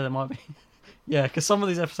 episodes, yeah, there might be. Yeah, because some of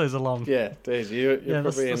these episodes are long. Yeah, dude, you're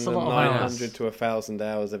probably that's in a the lot of 900 to 1,000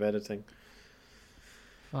 hours of editing.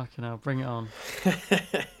 Fucking hell, bring it on.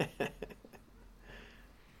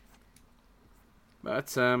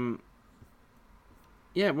 But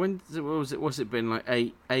yeah, what's it been,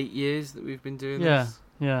 like 8 years that we've been doing this?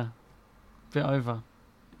 Yeah. Bit over.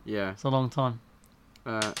 Yeah. It's a long time.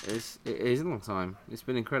 It is a long time. It's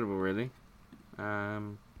been incredible, really.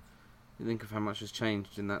 You think of how much has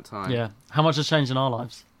changed in that time. Yeah. How much has changed in our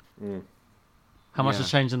lives? How much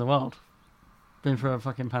has changed in the world? Been through a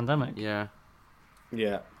fucking pandemic. Yeah.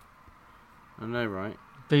 Yeah. I know, right?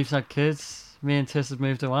 Beef's had kids. Me and Tiss have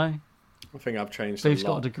moved away. I think I've changed Beef's a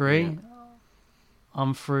lot. got a degree. Yeah.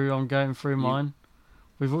 I'm going through mine.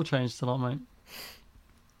 We've all changed a lot, mate.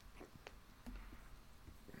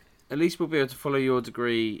 At least we'll be able to follow your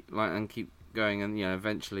degree, like, and keep going, and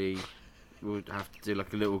eventually we'll have to do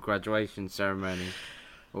like a little graduation ceremony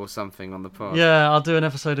or something on the pod. Yeah, I'll do an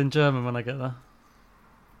episode in German when I get there.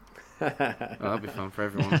 That'll be fun for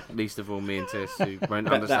everyone. Least of all me and Tiss, who won't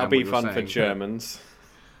understand. That'll be what fun you're for saying. Germans.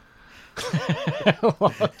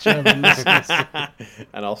 German listeners.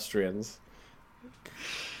 And Austrians.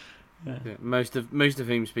 Yeah, most of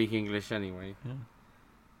whom speak English anyway. Yeah.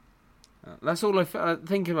 That's all I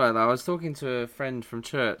think about. That I was talking to a friend from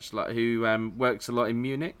church, like who works a lot in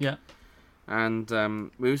Munich. Yeah. And I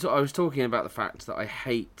was talking about the fact that I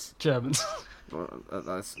hate Germans. Well,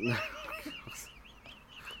 that's you're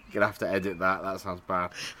gonna have to edit that. That sounds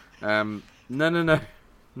bad. No.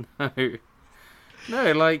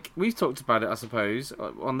 Like we've talked about it, I suppose,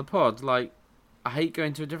 on the pod. Like I hate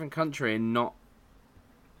going to a different country and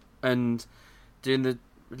doing the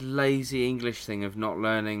lazy English thing of not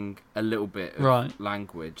learning a little bit of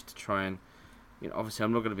language to try and, obviously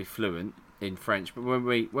I'm not going to be fluent in French, but when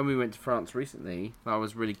we went to France recently, I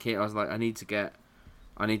was really keen. I was like, I need to get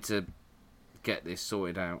this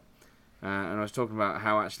sorted out, and I was talking about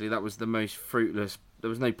how actually that was the most fruitless. There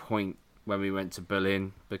was no point when we went to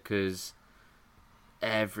Berlin because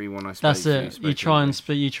everyone I spoke to spoke English.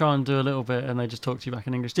 You try and do a little bit, and they just talk to you back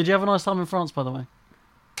in English. Did you have a nice time in France, by the way?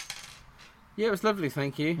 Yeah, it was lovely,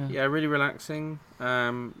 thank you. Yeah, really relaxing.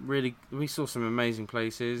 We saw some amazing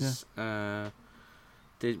places. Yeah.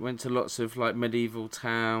 Went to lots of like medieval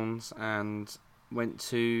towns and went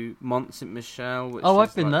to Mont Saint Michel, which is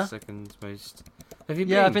I've been there. Second most. Have you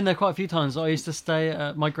been? Yeah, I've been there quite a few times. I used to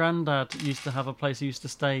stay. My granddad used to have a place. He used to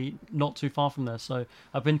stay not too far from there. So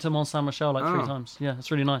I've been to Mont Saint Michel like 3 times. Yeah,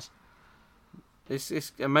 it's really nice.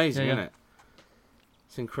 It's amazing, isn't it?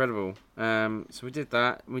 It's incredible. So we did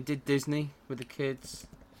that. We did Disney with the kids.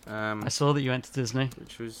 I saw that you went to Disney,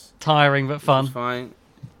 which was tiring but fun. It was fine.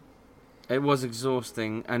 It was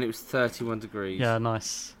exhausting, and it was 31 degrees. Yeah,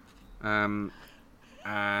 nice. And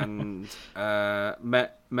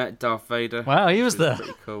met Darth Vader. Wow, he was there.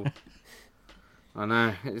 Pretty cool. I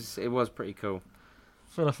know it was pretty cool.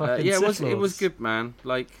 For the fucking yeah, Sith it was Lords. good, man.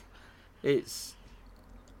 Like it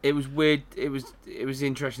was weird. It was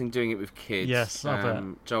interesting doing it with kids. Yes, I bet.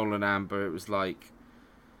 Joel and Amber. It was like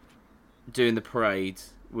doing the parade.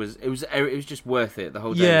 It was just worth it. The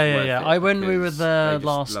whole day. Yeah. When we were there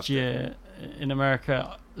last year in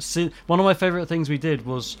America, one of my favourite things we did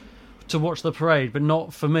was to watch the parade, but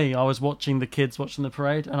not for me. I was watching the kids watching the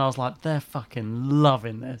parade, and I was like, they're fucking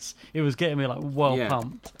loving this. It was getting me like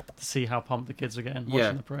pumped to see how pumped the kids were getting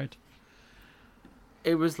watching the parade.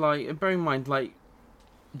 It was like, and bear in mind, like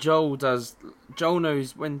Joel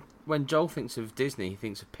knows when Joel thinks of Disney, he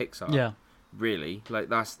thinks of Pixar. Yeah. Really, like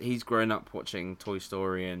he's grown up watching Toy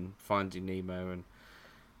Story and Finding Nemo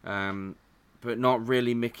and but not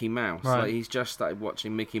really Mickey Mouse. Right. Like he's just started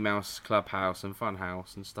watching Mickey Mouse Clubhouse and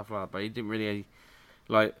Funhouse and stuff like that. But he didn't really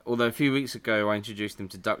like. Although a few weeks ago I introduced him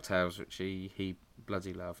to DuckTales, which he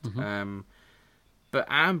bloody loved. Mm-hmm. But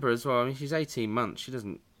Amber as well. I mean, she's 18 months. She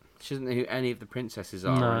doesn't know who any of the princesses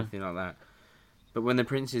are or anything like that. But when the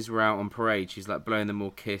princes were out on parade, she's like blowing them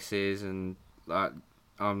all kisses and like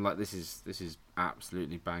I'm like, this is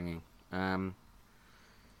absolutely banging.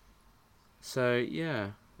 So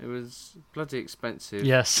yeah, it was bloody expensive.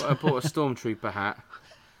 Yes. But I bought a Stormtrooper hat.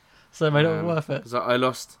 So it made it worth it. Because I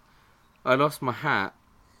lost my hat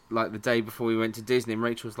like the day before we went to Disney, and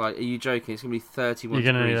Rachel was like, "Are you joking? It's gonna be 31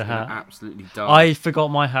 You're gonna degrees. need a hat. Absolutely die." I forgot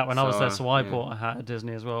my hat when I was there, so I yeah. bought a hat at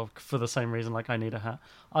Disney as well for the same reason. Like I need a hat.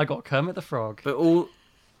 I got Kermit the Frog. But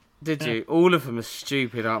did you? All of them are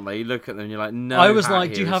stupid, aren't they? You look at them and you're like, no. I was hat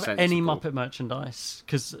like, do you here have is any sensible. Muppet merchandise?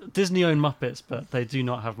 Because Disney own Muppets, but they do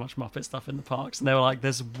not have much Muppet stuff in the parks. And they were like,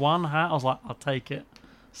 there's one hat. I was like, I'll take it.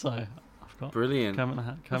 So I've got Brilliant. Kermit the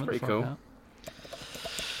hat. Kermit That's the pretty Frog cool. hat.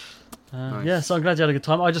 Nice. Yeah, so I'm glad you had a good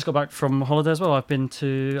time. I just got back from holiday as well. I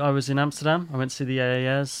was in Amsterdam. I went to see the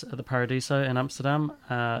AAS at the Paradiso in Amsterdam.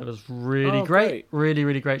 It was really great. Really,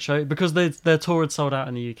 really great show. Because their tour had sold out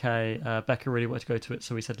in the UK, Becca really wanted to go to it,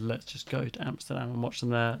 so we said, let's just go to Amsterdam and watch them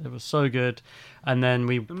there. It was so good. And then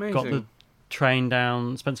we got the train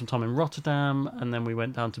down, spent some time in Rotterdam, and then we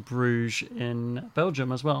went down to Bruges in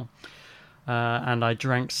Belgium as well. And I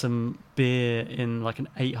drank some beer in like an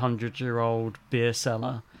 800-year-old beer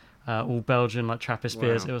cellar. All Belgian, like Trappist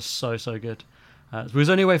beers. It was so good. We was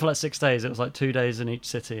only away for like 6 days. It was like 2 days in each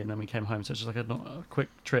city, and then we came home. So it's just like a quick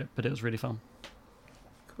trip, but it was really fun.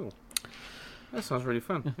 Cool. That sounds really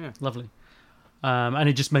fun. Yeah. Lovely. And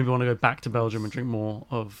it just made me want to go back to Belgium and drink more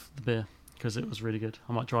of the beer because it was really good.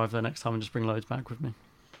 I might drive there next time and just bring loads back with me.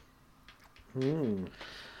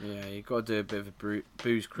 Yeah, you got to do a bit of a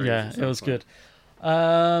booze cruise. Yeah, it was good.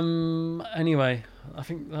 Anyway, I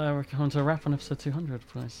think we're coming to a wrap on episode 200,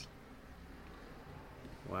 please.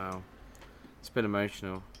 Wow. It's been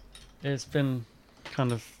emotional. It's been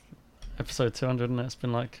kind of episode 200, and it's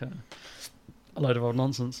been like a load of old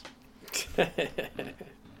nonsense.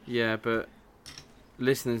 Yeah, but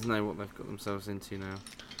listeners know what they've got themselves into now.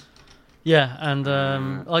 Yeah,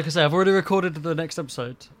 and like I say, I've already recorded the next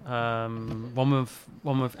episode. One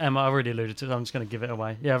with Emma. I already alluded to it. I'm just going to give it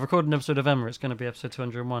away. Yeah, I've recorded an episode of Emma. It's going to be episode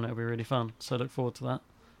 201. It'll be really fun. So I look forward to that.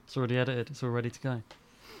 It's already edited. It's all ready to go.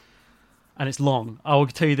 And it's long. I will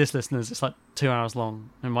tell you this, listeners. It's like 2 hours long.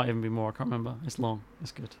 It might even be more. I can't remember. It's long.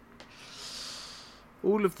 It's good.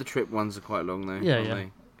 All of the trip ones are quite long, though. Yeah.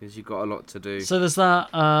 Because you've got a lot to do. So there's that.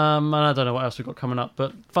 And I don't know what else we've got coming up.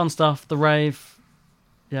 But fun stuff. The rave.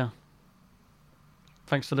 Yeah.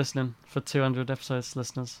 Thanks for listening for 200 episodes,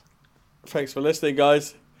 listeners. Thanks for listening,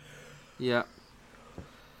 guys. Yeah.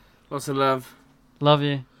 Lots of love. Love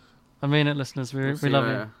you. I mean it, listeners. We love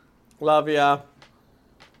you. Love ya.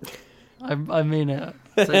 I mean it.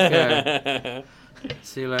 Take care.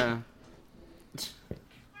 See you later.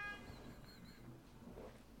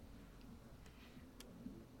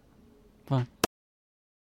 Bye.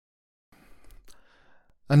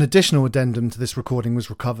 An additional addendum to this recording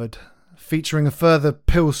was recovered, featuring a further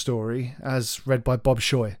pill story as read by Bob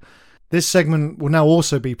Shoy. This segment will now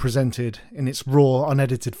also be presented in its raw,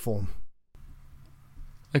 unedited form.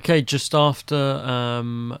 Okay, just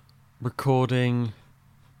after recording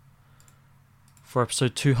for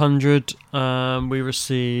episode 200, we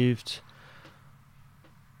received,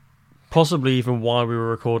 possibly even while we were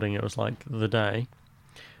recording, it was like the day,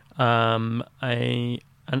 an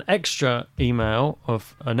extra email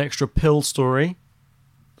of an extra pill story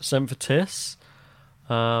sent for Tiss.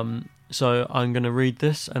 So I'm going to read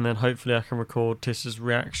this, and then hopefully I can record Tiss's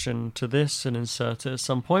reaction to this and insert it at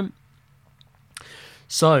some point.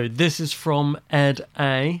 So this is from Ed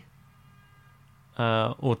A,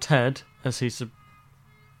 or Ted, as he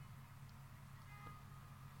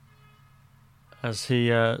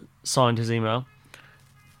signed his email.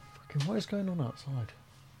 Fucking, what is going on outside?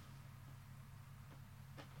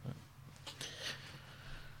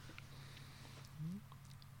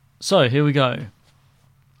 So here we go.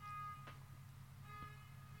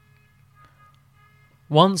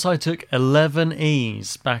 Once I took 11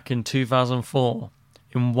 E's back in 2004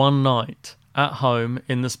 in one night at home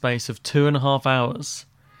in the space of 2.5 hours.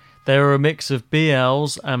 They were a mix of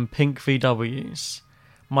BLs and pink VWs.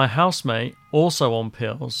 My housemate, also on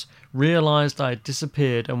pills, realised I had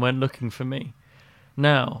disappeared and went looking for me.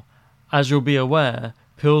 Now, as you'll be aware,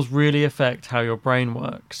 Pills really affect how your brain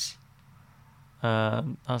works.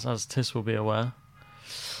 As Tis will be aware.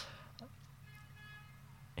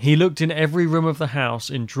 He looked in every room of the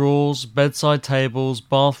house, in drawers, bedside tables,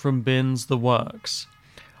 bathroom bins, the works.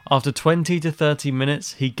 After 20 to 30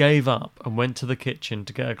 minutes, he gave up and went to the kitchen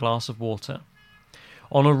to get a glass of water.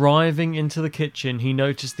 On arriving into the kitchen, he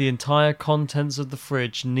noticed the entire contents of the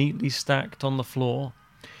fridge neatly stacked on the floor.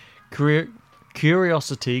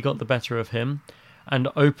 Curiosity got the better of him and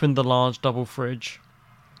opened the large double fridge.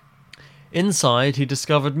 Inside, he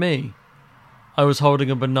discovered me. I was holding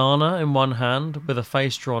a banana in one hand with a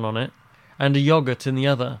face drawn on it and a yogurt in the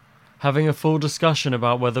other, having a full discussion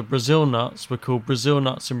about whether Brazil nuts were called Brazil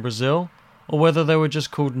nuts in Brazil or whether they were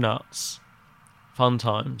just called nuts. Fun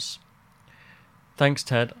times. Thanks,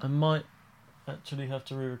 Ted. I might actually have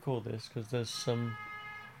to re-record this because there's some,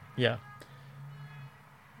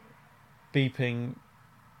 beeping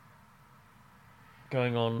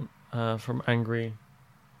going on from angry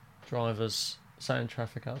drivers sat in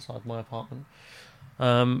traffic outside my apartment.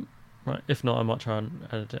 Right, if not, I might try and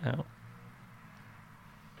edit it out.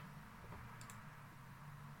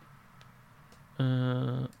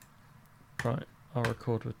 Right, I'll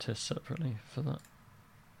record with Tis separately for that.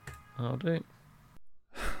 I'll do.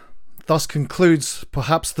 Thus concludes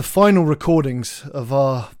perhaps the final recordings of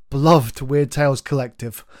our beloved Weird Tales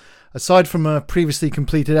collective. Aside from a previously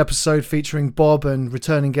completed episode featuring Bob and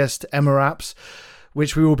returning guest Emma Apps,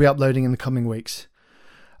 which we will be uploading in the coming weeks.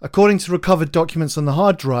 According to recovered documents on the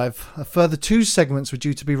hard drive, a further 2 segments were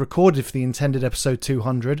due to be recorded for the intended episode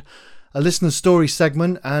 200, a listener story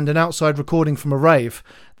segment and an outside recording from a rave,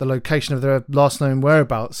 the location of their last known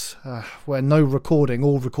whereabouts, where no recording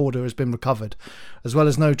or recorder has been recovered, as well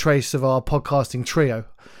as no trace of our podcasting trio,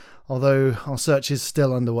 although our search is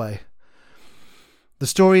still underway. The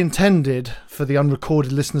story intended for the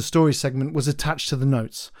unrecorded listener story segment was attached to the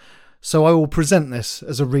notes, so I will present this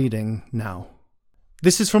as a reading now.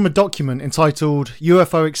 This is from a document entitled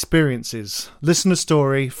UFO Experiences, listener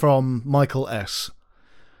story from Michael S.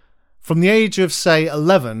 From the age of, say,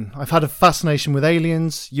 11, I've had a fascination with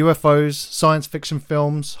aliens, UFOs, science fiction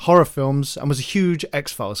films, horror films, and was a huge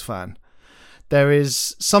X-Files fan. There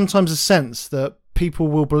is sometimes a sense that people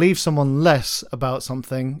will believe someone less about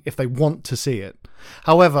something if they want to see it.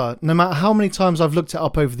 However, no matter how many times I've looked it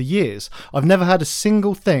up over the years, I've never had a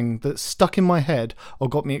single thing that stuck in my head or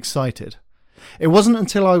got me excited. It wasn't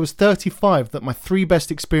until I was 35 that my 3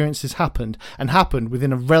 best experiences happened, and happened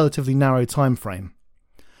within a relatively narrow time frame.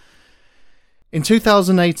 In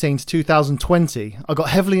 2018 to 2020, I got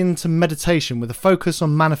heavily into meditation with a focus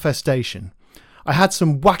on manifestation. I had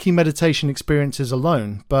some wacky meditation experiences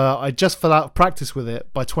alone, but I just fell out of practice with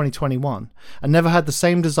it by 2021 and never had the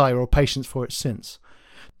same desire or patience for it since.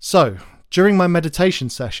 So, during my meditation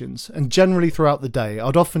sessions and generally throughout the day,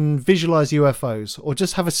 I'd often visualize UFOs or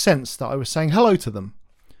just have a sense that I was saying hello to them.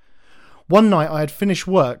 One night I had finished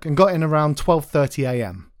work and got in around 12:30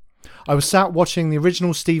 a.m. I was sat watching the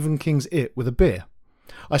original Stephen King's It with a beer.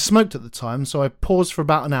 I smoked at the time, so I paused for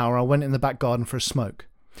about an hour and I went in the back garden for a smoke.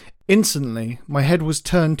 Instantly, my head was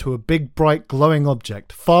turned to a big, bright, glowing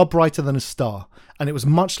object, far brighter than a star, and it was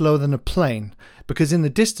much lower than a plane, because in the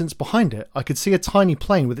distance behind it, I could see a tiny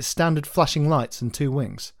plane with its standard flashing lights and 2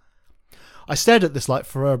 wings. I stared at this light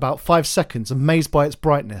for about 5 seconds, amazed by its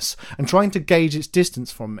brightness, and trying to gauge its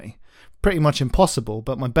distance from me. Pretty much impossible,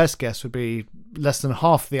 but my best guess would be less than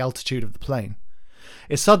half the altitude of the plane.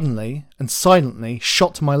 It suddenly and silently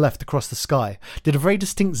shot to my left across the sky, did a very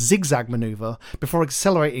distinct zigzag manoeuvre before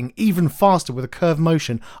accelerating even faster with a curved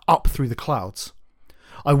motion up through the clouds.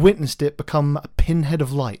 I witnessed it become a pinhead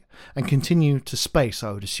of light and continue to space,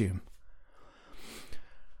 I would assume.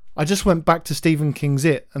 I just went back to Stephen King's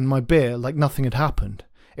It and my beer like nothing had happened.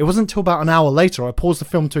 It wasn't until about an hour later I paused the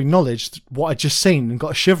film to acknowledge what I'd just seen and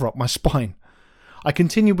got a shiver up my spine. I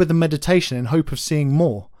continued with the meditation in hope of seeing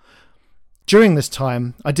more. During this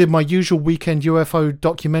time, I did my usual weekend UFO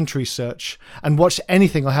documentary search and watched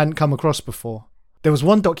anything I hadn't come across before. There was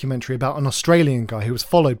one documentary about an Australian guy who was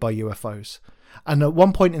followed by UFOs, and at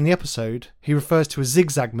one point in the episode, he refers to a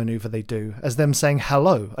zigzag manoeuvre they do as them saying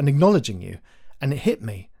hello and acknowledging you, and it hit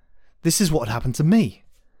me. This is what had happened to me.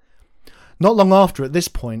 Not long after, at this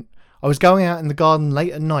point, I was going out in the garden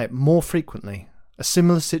late at night more frequently. A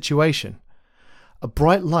similar situation. A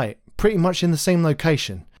bright light, pretty much in the same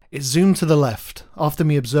location. It zoomed to the left, after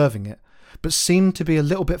me observing it, but seemed to be a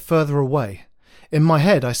little bit further away. In my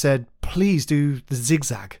head, I said, please do the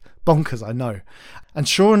zigzag. Bonkers, I know. And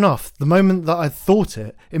sure enough, the moment that I thought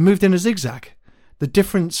it moved in a zigzag. The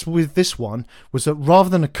difference with this one was that rather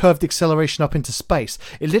than a curved acceleration up into space,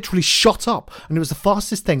 it literally shot up, and it was the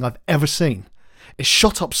fastest thing I've ever seen. It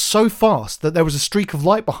shot up so fast that there was a streak of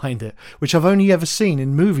light behind it, which I've only ever seen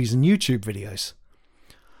in movies and YouTube videos.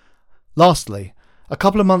 Lastly, a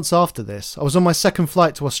couple of months after this, I was on my second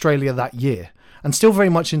flight to Australia that year, and still very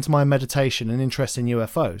much into my meditation and interest in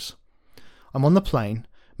UFOs. I'm on the plane,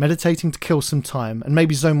 meditating to kill some time and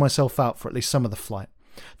maybe zone myself out for at least some of the flight,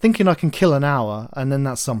 thinking I can kill an hour and then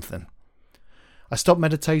that's something. I stop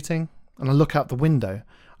meditating and I look out the window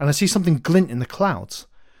and I see something glint in the clouds.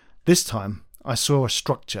 This time, I saw a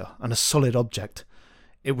structure and a solid object.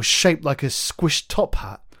 It was shaped like a squished top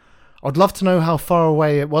hat. I'd love to know how far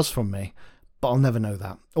away it was from me, but I'll never know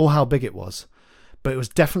that, or how big it was. But it was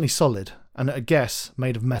definitely solid, and at a guess,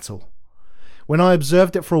 made of metal. When I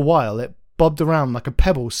observed it for a while, it bobbed around like a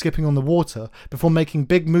pebble skipping on the water before making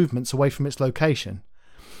big movements away from its location.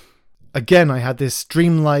 Again, I had this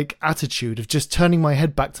dreamlike attitude of just turning my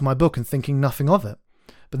head back to my book and thinking nothing of it.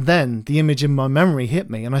 But then, the image in my memory hit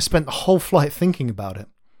me, and I spent the whole flight thinking about it.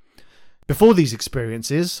 Before these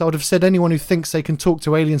experiences, I would have said anyone who thinks they can talk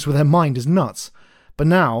to aliens with their mind is nuts. But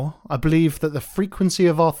now, I believe that the frequency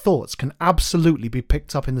of our thoughts can absolutely be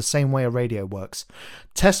picked up in the same way a radio works.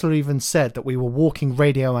 Tesla even said that we were walking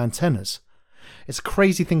radio antennas. It's a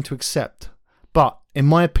crazy thing to accept, but, in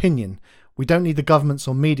my opinion, we don't need the governments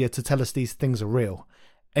or media to tell us these things are real.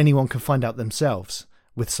 Anyone can find out themselves,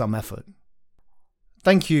 with some effort.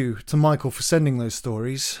 Thank you to Michael for sending those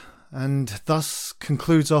stories, and thus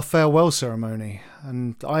concludes our farewell ceremony,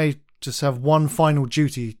 and I just have one final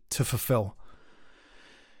duty to fulfill.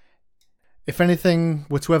 If anything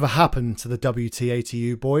were to ever happen to the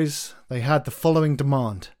WTATU boys, they had the following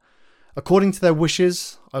demand. According to their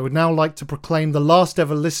wishes, I would now like to proclaim the last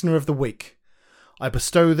ever listener of the week. I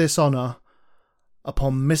bestow this honour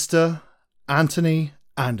upon Mr. Anthony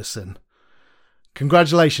Anderson.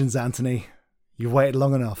 Congratulations, Anthony. You've waited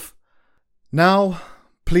long enough. Now,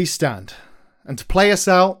 please stand. And to play us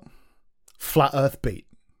out, Flat Earth Beat.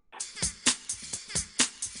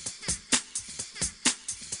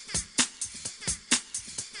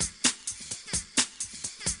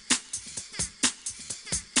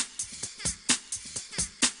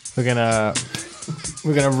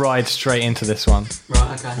 We're gonna ride straight into this one.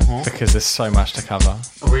 Right, okay. Because there's so much to cover.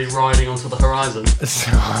 Are we riding onto the horizon?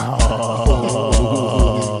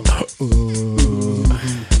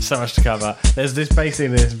 So much to cover. There's basically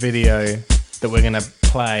this video that we're gonna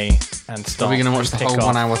play and stop. Are we gonna watch the whole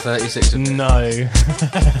 1 hour 36 of it? No.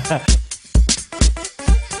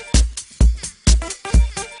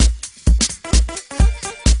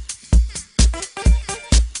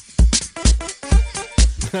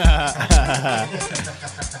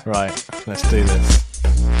 Right, let's do this.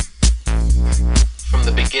 From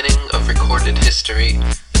the beginning of recorded history,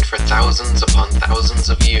 and for thousands upon thousands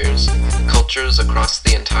of years, cultures across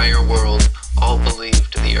the entire world all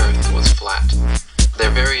believed the Earth was flat. Their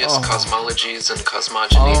various cosmologies and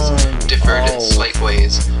cosmogonies differed in slight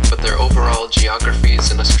ways, but their overall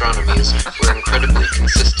geographies and astronomies were incredibly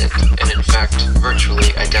consistent and in fact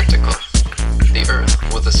virtually identical. The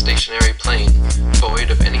Earth was a stationary plane, void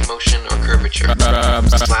of any motion or curvature,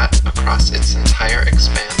 flat across its entire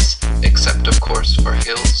expanse, except of course for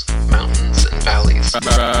hills, mountains, and valleys.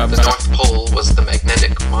 The North Pole was the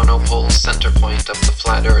magnetic monopole center point of the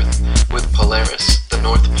flat Earth, with Polaris, the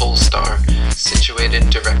North Pole star, situated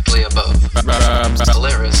directly above.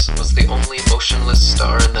 Polaris was the only motionless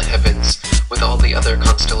star in the heavens, with all the other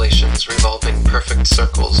constellations revolving perfect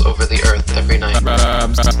circles over the Earth every night.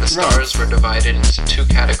 The stars were divided into two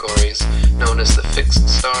categories, known as the fixed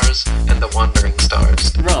stars and the wandering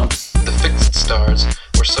stars. The fixed stars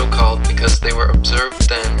were so called because they were observed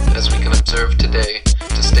then, as we can observe today,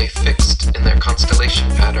 to stay fixed in their constellation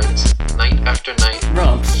patterns, night after night,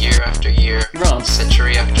 year after year,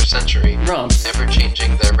 century after century, never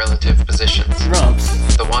changing their relative positions.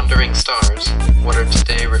 The wandering stars, what are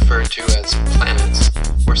today referred to as planets,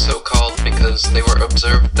 were so called because they were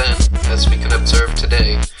observed then, as we can observe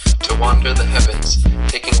today, to wander the heavens,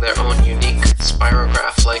 taking their own unique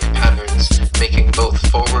spirograph-like patterns, making both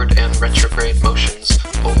forward and retrograde motions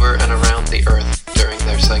over and around the Earth during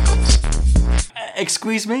their cycles.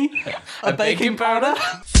 Excuse me? A baking powder?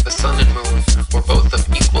 The sun and moon were both of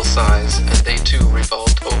equal size, and they too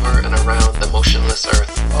revolved over and around the motionless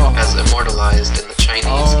Earth, as immortalized in the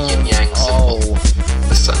Chinese yin-yang symbol.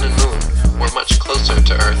 The sun and moon were much closer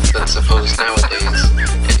to Earth than supposed nowadays,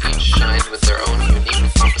 and each shined with their own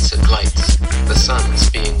unique opposite lights, the sun's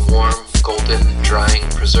being warm, golden, drying,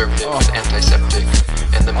 preservative, and antiseptic,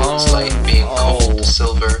 and the moon's light being cold,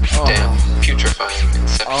 silver, damp, putrefying,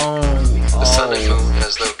 conception. The sun and moon,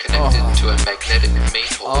 as though connected to a magnetic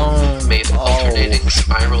maypole, made alternating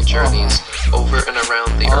spiral journeys over and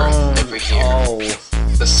around the Earth every year.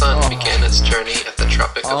 The sun began its journey at the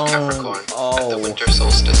Tropic of Capricorn at the winter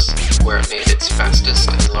solstice, where it made its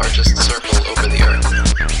fastest and largest circle over the Earth.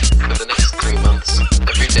 For the next 3 months,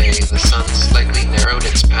 every day the sun slightly narrowed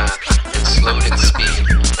its path and slowed its speed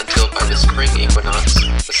until by the spring equinox,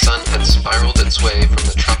 the sun had spiraled its way from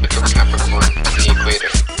the Tropic of Capricorn to the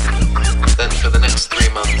equator. Then for the next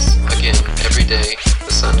 3 months, again, every day,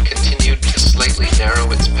 the sun continued to slightly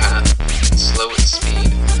narrow its path and slow its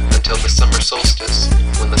speed until the summer solstice,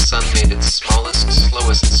 when the sun made its smallest,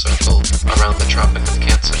 slowest circle around the Tropic of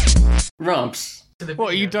Cancer. Rubs.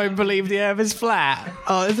 What, you don't believe the Earth is flat?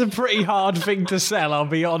 Oh, it's a pretty hard thing to sell, I'll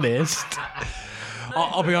be honest.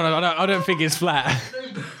 I'll be honest, I don't think it's flat.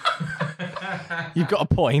 You've got a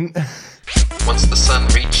point. Once the sun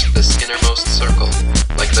reached this innermost circle,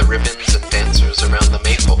 like the ribbons and dancers around the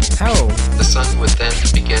maypole, the sun would then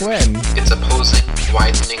begin its opposing,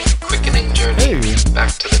 widening, quickening journey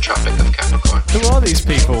back to the Tropic of Capricorn. Who are these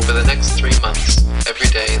people? For the next 3 months, every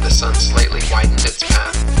day the sun slightly widened its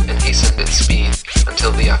path and hastened its speed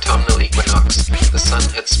until the autumnal equinox, the sun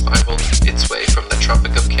had spiraled its way from the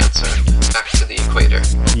Tropic of Cancer back to the equator.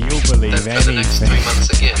 You'll believe then for the next 3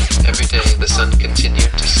 months again, every day the sun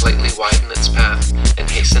continued to slightly widen its path and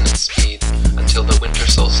hasten its speed until the winter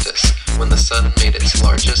solstice, when the sun made its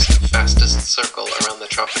largest, fastest circle around the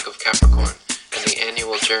Tropic of Capricorn, and the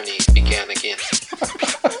annual journey began again.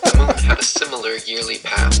 The moon had a similar yearly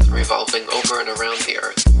path revolving over and around the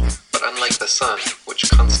Earth, but unlike the sun, which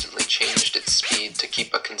constantly changed its speed to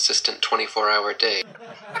keep a consistent 24-hour day.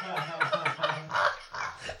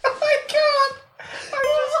 Oh my god! I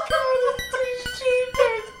just got it.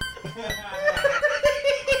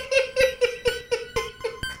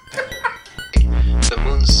 The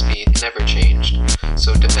moon's speed never changed,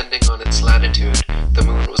 so depending on its latitude, the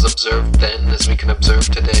moon was observed then as we can observe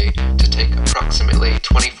today to take approximately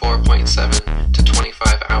 24.7 to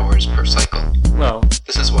 25 hours per cycle. Well,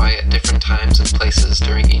 this is why at different times and places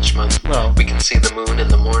during each month, we can see the moon in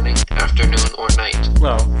the morning, afternoon, or night.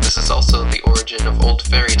 This is also the origin of old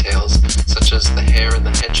fairy tales, such as the hare and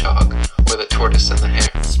the hedgehog, or the tortoise and the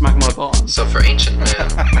hare. Smack my bottom. So for ancient man,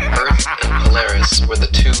 Earth and Polaris were the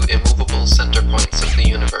two immovable center points of the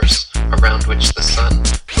universe, around which the sun,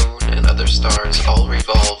 moon, and other stars all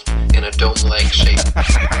revolved in a dome-like shape.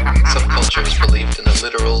 Some cultures believed in a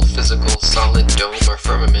literal, physical, solid dome or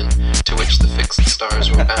firmament to which the fixed stars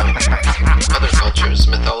were bound. Other cultures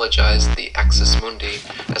mythologized the axis mundi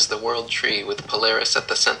as the world tree with Polaris at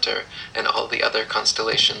the center and all the other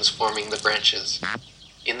constellations forming the branches.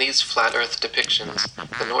 In these flat Earth depictions,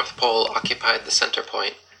 the North Pole occupied the center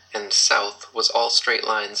point, and south was all straight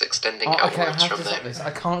lines extending outwards from there.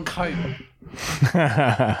 I can't cope.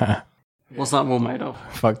 What's that wall made of?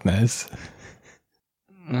 Fuck knows.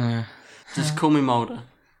 Just call me Mulder.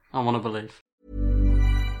 I want to believe.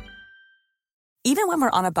 Even when we're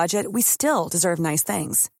on a budget, we still deserve nice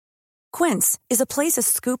things. Quince is a place to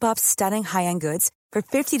scoop up stunning high-end goods for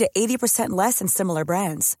 50 to 80% less than similar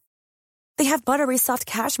brands. They have buttery soft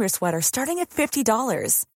cashmere sweaters starting at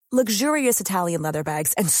 $50, luxurious Italian leather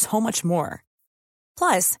bags, and so much more.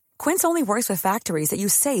 Plus, Quince only works with factories that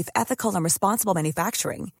use safe, ethical, and responsible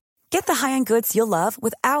manufacturing. Get the high-end goods you'll love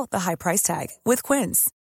without the high price tag with Quince.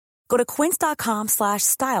 Go to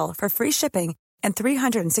quince.com/style for free shipping and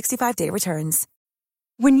 365-day returns.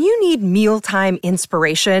 When you need mealtime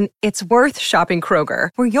inspiration, it's worth shopping Kroger,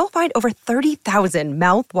 where you'll find over 30,000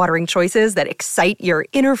 mouth-watering choices that excite your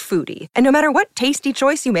inner foodie. And no matter what tasty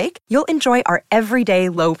choice you make, you'll enjoy our everyday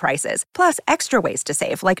low prices, plus extra ways to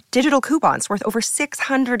save, like digital coupons worth over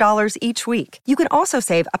 $600 each week. You can also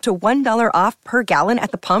save up to $1 off per gallon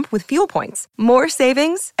at the pump with fuel points. More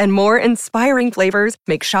savings and more inspiring flavors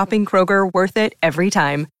make shopping Kroger worth it every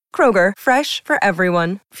time. Kroger, fresh for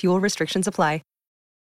everyone. Fuel restrictions apply.